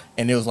roll,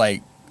 and it was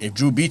like if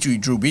Drew beat you,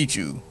 Drew beat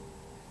you.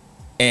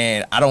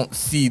 And I don't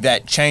see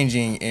that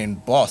changing in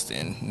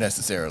Boston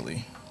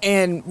necessarily.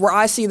 And where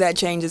I see that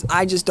change is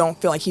I just don't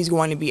feel like he's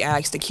going to be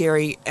asked to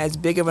carry as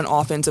big of an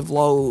offensive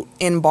load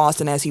in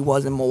Boston as he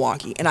was in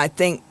Milwaukee. And I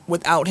think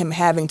without him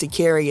having to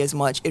carry as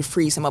much, it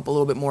frees him up a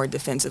little bit more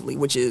defensively,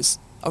 which is,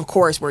 of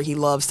course, where he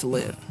loves to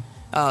live.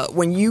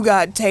 When you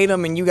got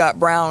Tatum and you got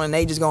Brown and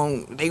they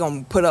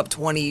gonna put up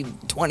 20,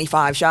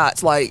 25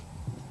 shots, like,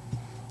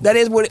 that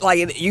is what,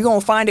 you're going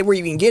to find it where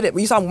you can get it.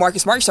 When you saw what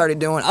Marcus Smart started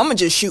doing, I'm going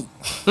to just shoot.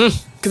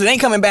 Because it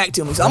ain't coming back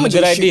to me. So I'm going to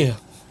just shoot. Good idea.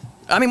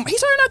 I mean, he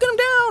started knocking him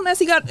down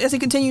as he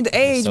continued to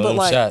age. So but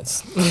like,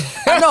 shots.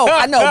 I know.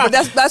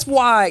 But that's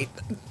why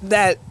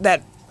that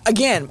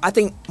again, I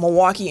think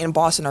Milwaukee and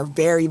Boston are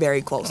very,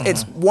 very close.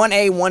 It's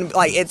 1A, 1,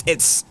 like,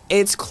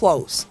 it's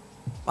close.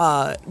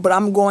 But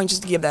I'm going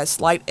just to give that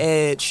slight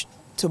edge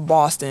to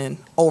Boston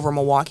over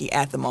Milwaukee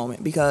at the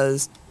moment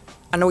because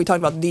I know we talked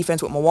about the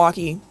defense with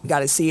Milwaukee. You got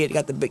to see it. You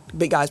got the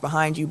big guys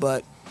behind you,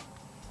 but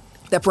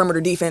that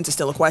perimeter defense is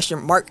still a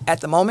question mark at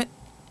the moment,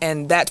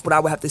 and that's what I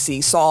would have to see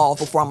solve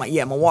before I'm like,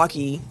 yeah,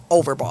 Milwaukee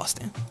over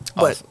Boston.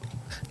 But awesome.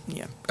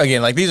 Yeah,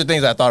 again, like these are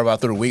things I thought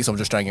about through the week, so I'm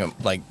just trying to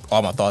get like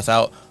all my thoughts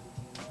out.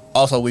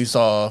 Also, we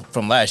saw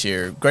from last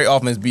year, great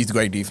offense beats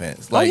great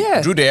defense.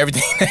 Like Drew did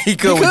everything that he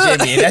could with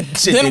Jimmy, and that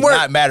shit did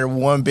not matter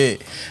one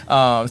bit.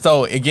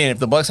 So again, if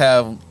the Bucks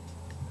have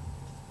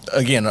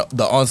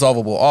the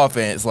unsolvable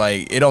offense,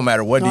 like it don't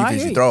matter what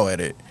defense you throw at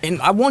it.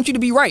 And I want you to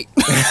be right.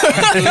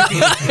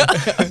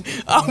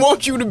 I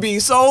want you to be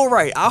so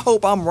right. I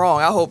hope I'm wrong.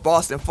 I hope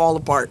Boston fall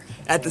apart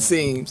at the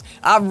seams.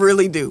 I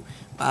really do.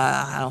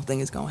 I don't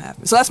think it's gonna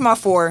happen. So that's my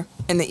 4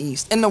 in the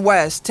East. In the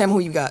West, Tim, who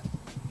you got?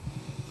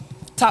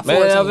 Top 4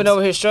 teams. I've been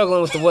over here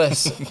struggling with the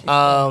West.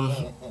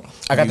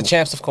 I got the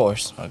champs, of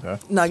course. Okay.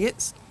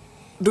 Nuggets.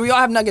 Do we all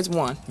have Nuggets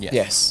 1?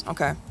 Yes.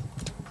 Okay.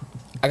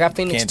 I got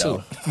Phoenix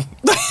 2.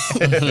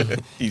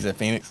 He's at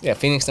Phoenix? Yeah,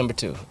 Phoenix number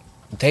 2.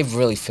 They've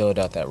really filled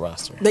out that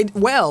roster.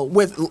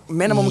 With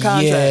minimum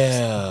contracts.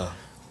 Yeah.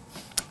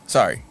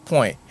 Sorry,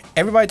 point.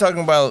 Everybody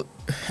talking about,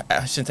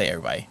 I shouldn't say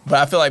everybody, but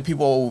I feel like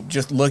people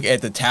just look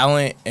at the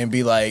talent and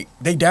be like,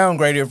 they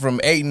downgraded from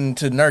Ayton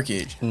to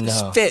Nurkic. No.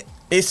 It's fit.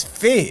 It's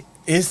fit.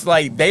 it's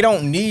like they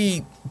don't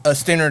need a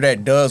center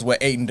that does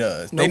what Ayton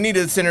does. Nope. They need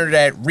a center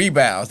that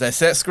rebounds, that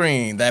sets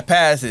screen, that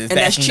passes. And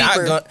that's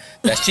cheaper.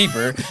 That's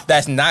cheaper.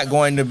 That's not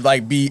going to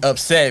like be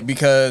upset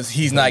because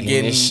he's not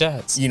getting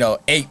shots.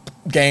 8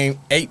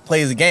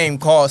 plays a game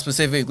called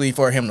specifically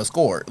for him to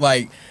score.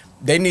 Like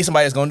they need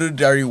somebody that's going to do the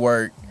dirty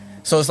work.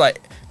 So it's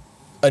like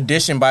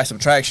addition by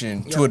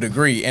subtraction to a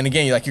degree. And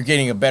again, like you're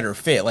getting a better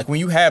fit. Like when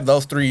you have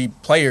those 3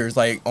 players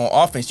like on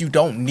offense, you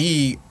don't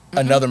need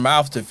another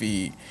mouth to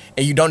feed.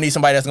 And you don't need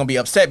somebody that's going to be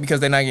upset because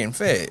they're not getting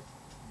fed.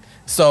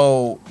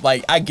 So,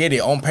 like, I get it.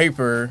 On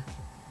paper,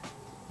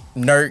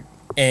 Nurk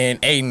and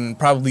Ayton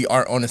probably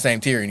aren't on the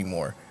same tier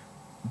anymore.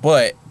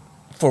 But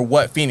for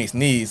what Phoenix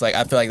needs, like,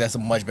 I feel like that's a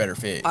much better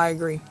fit. I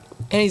agree.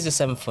 And he's a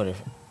 7-footer.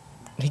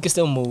 He can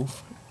still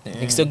move. He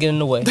can still get in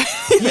the way.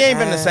 He ain't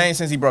been the same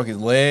since he broke his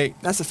leg.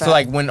 That's a fact. So,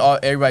 like, when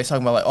everybody's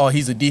talking about, like, oh,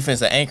 he's a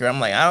defensive anchor, I'm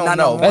like, I don't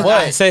know. But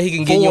I said he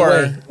can get in your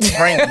way.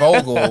 Frank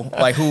Vogel,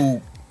 like,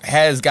 who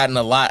has gotten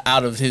a lot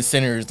out of his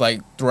centers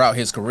like throughout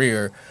his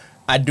career,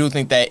 I do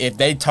think that if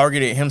they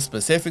targeted him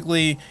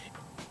specifically,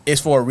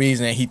 it's for a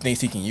reason that he thinks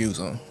he can use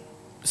them.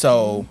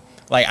 So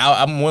like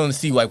I'm willing to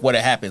see like what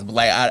happens, but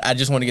like I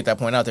just want to get that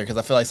point out there because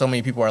I feel like so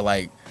many people are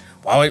like,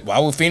 why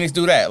would Phoenix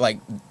do that?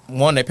 Like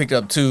one, they picked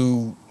up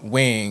 2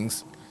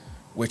 wings,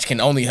 which can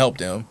only help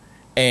them,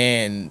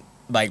 and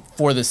like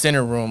for the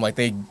center room, like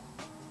they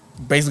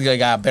basically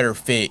got a better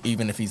fit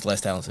even if he's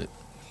less talented.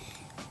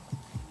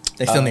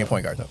 They still need a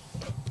point guard though.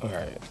 All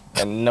right.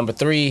 And number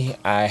 3,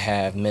 I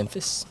have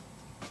Memphis.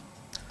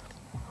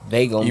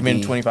 They gonna You've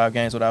been 25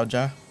 games without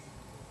Ja?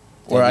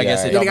 Or I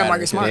guess it they got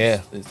Marcus Smart.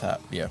 Yeah. It's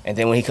top, yeah. And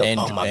then when he comes,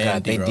 oh my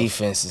God, their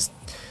defense is.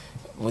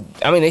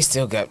 I mean, they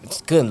still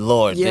got. Good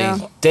Lord, yeah.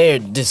 They're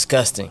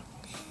disgusting.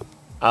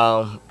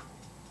 And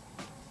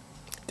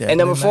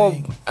number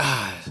 4.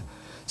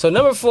 So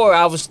number 4,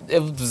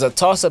 it was a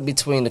toss up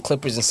between the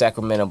Clippers and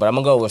Sacramento, but I'm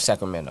gonna go with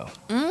Sacramento.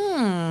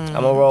 I'm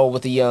gonna roll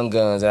with the young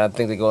guns, and I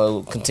think they're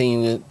gonna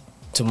continue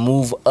to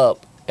move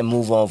up and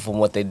move on from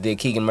what they did.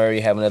 Keegan Murray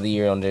have another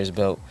year under his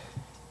belt.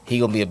 He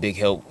gonna be a big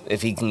help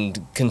if he can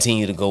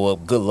continue to go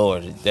up. Good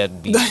Lord,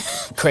 that'd be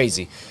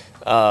crazy.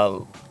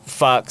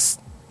 Fox,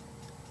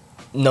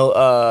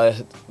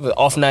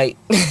 off night.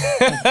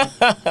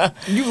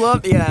 You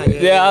love,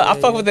 I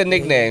fuck with that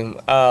nickname.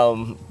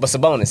 But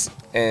Sabonis,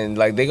 and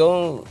like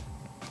the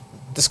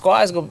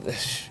squad's gonna.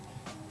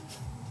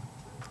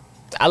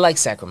 I like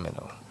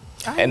Sacramento.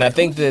 I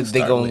think that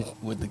they go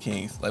with the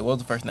Kings. Like, what was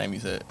the first name you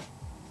said?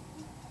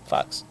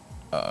 Fox.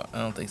 I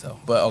don't think so,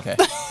 but okay.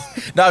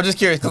 No, I'm just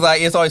curious because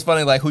like it's always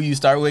funny like who you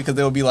start with because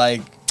they'll be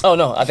like, oh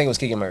no, I think it was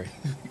Keegan Murray.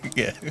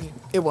 Yeah,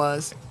 it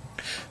was.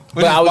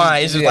 Which is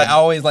fine. It's just like I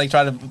always like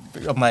try to.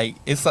 I'm like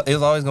it's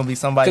always gonna be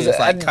somebody that's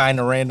like kind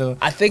of random.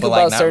 I think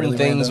about certain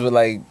things with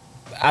like.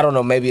 I don't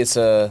know. Maybe it's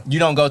you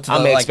don't go to.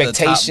 I'm an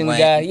expectation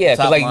guy. Yeah,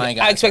 because like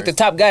I expect the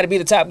top guy to be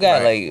the top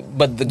guy. Right. Like,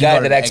 but the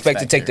guy that I expect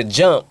to take the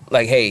jump,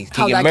 like, hey,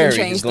 Keegan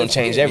Murray is going to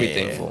change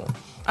everything for him.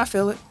 I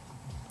feel it.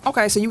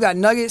 Okay, so you got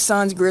Nuggets,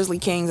 Suns, Grizzlies,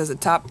 Kings as the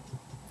top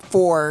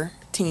 4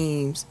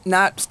 teams,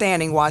 not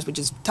standing wise, but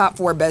just top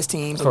 4 best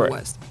teams in the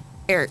West.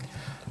 Eric.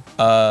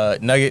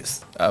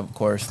 Nuggets, of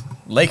course.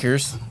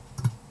 Lakers,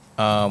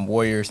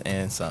 Warriors,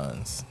 and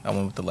Suns. I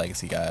went with the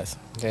legacy guys.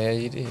 Yeah,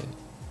 you did.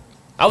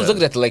 I was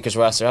looking at the Lakers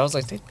roster. I was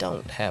like, they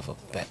don't have a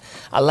bet.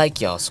 I like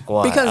y'all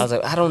squad. Because I was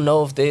like, I don't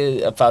know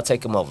if I'll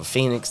take them over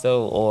Phoenix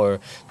though, or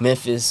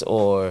Memphis,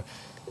 or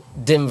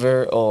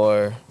Denver,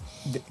 or.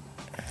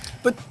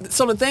 But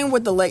so the thing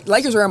with the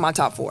Lakers are in my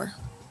top 4,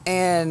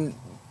 and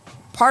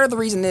part of the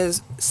reason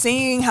is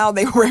seeing how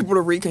they were able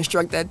to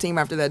reconstruct that team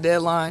after that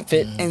deadline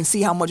and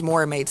see how much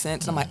more it made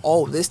sense. I'm like,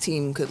 oh, this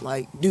team could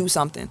like do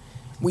something.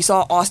 We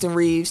saw Austin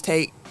Reeves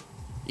take.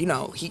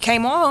 He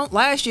came on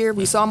last year.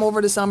 We saw him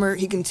over the summer.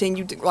 He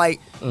continued to,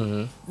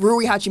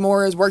 Rui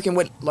Hachimura is working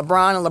with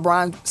LeBron, and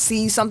LeBron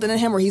sees something in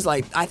him where he's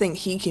like, I think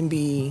he can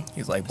be...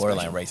 He's like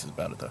borderline racist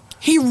about it, though.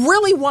 He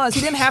really was.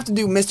 He didn't have to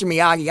do Mr.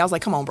 Miyagi. I was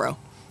like, come on, bro.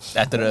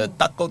 After the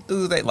Taco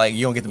Tuesday, like,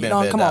 you don't get the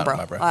benefit come on,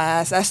 bro.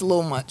 That's a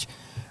little much.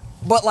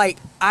 But, like,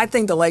 I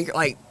think the Lakers,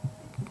 like,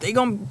 they're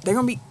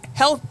gonna be...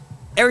 Health,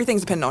 everything's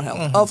dependent on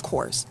health, of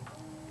course.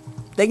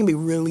 They can be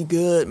really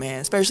good,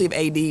 man, especially if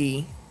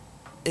AD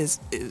is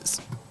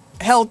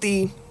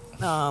healthy,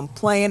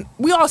 playing.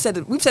 We've said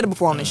it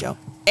before on the show.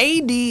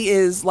 AD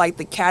is like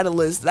the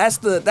catalyst. That's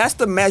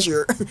the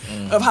measure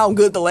of how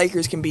good the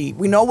Lakers can be.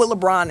 We know what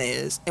LeBron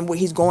is and what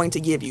he's going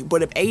to give you.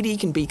 But if AD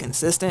can be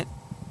consistent,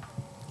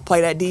 play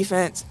that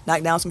defense,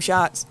 knock down some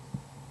shots,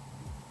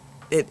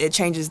 it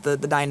changes the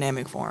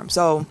dynamic for him.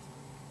 So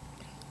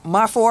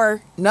my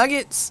 4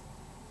 Nuggets,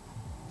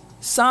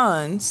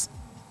 Suns.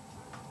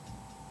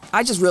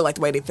 I just really like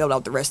the way they filled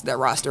out the rest of that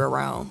roster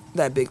around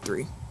that big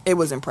 3. It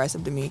was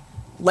impressive to me.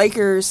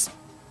 Lakers,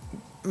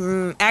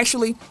 it's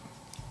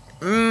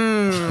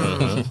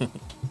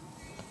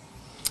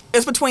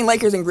between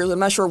Lakers and Grizzlies. I'm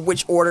not sure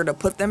which order to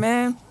put them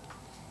in.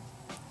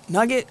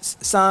 Nuggets,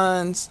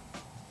 Suns.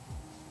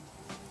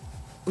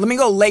 Let me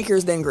go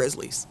Lakers, then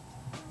Grizzlies.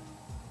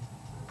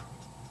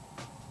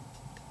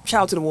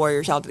 Shout out to the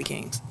Warriors. Shout out to the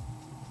Kings.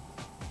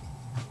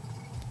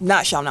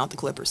 Not shouting out the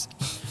Clippers.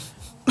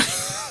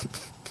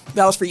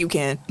 That was for you,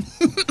 Ken.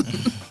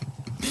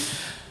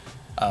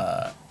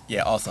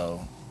 Yeah,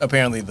 also,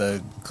 apparently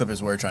the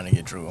Clippers were trying to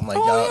get Drew. I'm like,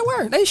 y'all. They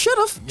were. They should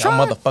have.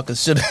 Y'all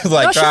motherfuckers should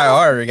have tried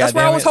harder. That's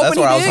where I was hoping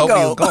he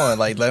was going.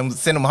 Like, let him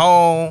send him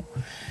home,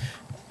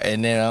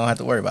 and then I don't have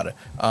to worry about it.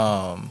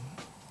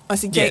 I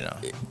see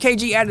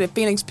KG added a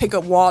Phoenix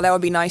pickup wall. That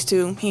would be nice,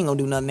 too. He ain't going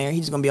to do nothing there.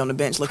 He's just going to be on the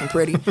bench looking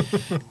pretty.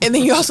 And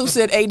then you also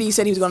said AD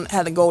said he was going to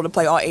have the goal to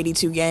play all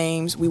 82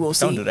 games. We will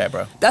see. Don't do that,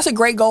 bro. That's a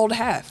great goal to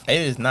have.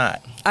 It is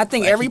not. I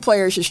think every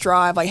player should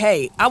strive. Like,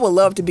 hey, I would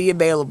love to be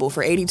available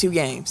for 82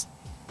 games.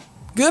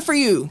 Good for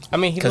you. I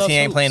mean, because he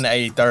ain't playing the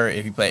 83rd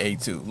if he play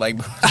 82. Like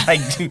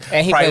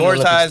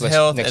prioritize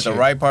health at the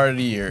right part of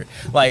the year.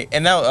 Like,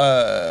 and now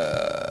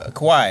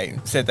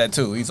Kawhi said that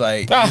too. He's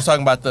like, he was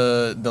talking about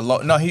the low.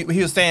 No, he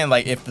was saying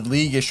like if the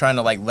league is trying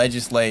to like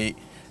legislate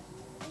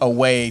a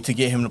way to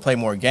get him to play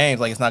more games,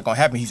 like it's not gonna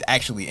happen. He's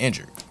actually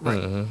injured, right?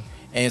 Mm-hmm.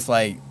 And it's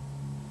like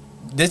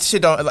this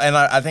shit don't. And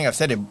I think I've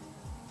said it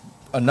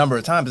a number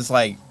of times. It's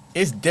like.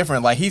 It's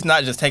different. Like, he's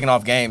not just taking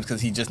off games because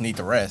he just needs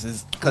to rest.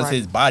 It's because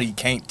his body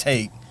can't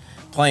take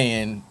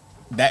playing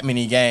that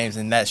many games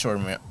in that short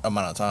amount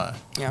of time.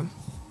 Yeah.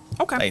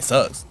 Okay. Like, it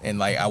sucks. And,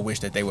 like, I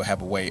wish that they would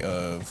have a way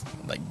of,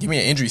 like, give me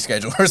an injury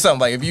schedule or something.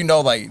 Like, if you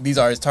know, like, these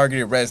are his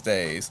targeted rest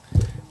days,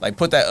 like,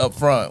 put that up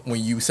front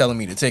when you selling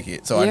me the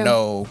ticket so I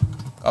know,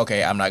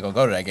 okay, I'm not going to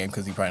go to that game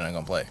because he's probably not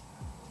going to play.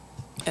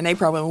 And they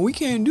probably, we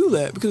can't do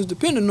that because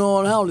depending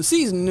on how the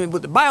season,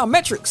 what the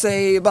biometrics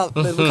say about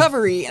the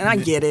recovery, and I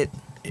get it.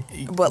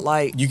 But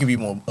like you can be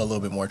a little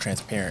bit more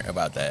transparent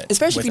about that,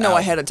 especially if you know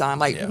ahead of time.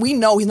 Like we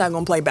know he's not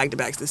going to play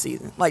back-to-backs this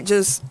season. Like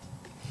just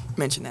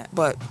mention that.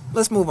 But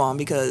let's move on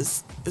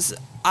because it's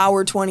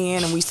hour 20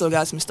 in and we still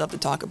got some stuff to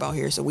talk about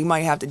here. So we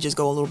might have to just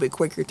go a little bit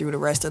quicker through the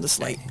rest of the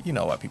slate. You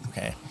know why people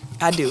can.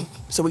 I do.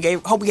 So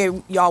hope we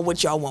gave y'all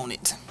what y'all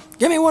wanted.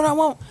 Give me what I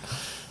want.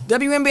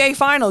 WNBA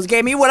Finals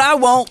gave me what I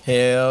want.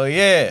 Hell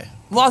yeah.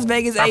 Las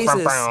Vegas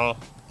Aces.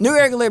 New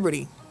York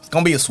Liberty. It's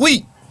going to be a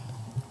sweep.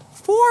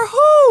 For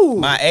who?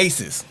 My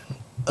Aces.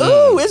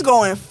 Ooh, it's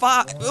going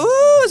 5.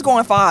 Ooh, it's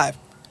going 5.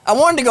 I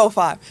wanted to go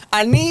 5.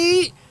 I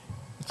need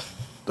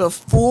the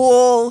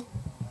full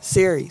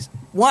series.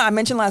 One, I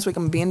mentioned last week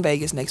I'm going to be in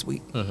Vegas next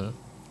week. Mm-hmm.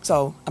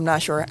 So I'm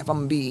not sure if I'm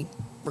going to be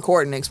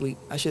recording next week.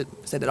 I should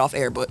have said it off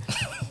air, but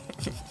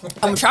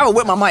I'm going to travel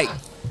with my mic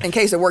in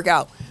case it work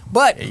out.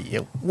 But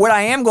what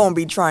I am going to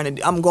be trying to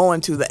do, I'm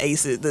going to the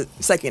Aces, the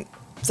second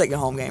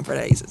home game for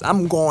the Aces.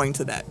 I'm going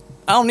to that.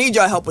 I don't need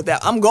y'all help with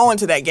that. I'm going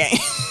to that game.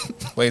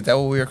 Wait, is that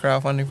what we were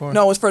crowdfunding for?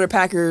 No, it's for the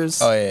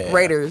Packers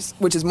Raiders,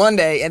 which is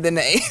Monday, and then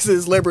the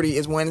Aces Liberty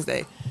is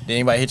Wednesday. Did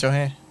anybody hit your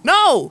hand?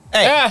 No.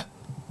 Hey. Yeah.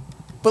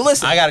 But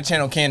listen. I got to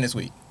channel Ken this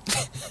week.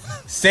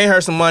 Send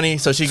her some money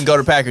so she can go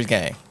to Packers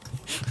game.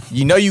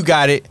 You know you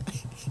got it.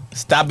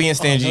 Stop being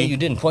stingy. No, you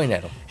didn't point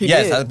at him.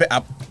 Yes,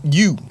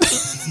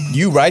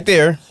 you right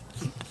there.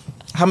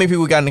 How many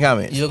people got in the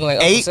comments? You look like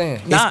Uncle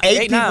Sam. It's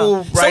 8 people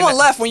right now. Someone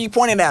left when you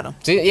pointed at him.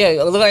 See,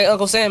 yeah, look like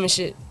Uncle Sam and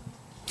shit.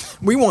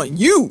 We want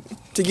you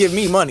to give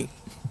me money.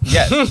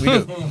 Yes, we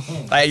do.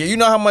 Like, you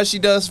know how much she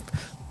does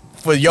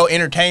for your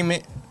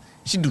entertainment?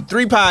 She do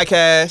 3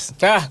 podcasts.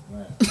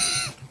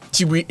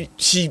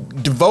 She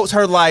devotes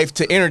her life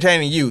to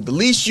entertaining you. The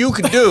least you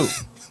could do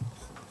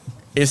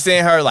is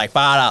send her like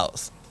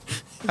 $5.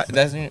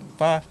 That's it,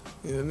 5?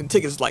 Yeah, the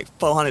ticket's like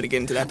 $400 to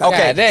get into that.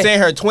 Okay,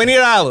 send her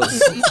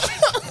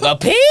 $20 a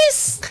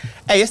piece.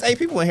 Hey, it's 8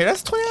 people in here.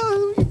 That's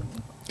 $20.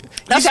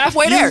 That's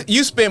halfway there.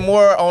 You spend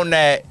more on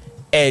that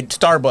at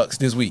Starbucks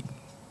this week,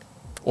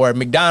 or at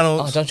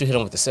McDonald's. Oh, don't you hit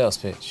him with the sales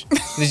pitch?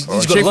 Did you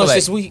go to lunch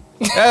this week?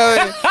 You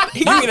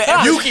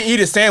can eat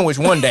a sandwich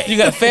one day. You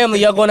got a family,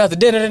 y'all going out to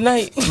dinner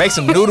tonight? Make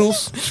some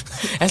noodles.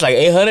 That's like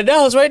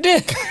 $800 right there.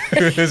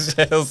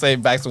 He'll say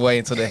backs away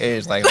into the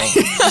hedge like,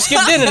 just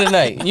skip dinner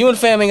tonight. You and the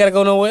family ain't got to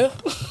go nowhere.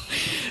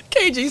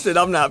 KG said,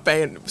 I'm not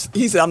paying.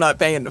 He said, I'm not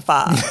paying the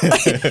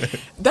 $5.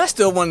 That's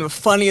still one of the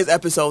funniest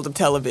episodes of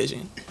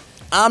television.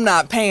 I'm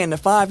not paying the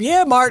 $5.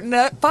 Yeah, Martin,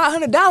 that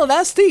 $500,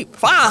 that's steep.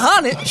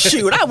 $500?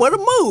 Shoot, I would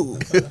have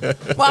moved.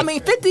 Well, I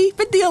mean,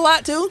 50 a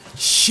lot too.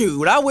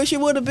 Shoot, I wish it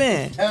would have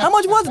been. How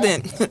much was it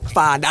then?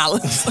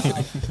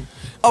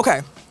 $5.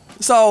 Okay,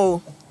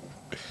 so.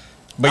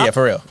 But yeah,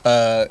 for real.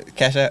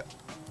 Cash App.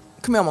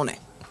 Come here, Monet.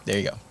 There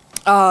you go.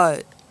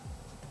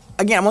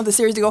 Again, I want the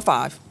series to go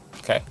 5.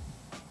 Okay.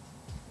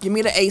 Give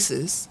me the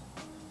Aces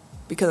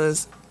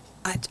because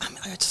I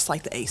just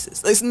like the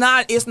Aces. That's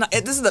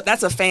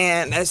a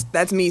fan.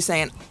 That's me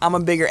saying I'm a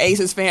bigger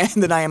Aces fan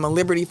than I am a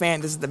Liberty fan.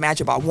 This is the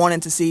matchup I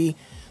wanted to see.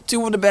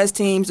 2 of the best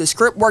teams. The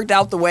script worked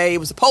out the way it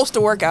was supposed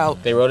to work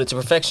out. They wrote it to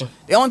perfection.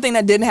 The only thing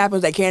that didn't happen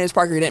was that Candace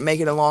Parker didn't make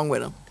it along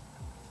with him.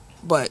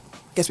 But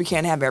guess we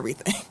can't have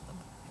everything.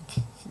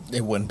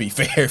 It wouldn't be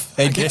fair if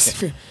they did.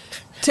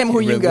 Tim,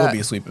 who you got? It would be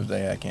a sweep if they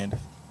had Candace.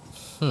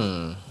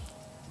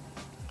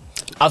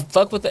 I've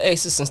fucked with the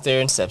Aces since their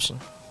inception.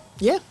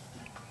 Yeah.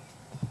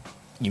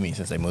 You mean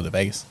since they moved to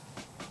Vegas?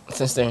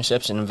 Since their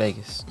inception in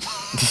Vegas.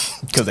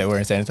 Because they were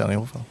in San Antonio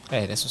before.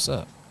 Hey, that's what's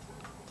up.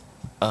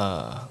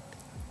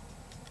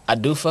 I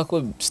do fuck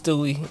with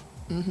Stewie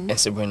and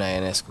Sabrina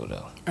Ionescu,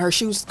 though. Her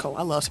shoes cold.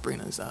 I love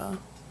Sabrina's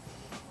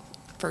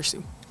first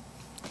shoe.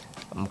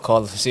 I'm going to call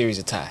the series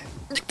a tie.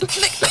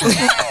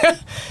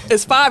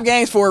 It's 5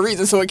 games for a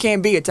reason, so it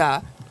can't be a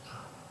tie.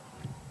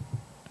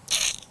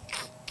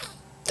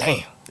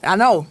 Damn. I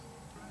know.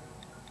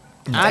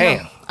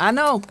 Damn. I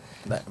know.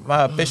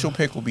 My official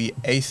pick will be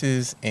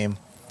Aces and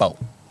 4.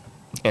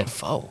 And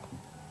 4.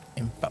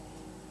 And 4.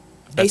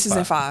 Aces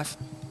and 5.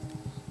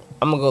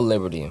 I'm going to go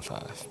Liberty and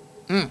 5.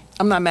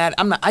 I'm not mad.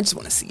 I just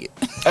want to see it.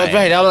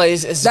 Right. I'm like,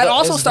 it's that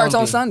also starts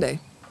on Sunday.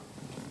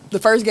 The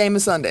first game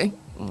is Sunday.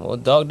 Well,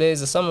 dog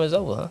days of summer is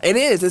over, huh? It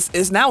is.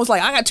 It's now. It's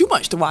like I got too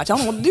much to watch. I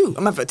don't know what to do. I'm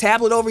gonna have a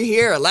tablet over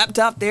here, a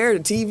laptop there, the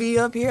TV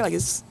up here. Like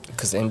it's.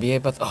 Cause the NBA,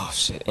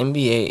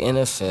 NBA,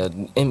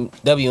 NFL,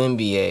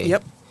 WNBA.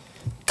 Yep.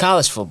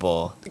 College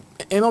football.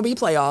 MLB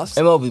playoffs.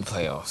 MLB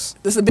playoffs.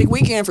 This is a big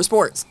weekend for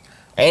sports.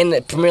 And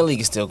the Premier League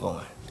is still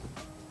going.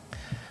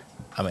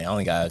 I mean, I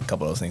only got a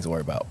couple of those things to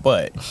worry about,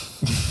 but.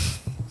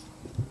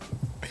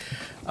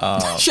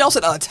 Shell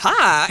said a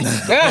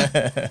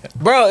tie.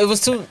 Bro, it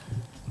was too.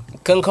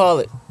 Couldn't call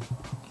it.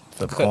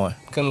 Flip the coin.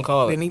 Couldn't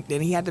call it.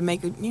 Then he had to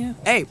make it. Yeah.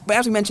 Hey, but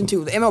as we mentioned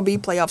too, the MLB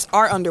playoffs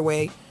are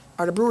underway.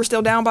 Are the Brewers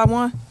still down by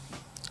 1?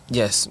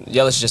 Yes.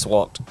 Yelich just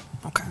walked.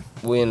 Okay.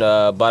 We in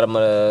the bottom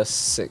of the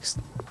 6th.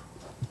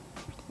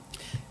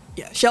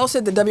 Yeah. Shell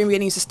said the WNBA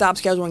needs to stop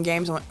scheduling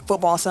games on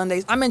football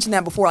Sundays. I mentioned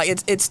that before.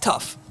 Like it's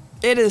tough.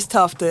 It is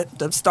tough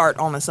to start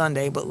on a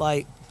Sunday, but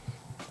like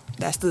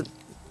that's the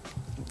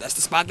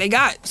spot they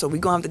got. So we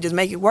gonna have to just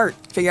make it work.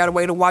 Figure out a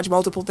way to watch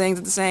multiple things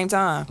at the same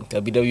time.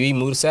 WWE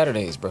moved to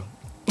Saturdays, bro.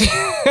 They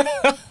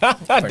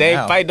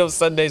ain't fighting those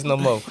Sundays no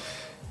more.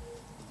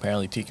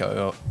 Apparently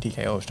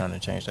TKO is trying to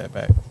change that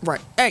back.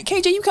 Right. Hey,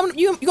 KJ, you gonna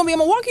be in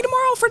Milwaukee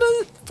tomorrow for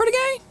the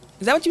game?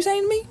 Is that what you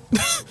saying to me?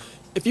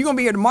 If you're gonna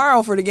be here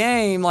tomorrow for the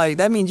game, like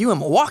that means you in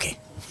Milwaukee.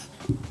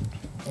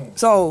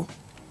 So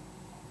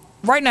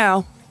right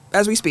now,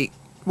 as we speak,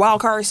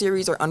 wild card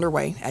series are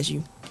underway, as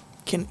you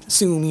can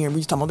assume here. We're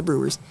just talking about the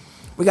Brewers.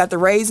 We got the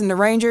Rays and the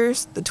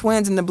Rangers, the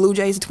Twins and the Blue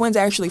Jays. The Twins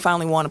actually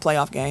finally won a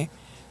playoff game.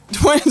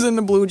 Twins and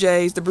the Blue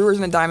Jays, the Brewers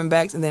and the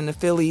Diamondbacks, and then the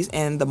Phillies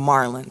and the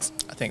Marlins.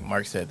 I think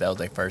Mark said that was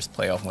their first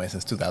playoff win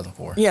since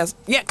 2004. Yes,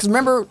 yeah, because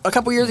remember a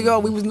couple years ago I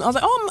was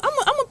like, oh,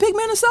 I'm a pick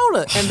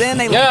Minnesota, and then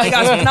they got,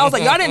 and I was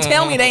like, y'all didn't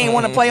tell me they ain't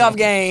won a playoff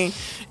game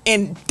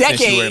in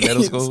decades. Since you were in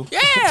middle school.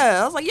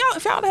 Yeah, I was like, y'all,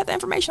 if y'all had that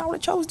information, I would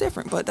have chose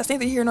different, but that's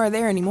neither here nor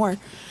there anymore.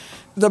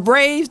 The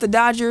Braves, the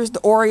Dodgers, the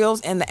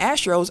Orioles, and the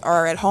Astros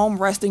are at home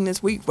resting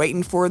this week,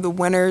 waiting for the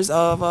winners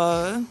of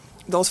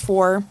those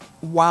 4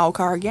 wild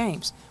card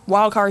games.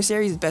 Wild card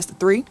series is best of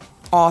 3,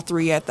 all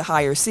 3 at the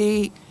higher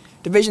seed.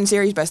 Division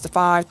series best of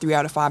 5, 3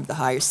 out of 5 at the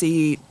higher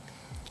seed.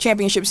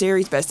 Championship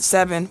series best of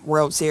 7,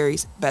 World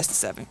Series best of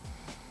 7.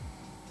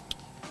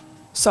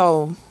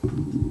 So,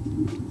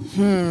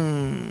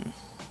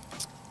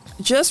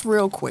 just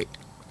real quick,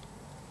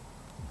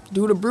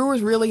 do the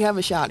Brewers really have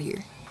a shot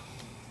here?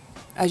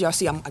 As y'all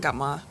see, I got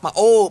my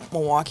old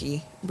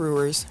Milwaukee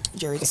Brewers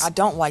jersey. I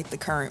don't like the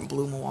current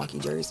blue Milwaukee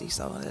jersey,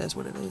 so that's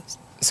what it is.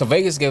 So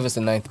Vegas gave us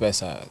the 9th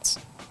best odds.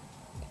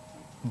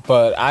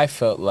 But I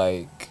felt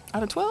like...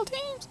 Out of 12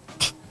 teams?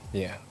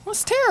 Yeah.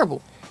 That's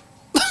terrible.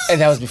 And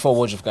that was before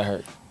Woodruff got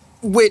hurt.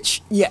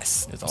 Which,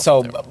 yes.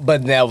 So,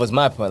 but that was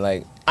my point.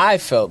 Like, I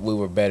felt we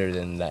were better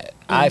than that.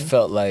 I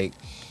felt like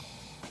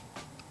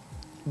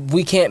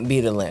we can't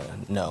beat Atlanta.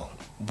 No.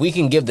 We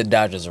can give the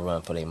Dodgers a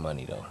run for their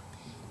money, though.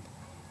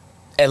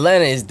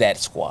 Atlanta is that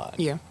squad.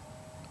 Yeah.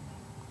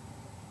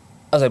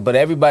 I was like, but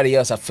everybody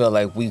else I feel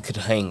like we could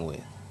hang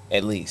with,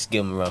 at least,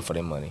 give them a run for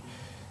their money.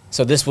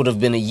 So this would have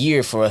been a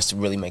year for us to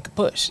really make a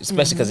push,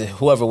 especially because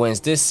whoever wins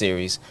this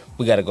series,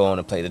 we got to go on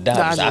and play the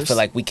Dodgers. I feel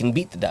like we can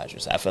beat the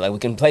Dodgers. I feel like we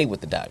can play with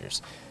the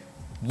Dodgers.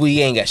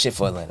 We ain't got shit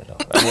for Atlanta, though.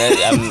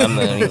 I'm not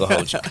even going to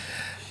hold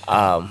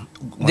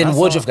you. Then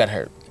Woodruff got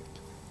hurt.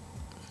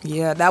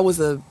 Yeah, that was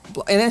and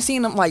then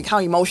seeing him, like, how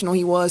emotional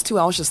he was, too,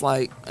 I was just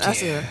like,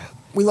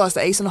 we lost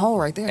the ace in the hole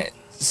right there.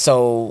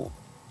 So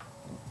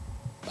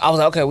I was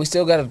like, okay, we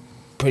still got a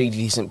pretty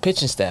decent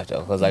pitching staff, though,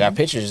 because like our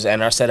pitchers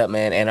and our setup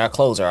man and our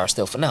closer are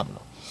still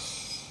phenomenal.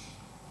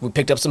 We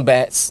picked up some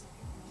bats,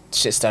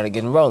 shit started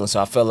getting rolling, so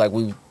I felt like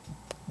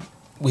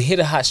we hit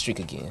a hot streak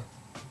again,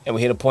 and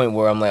we hit a point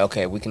where I'm like,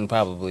 okay, we can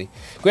probably.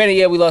 Granted,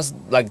 yeah, we lost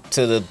like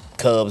to the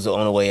Cubs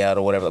on the way out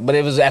or whatever, but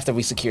it was after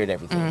we secured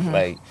everything.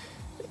 Like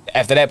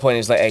after that point, it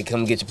was like, hey,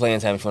 come get your playing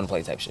time if you want to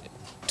play type shit.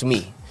 To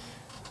me,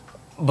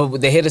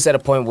 but they hit us at a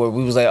point where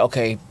we was like,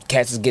 okay,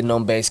 Cats is getting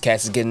on base,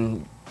 Cats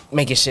is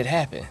making shit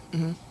happen.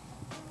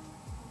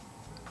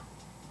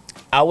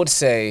 I would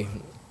say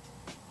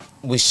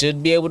we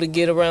should be able to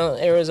get around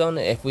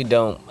Arizona. If we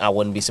don't, I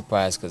wouldn't be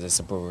surprised because it's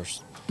the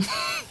Brewers.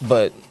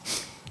 But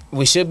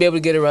we should be able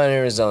to get around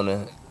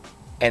Arizona.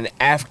 And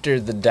after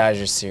the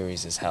Dodgers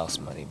series is house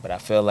money. But I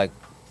feel like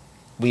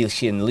we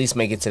should at least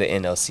make it to the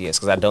NLCS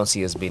because I don't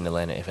see us beating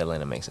Atlanta if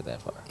Atlanta makes it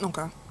that far.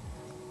 Okay.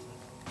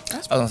 I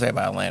was going to say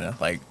about Atlanta,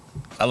 like,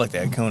 I looked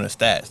at Acuna's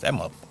stats. That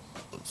motherfucker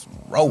was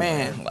rolling.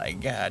 Man.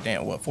 Like,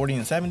 goddamn, what, 40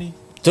 and 70?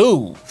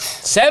 Dude,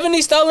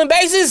 70 stolen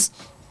bases?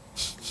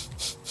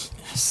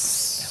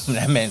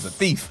 That man's a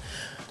thief.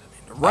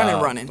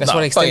 Running. That's why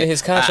they extended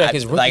his contract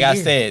his rookie Like I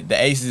year. said,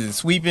 the Aces is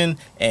sweeping,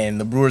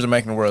 and the Brewers are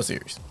making the World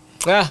Series.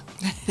 Fair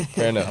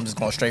enough. I'm just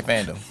going straight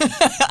fandom.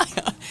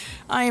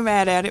 I ain't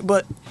mad at it,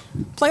 but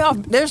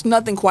there's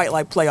nothing quite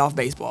like playoff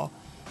baseball.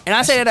 And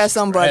I say that as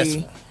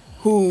somebody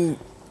who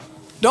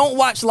don't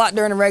watch a lot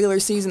during the regular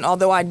season,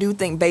 although I do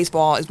think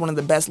baseball is one of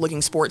the best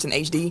looking sports in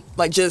HD.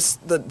 Like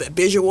just the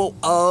visual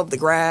of the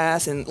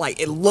grass and like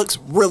it looks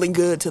really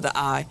good to the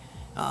eye.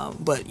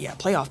 But yeah,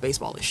 playoff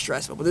baseball is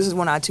stressful. But this is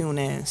when I tune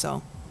in,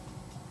 so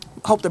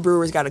hope the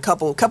Brewers got a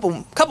couple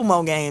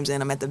more games in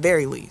them at the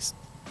very least.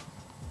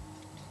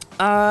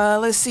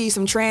 Let's see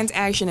some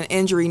transaction and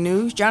injury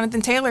news.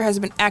 Jonathan Taylor has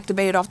been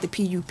activated off the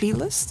PUP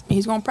list.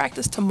 He's going to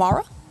practice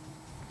tomorrow.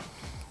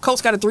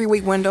 Colts got a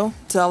 3-week window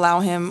to allow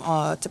him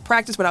to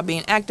practice without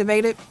being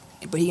activated,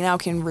 but he now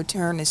can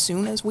return as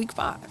soon as week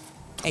 5,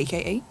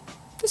 a.k.a.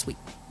 this week.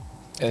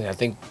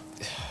 And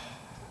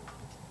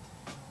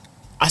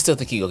I still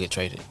think he'll get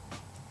traded.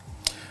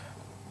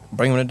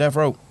 Bring him to death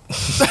row.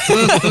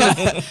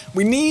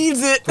 We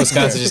needs it.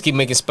 Wisconsin just keep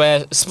making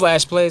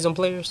splash plays on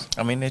players.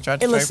 I mean, they tried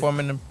to trade for him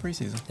in the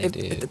preseason.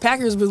 If the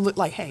Packers would look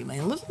like, hey,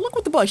 man, look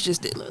what the Bucs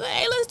just did.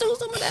 Hey, let's do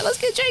some of that.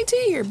 Let's get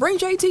JT here. Bring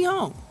JT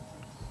home.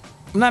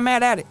 I'm not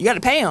mad at it. You got to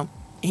pay him.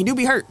 He do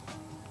be hurt.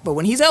 But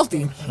when he's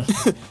healthy,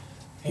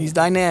 he's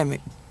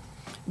dynamic.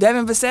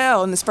 Devin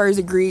Vassell and the Spurs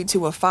agreed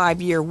to a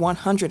 5-year,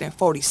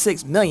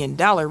 $146 million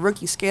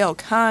rookie scale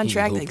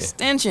contract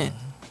extension.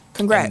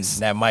 Congrats.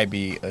 And that might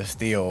be a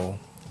steal.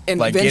 And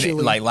like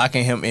eventually. like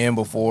locking him in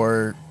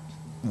before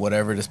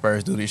whatever the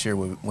Spurs do this year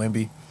with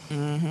Wemby.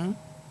 Mm-hmm.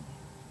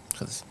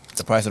 Because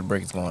the price of the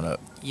brick is going up.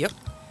 Yep.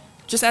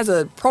 Just as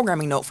a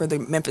programming note for the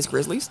Memphis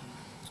Grizzlies,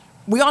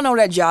 we all know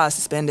that Ja is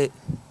suspended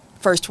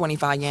first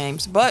 25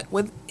 games, but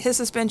with his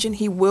suspension,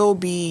 he will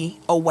be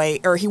away,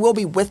 or he will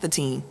be with the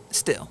team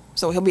still.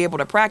 So he'll be able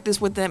to practice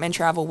with them and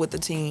travel with the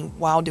team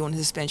while doing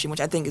his suspension,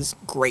 which I think is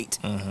great.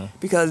 Mm-hmm.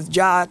 Because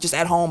Ja just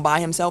at home by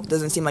himself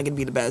doesn't seem like it'd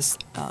be the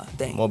best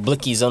thing. More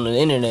blickies on the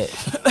internet.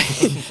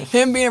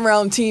 Him being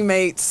around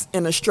teammates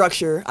in a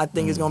structure, I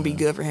think is going to be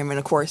good for him. And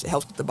of course, it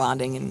helps with the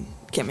bonding and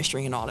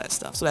chemistry and all that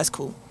stuff. So that's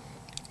cool.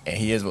 And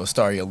he is a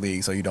star of your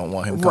league, so you don't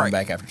want him coming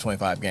back after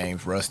 25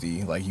 games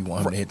rusty. Like, you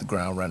want him to hit the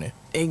ground running.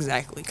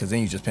 Exactly. Because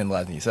then you're just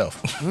penalizing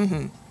yourself.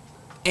 Mm-hmm.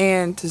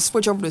 And to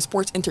switch over to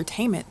sports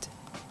entertainment,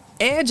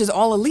 Edge is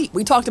all elite.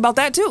 We talked about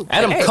that, too.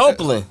 Adam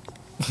Copeland.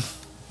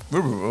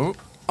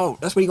 Oh,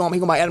 that's what he going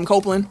by Adam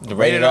Copeland? The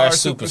rated R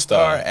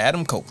superstar.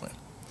 Adam Copeland.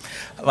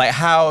 Like,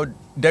 how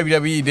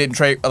WWE didn't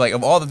trade, like,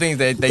 of all the things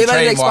that they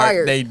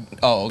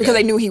trademarked, because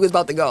they knew he was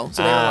about to go.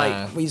 So they were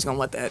like, we just going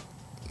to let that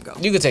go.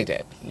 You could take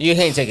that. You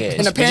can't take Edge.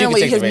 And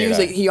apparently his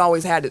music, he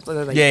always had it.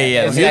 Like,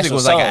 the music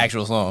was like an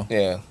actual song.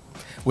 Yeah.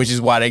 Which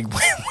is why they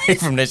went away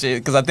from that shit.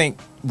 Because I think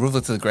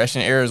Ruthless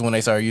Aggression era is when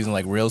they started using,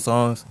 like, real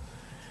songs.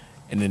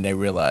 And then they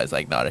realized,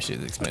 like, nah, that shit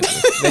is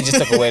expensive. They just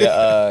took away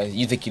the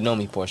You Think You Know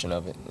Me portion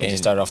of it. And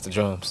just started off the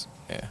drums.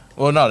 Yeah.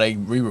 Well, no, they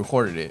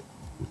re-recorded it.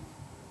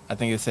 I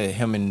think it said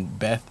him and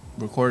Beth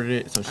recorded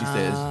it. So she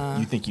says,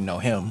 you think you know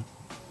him.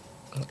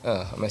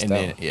 I messed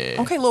up. Yeah.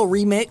 Okay, little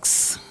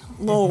remix.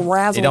 Little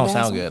razzle. It don't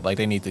sound good. Like,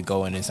 they need to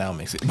go in and sound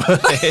mix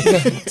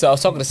it. So I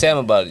was talking to Sam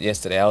about it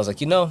yesterday. I was like,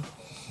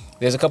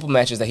 there's a couple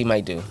matches that he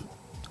might do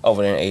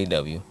over there in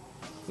AEW.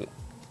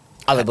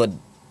 I was like, but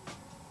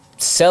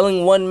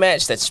selling one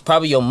match that's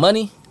probably your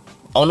money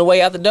on the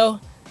way out the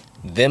door,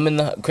 them and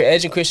the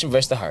Edge and Christian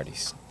versus the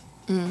Hardys.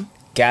 Mm-hmm.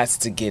 Got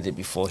to get it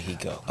before he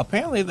go.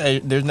 Apparently,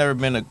 there's never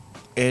been a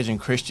Edge and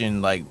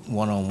Christian like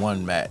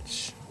one-on-one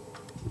match,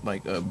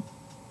 like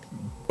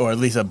or at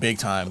least a big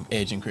time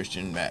Edge and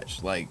Christian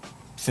match, like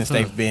since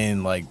they've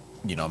been like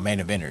main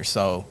eventers.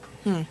 So,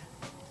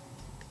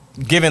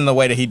 given the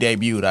way that he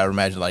debuted, I would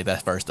imagine like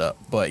that's first up.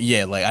 But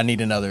yeah, like I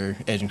need another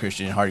Edge and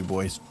Christian Hardy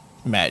Boys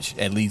match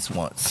at least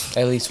once.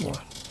 At least one.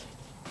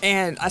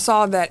 And I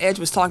saw that Edge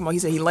was talking about, he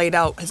said he laid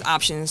out his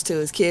options to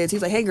his kids.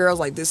 He's like, hey, girls,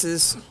 like, this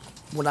is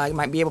what I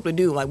might be able to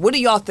do. Like, what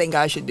do y'all think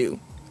I should do?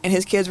 And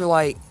his kids were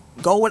like,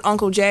 go with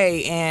Uncle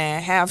Jay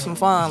and have some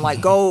fun. Like,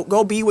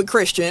 go be with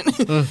Christian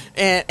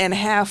and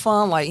have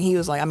fun. Like, he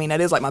was like, I mean, that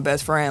is like my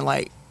best friend.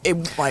 Like,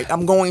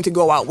 I'm going to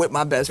go out with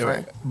my best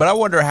friend. But I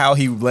wonder how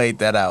he laid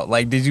that out.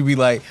 Like, did you be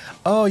like,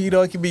 oh,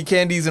 it could be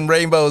candies and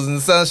rainbows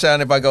and sunshine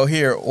if I go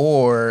here,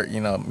 or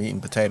meat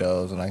and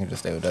potatoes and I can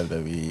just stay with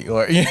WWE,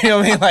 or you know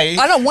what I mean? Like,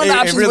 I know one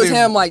option really, was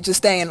him like just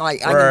staying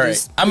like I can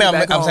just. I mean,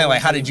 I'm saying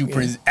like, how did you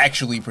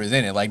actually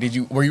present it? Like,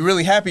 were you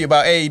really happy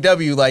about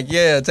AEW? Like,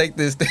 yeah, take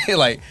this thing.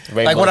 like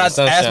when I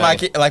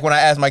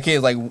asked my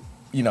kids, like,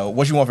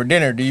 what you want for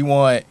dinner? Do you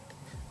want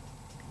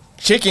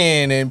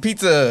chicken and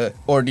pizza,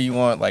 or do you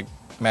want like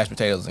mashed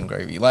potatoes and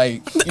gravy?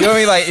 Like, you know what I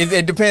mean? Like,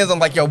 it depends on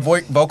like your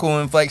vocal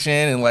inflection,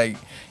 and like,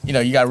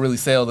 you gotta really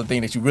sell the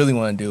thing that you really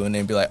want to do, and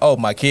then be like, oh,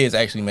 my kids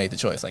actually made the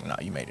choice. Like, no,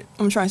 you made it.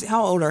 I'm trying to see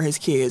how old are his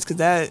kids, because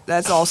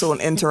that's also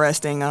an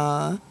interesting.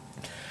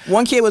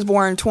 One kid was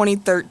born in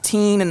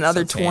 2013 and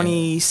another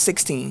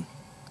 2016.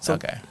 So,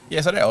 okay.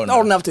 Yeah, so they're old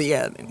enough to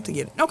get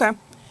it. Okay.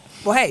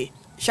 Well, hey,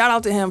 shout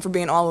out to him for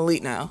being all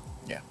elite now.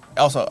 Yeah.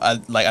 Also,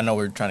 I know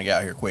we're trying to get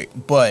out here quick,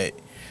 but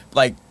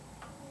like,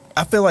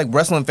 I feel like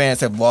wrestling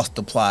fans have lost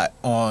the plot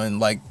on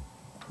like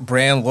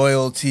brand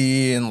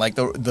loyalty and like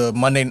the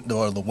Monday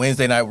or the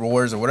Wednesday night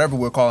wars or whatever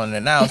we're calling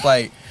it now. It's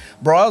like,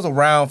 bro, I was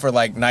around for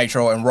like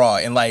Nitro and Raw,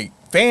 and like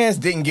fans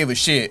didn't give a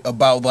shit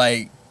about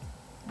like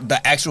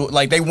the actual,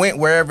 like they went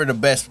wherever the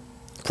best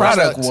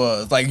product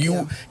was. Like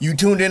you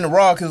tuned in to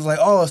Raw because like,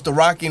 oh, it's the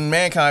Rock and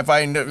Mankind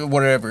fighting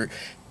whatever,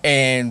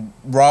 and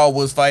Raw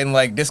was fighting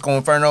like Disco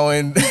Inferno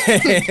and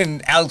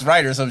and Alex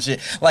Wright or some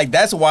shit. Like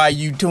that's why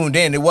you tuned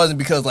in. It wasn't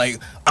because like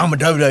I'm a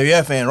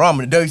WWF fan or I'm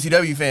a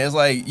WCW fan. It's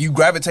like you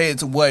gravitated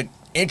to what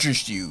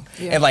interests you.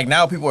 Yeah. And like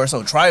now people are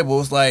so tribal.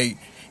 It's like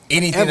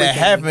anything that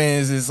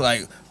happens is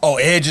like, oh,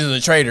 Edge is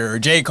a traitor or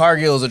Jay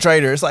Cargill is a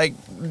traitor. It's like,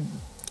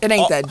 it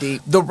ain't that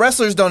deep. The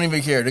wrestlers don't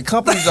even care. The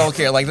companies don't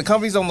care. Like the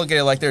companies don't look at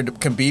it like they're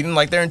competing.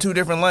 Like they're in two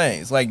different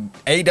lanes. Like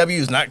AEW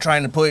is not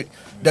trying to put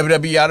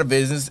WWE out of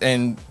business,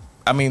 and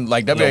I mean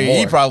like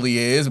WWE probably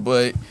is,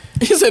 but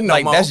he said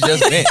no more. That's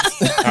just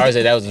Vince. I would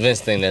say that was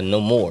Vince thing. That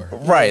no more.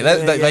 Right.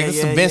 That's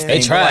it's a Vince thing.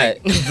 They tried.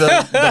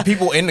 Like, the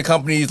people in the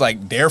companies,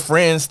 like they're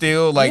friends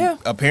still. Like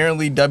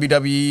apparently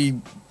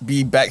WWE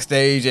be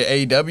backstage at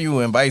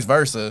AEW and vice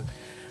versa.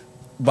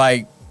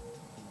 Like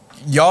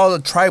y'all are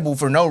tribal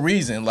for no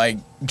reason. Like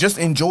just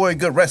enjoy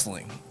good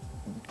wrestling.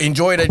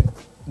 Enjoy that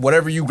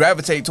whatever you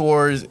gravitate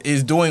towards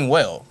is doing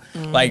well.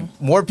 Mm-hmm.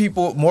 Like more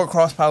people, more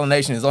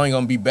cross-pollination is only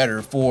going to be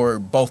better for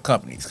both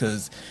companies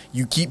because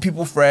you keep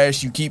people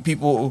fresh, you keep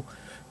people,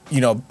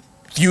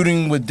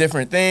 feuding with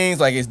different things.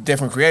 Like it's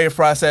different creative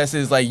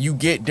processes. Like you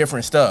get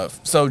different stuff.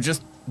 So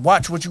just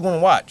watch what you want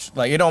to watch.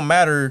 Like it don't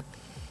matter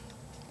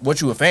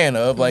what you a fan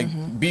of. Like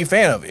be a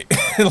fan of it.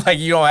 Like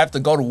you don't have to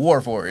go to war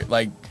for it.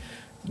 Like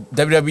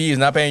WWE is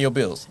not paying your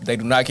bills. They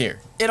do not care.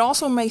 It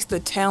also makes the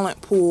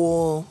talent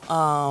pool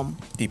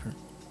deeper.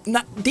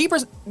 Not deeper.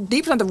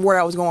 Deeper's not the word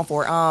I was going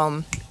for.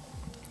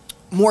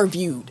 More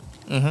viewed.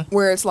 Mm-hmm.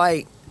 Where it's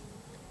like,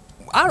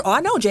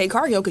 I know Jade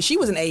Cargill because she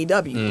was in AEW.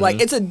 Mm-hmm.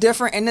 Like it's a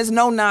different, and there's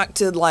no knock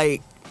to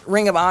like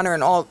Ring of Honor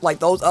and all like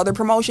those other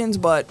promotions,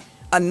 but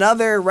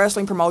another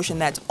wrestling promotion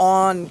that's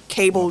on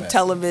cable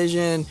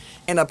television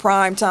in a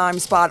primetime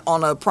spot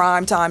on a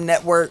primetime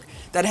network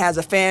that has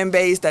a fan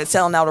base that's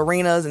selling out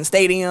arenas and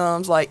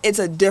stadiums. Like it's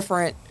a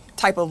different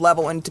type of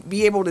level, and to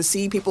be able to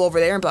see people over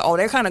there and be like, oh,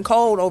 they're kind of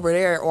cold over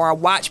there, or I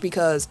watch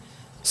because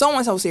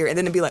so-and-so's here, and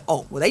then to be like,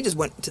 oh, well, they just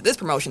went to this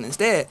promotion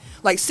instead.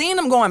 Like seeing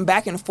them going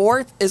back and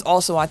forth is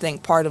also, I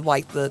think, part of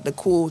like the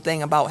cool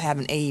thing about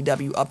having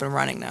AEW up and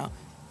running now.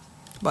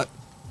 But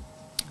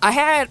I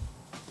had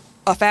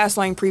a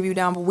Fastlane preview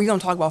down, but we're going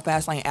to talk about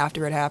Fastlane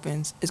after it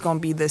happens. It's going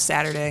to be this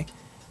Saturday.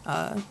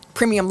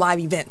 Premium live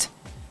event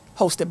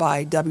hosted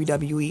by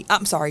WWE.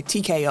 I'm sorry,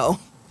 TKO.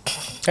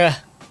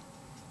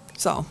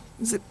 So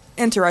it's an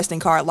interesting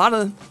card. A lot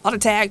of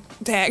tag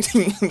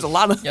teams. A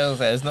lot of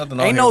there's nothing.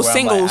 Ain't no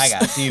singles. Like, I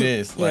gotta see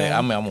this. Like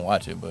I'm gonna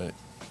watch it, but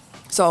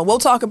so we'll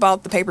talk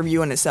about the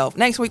pay-per-view in itself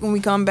next week when we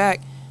come back,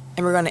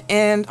 and we're gonna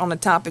end on the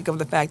topic of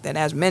the fact that,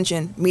 as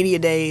mentioned, media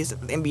days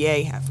of the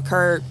NBA have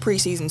occurred.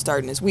 Preseason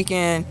starting this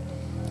weekend,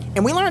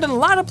 and we learned that a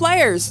lot of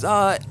players,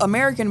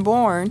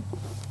 American-born,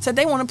 said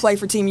they want to play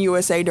for Team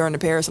USA during the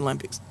Paris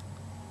Olympics.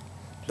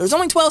 There's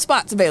only 12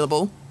 spots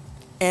available,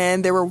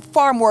 and there were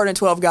far more than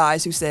 12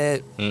 guys who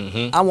said,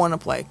 I want to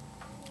play.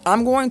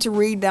 I'm going to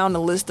read down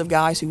the list of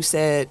guys who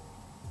said,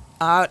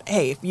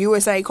 hey, if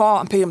USA call,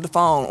 I'm picking up the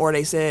phone. Or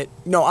they said,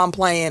 no, I'm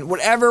playing.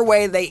 Whatever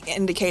way they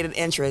indicated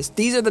interest.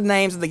 These are the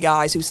names of the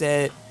guys who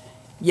said,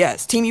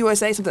 yes, Team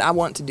USA, something I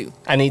want to do.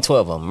 I need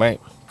 12 of them, right?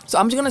 So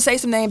I'm just going to say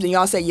some names, and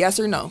y'all say yes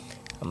or no.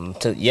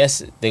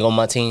 Yes, they go on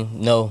my team.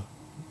 No,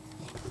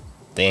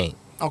 they ain't.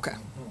 Okay.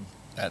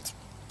 That's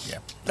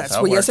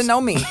what yes and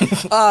no mean.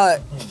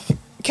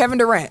 Kevin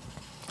Durant.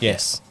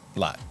 Yes.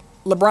 Lot.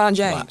 LeBron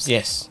James. Lot.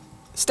 Yes.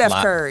 Steph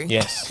Curry.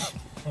 Yes.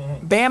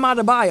 Bam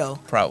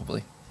Adebayo.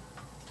 Probably.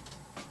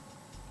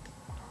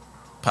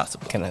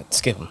 Possible. Can I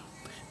skip him?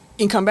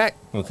 You can come back?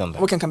 We'll come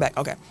back. We can come back.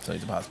 Okay. So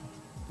it's possible.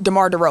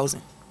 DeMar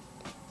DeRozan.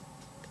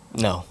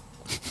 No.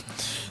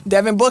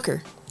 Devin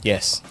Booker.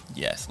 Yes.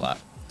 Yes, lot.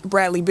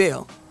 Bradley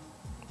Beal.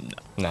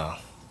 No.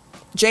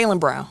 Jaylen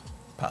Brown.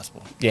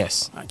 Possible.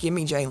 Yes. Give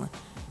me Jaylen.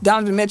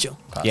 Donovan Mitchell.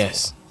 Possible.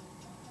 Yes.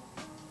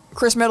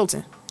 Chris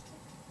Middleton.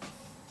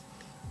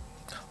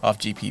 Off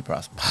GP,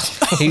 possible.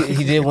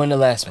 he did win the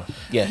last one.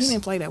 Yes. He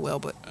didn't play that well,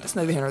 but that's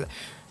neither here nor there.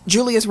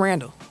 Julius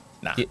Randle.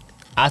 Nah. Yeah,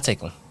 I'll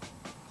take him.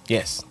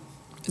 Yes.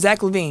 Zach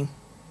LaVine.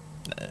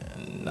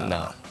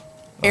 No.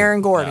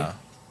 Aaron Gordon.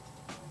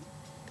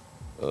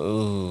 Nah.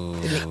 Ooh.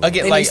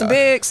 Again, they like need some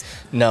bigs.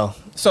 No.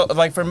 So,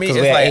 like for me, it's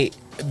like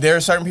there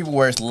are certain people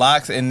where it's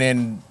locks, and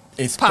then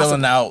it's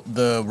filling out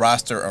the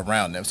roster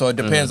around them. So it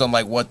depends on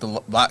like what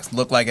the locks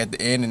look like at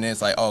the end, and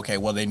it's like, okay,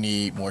 well they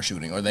need more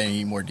shooting, or they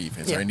need more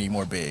defense, or they need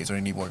more bigs, or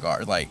they need more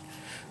guards. Like,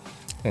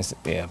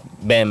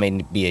 Bam may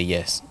be a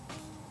yes.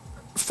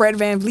 Fred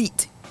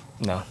VanVleet.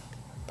 No.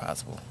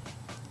 Possible.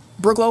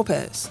 Brook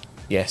Lopez.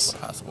 Yes.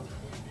 Possible.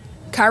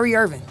 Kyrie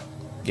Irving.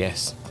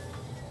 Yes.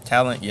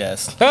 Talent,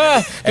 yes.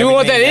 You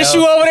want that issue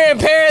over there in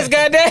Paris,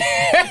 goddamn?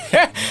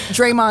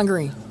 Draymond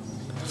Green.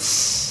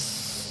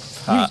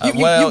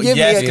 Well,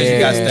 yes, because you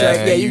got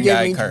Steph and you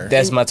got Kerr.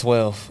 That's my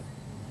 12.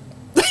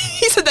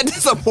 He said that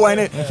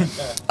disappointed.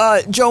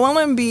 Joel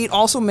Embiid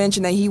also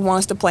mentioned that he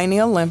wants to play in the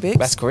Olympics.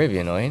 That's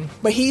Caribbean, though, ain't it?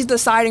 But he's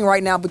deciding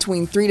right now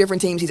between 3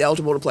 different teams he's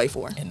eligible to play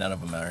for. And none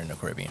of them are in the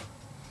Caribbean.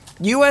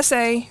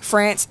 USA,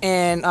 France,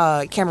 and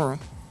Cameroon.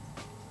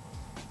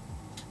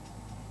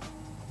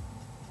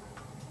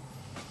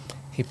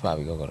 He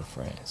probably gonna go to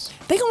France.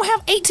 They gonna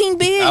have 18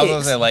 bigs. I was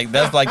gonna say, like,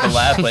 that's like the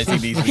last place he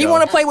needs to He go.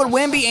 want to play with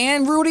Wemby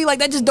and Rudy? Like,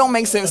 that just don't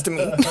make sense to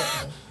me.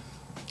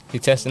 He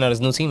testing out his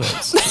new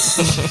teammates.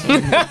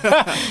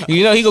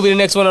 You know he gonna be the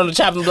next one on the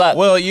chopping block.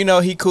 Well, you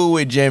know he cool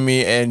with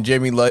Jimmy, and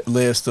Jimmy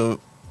lives to.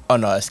 Oh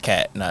no, it's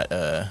Cat, not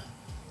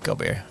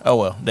Gobert. Oh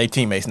well, they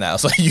teammates now,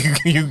 so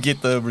you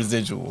get the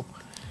residual.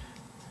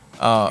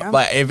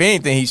 But if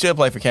anything, he should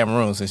play for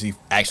Cameroon since he's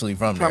actually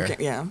from there.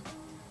 Yeah,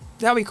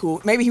 that'd be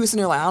cool. Maybe he was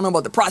sitting there like, I don't know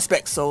about the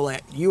prospects, so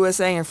like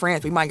USA and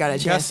France, we might got a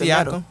chance to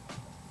battle.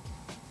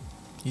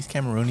 He's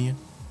Cameroonian.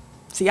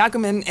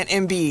 Siakam and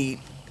Embiid.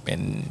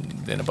 And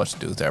then a bunch of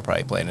dudes that are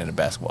probably playing in the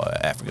basketball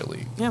Africa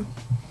League. Yeah.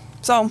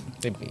 So,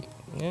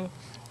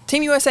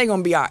 Team USA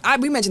going to be all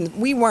right. We mentioned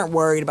we weren't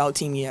worried about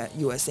Team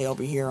USA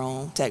over here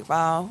on Tech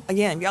File.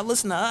 Again, if y'all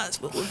listen to us,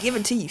 we'll give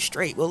it to you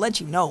straight. We'll let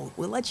you know.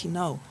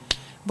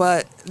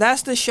 But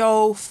that's the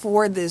show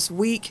for this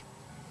week.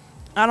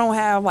 I don't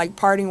have like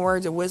parting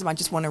words of wisdom. I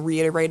just want to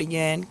reiterate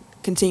again.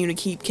 Continue to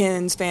keep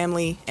Ken's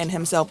family and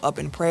himself up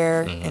in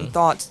prayer and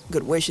thoughts,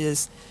 good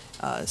wishes.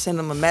 Send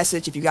him a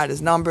message if you got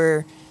his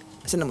number.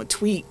 Send him a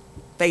tweet,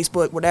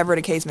 Facebook, whatever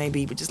the case may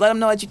be. But just let him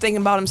know that you're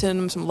thinking about him, send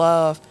him some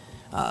love,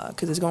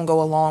 because it's going to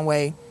go a long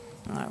way,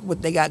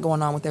 what they got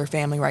going on with their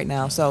family right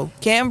now. So,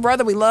 Cam,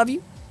 brother, we love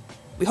you.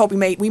 We hope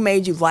we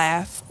made you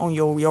laugh on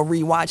your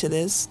rewatch of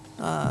this.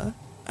 I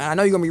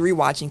know you're going to be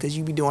rewatching because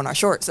you be doing our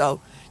short.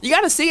 So, you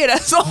got to see it at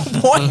some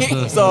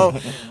point. So,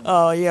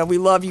 yeah, we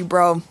love you,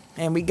 bro,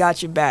 and we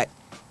got you back.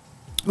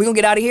 We're going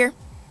to get out of here.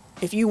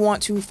 If you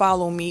want to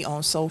follow me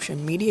on social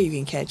media, you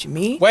can catch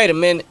me. Wait a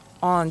minute.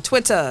 On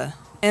Twitter,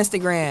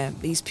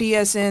 Instagram, these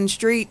PSN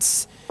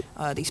streets,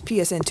 these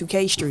PSN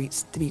 2K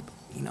streets, to be,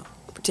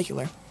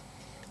 particular.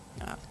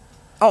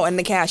 And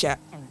the Cash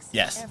App.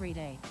 Yes. Every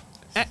day.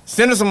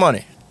 Send us some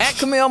money. At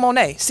Camille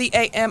Monet,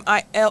 CAMILLEMONAE.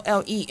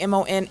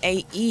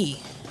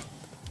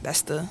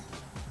 That's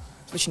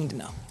what you need to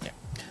know. Yeah.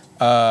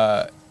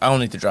 I don't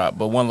need to drop,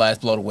 but one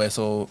last blow the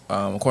whistle.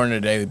 According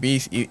to the Daily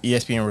Beast,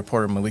 ESPN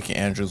reporter Malika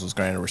Andrews was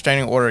granted a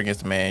restraining order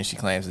against a man she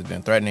claims has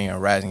been threatening and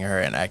harassing her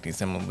and acting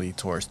similarly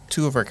towards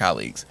 2 of her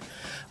colleagues.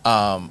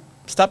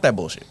 Stop that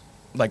bullshit.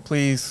 Like,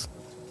 please,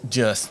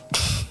 just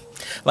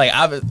like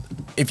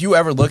if you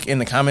ever look in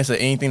the comments of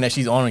anything that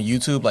she's on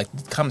YouTube, like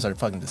the comments are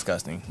fucking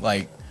disgusting.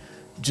 Like,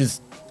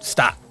 just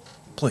stop,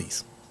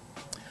 please.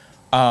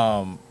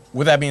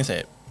 With that being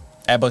said,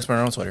 at Bucks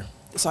Burner on Twitter.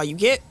 That's all you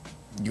get.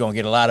 You're gonna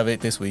get a lot of it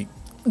this week.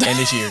 And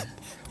this year,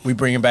 we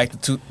bringing back the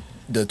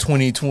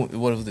 2020,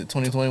 what was it,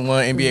 2021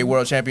 NBA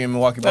World Champion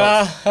Milwaukee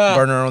Bucks.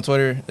 Burner on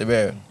Twitter.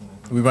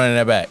 We running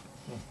that back.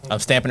 I'm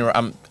stamping it.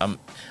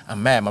 I'm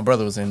mad. My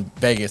brother was in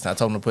Vegas, and I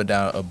told him to put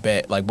down a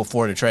bet like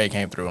before the trade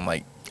came through. I'm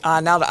like,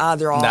 now the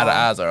odds are all. Now the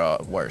odds are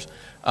all worse.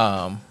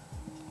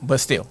 But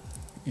still,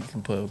 you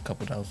can put a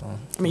couple dollars on.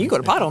 I mean, you go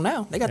to Potto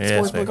now. They got the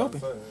sportsbook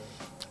open.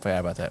 Forgot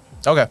about that.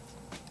 Okay,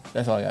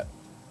 that's all I got.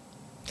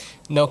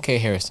 No K.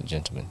 Harrison,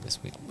 gentlemen,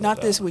 this week.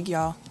 Not this week,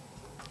 y'all.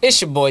 It's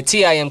your boy,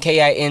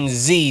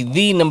 TIMKINZ,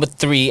 the number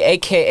 3,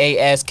 a.k.a.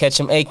 Ass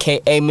Ketchum,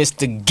 a.k.a.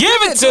 Mr. Give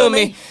It To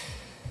Me.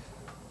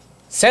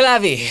 C'est la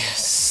vie.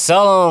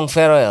 So long,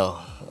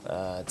 farewell.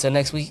 Till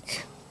next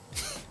week.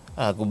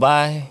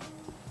 Goodbye.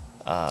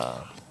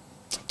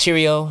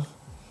 Cheerio.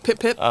 Pip,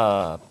 pip.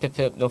 Pip,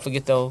 pip. Don't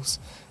forget those.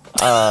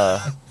 Bon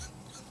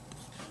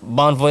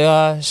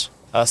voyage.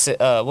 What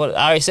I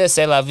already said,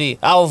 c'est la vie.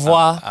 Au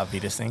revoir.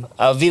 Avita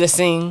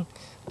Singh.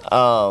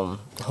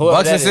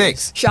 Bucks and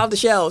 6. Shout out to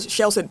Shells.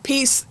 Shell said,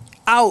 peace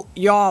out,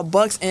 y'all.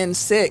 Bucks and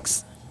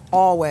 6.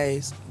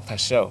 Always. For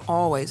sure.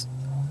 Always.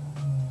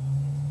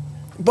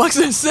 Bucks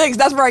and 6.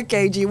 That's right,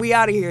 KG. We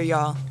out of here,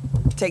 y'all.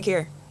 Take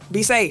care.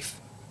 Be safe.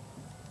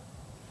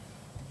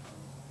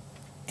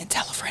 And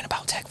tell a friend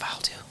about Tech File,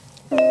 too.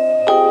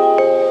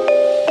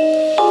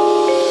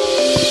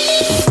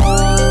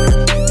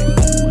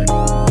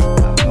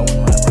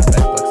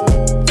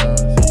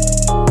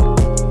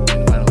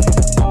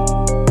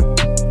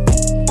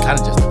 Kind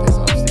of just depends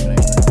on Stephen A.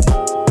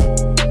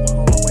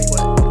 Wait,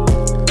 what?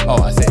 Oh,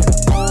 I said.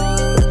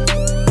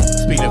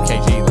 Speaking of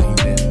KG, like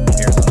he's in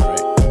Arizona, right?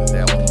 I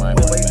said I wouldn't mind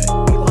running back.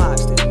 We live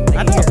still.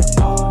 I know.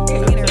 He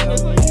in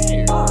Arizona.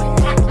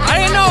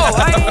 I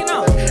didn't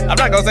know. I'm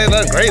not gonna say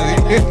nothing crazy.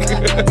 Yeah,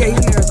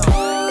 he's in Arizona.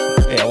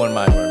 Yeah, I wouldn't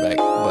mind running back.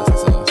 Bucks and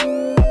Suns.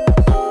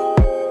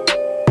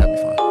 That'd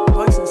be fun.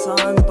 Bucks and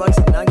Suns, Bucks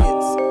and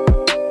Nuggets.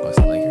 Bucks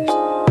and Lakers.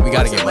 We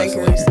gotta get Bucks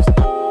and Lakers.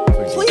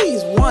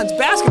 Please, once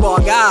basketball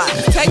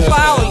guys. Tech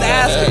File is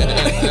asking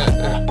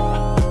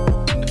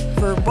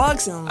for Bucks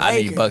Bucks and Lakers.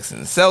 I need Bucks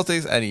and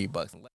Celtics. I need Bucks and Lakers.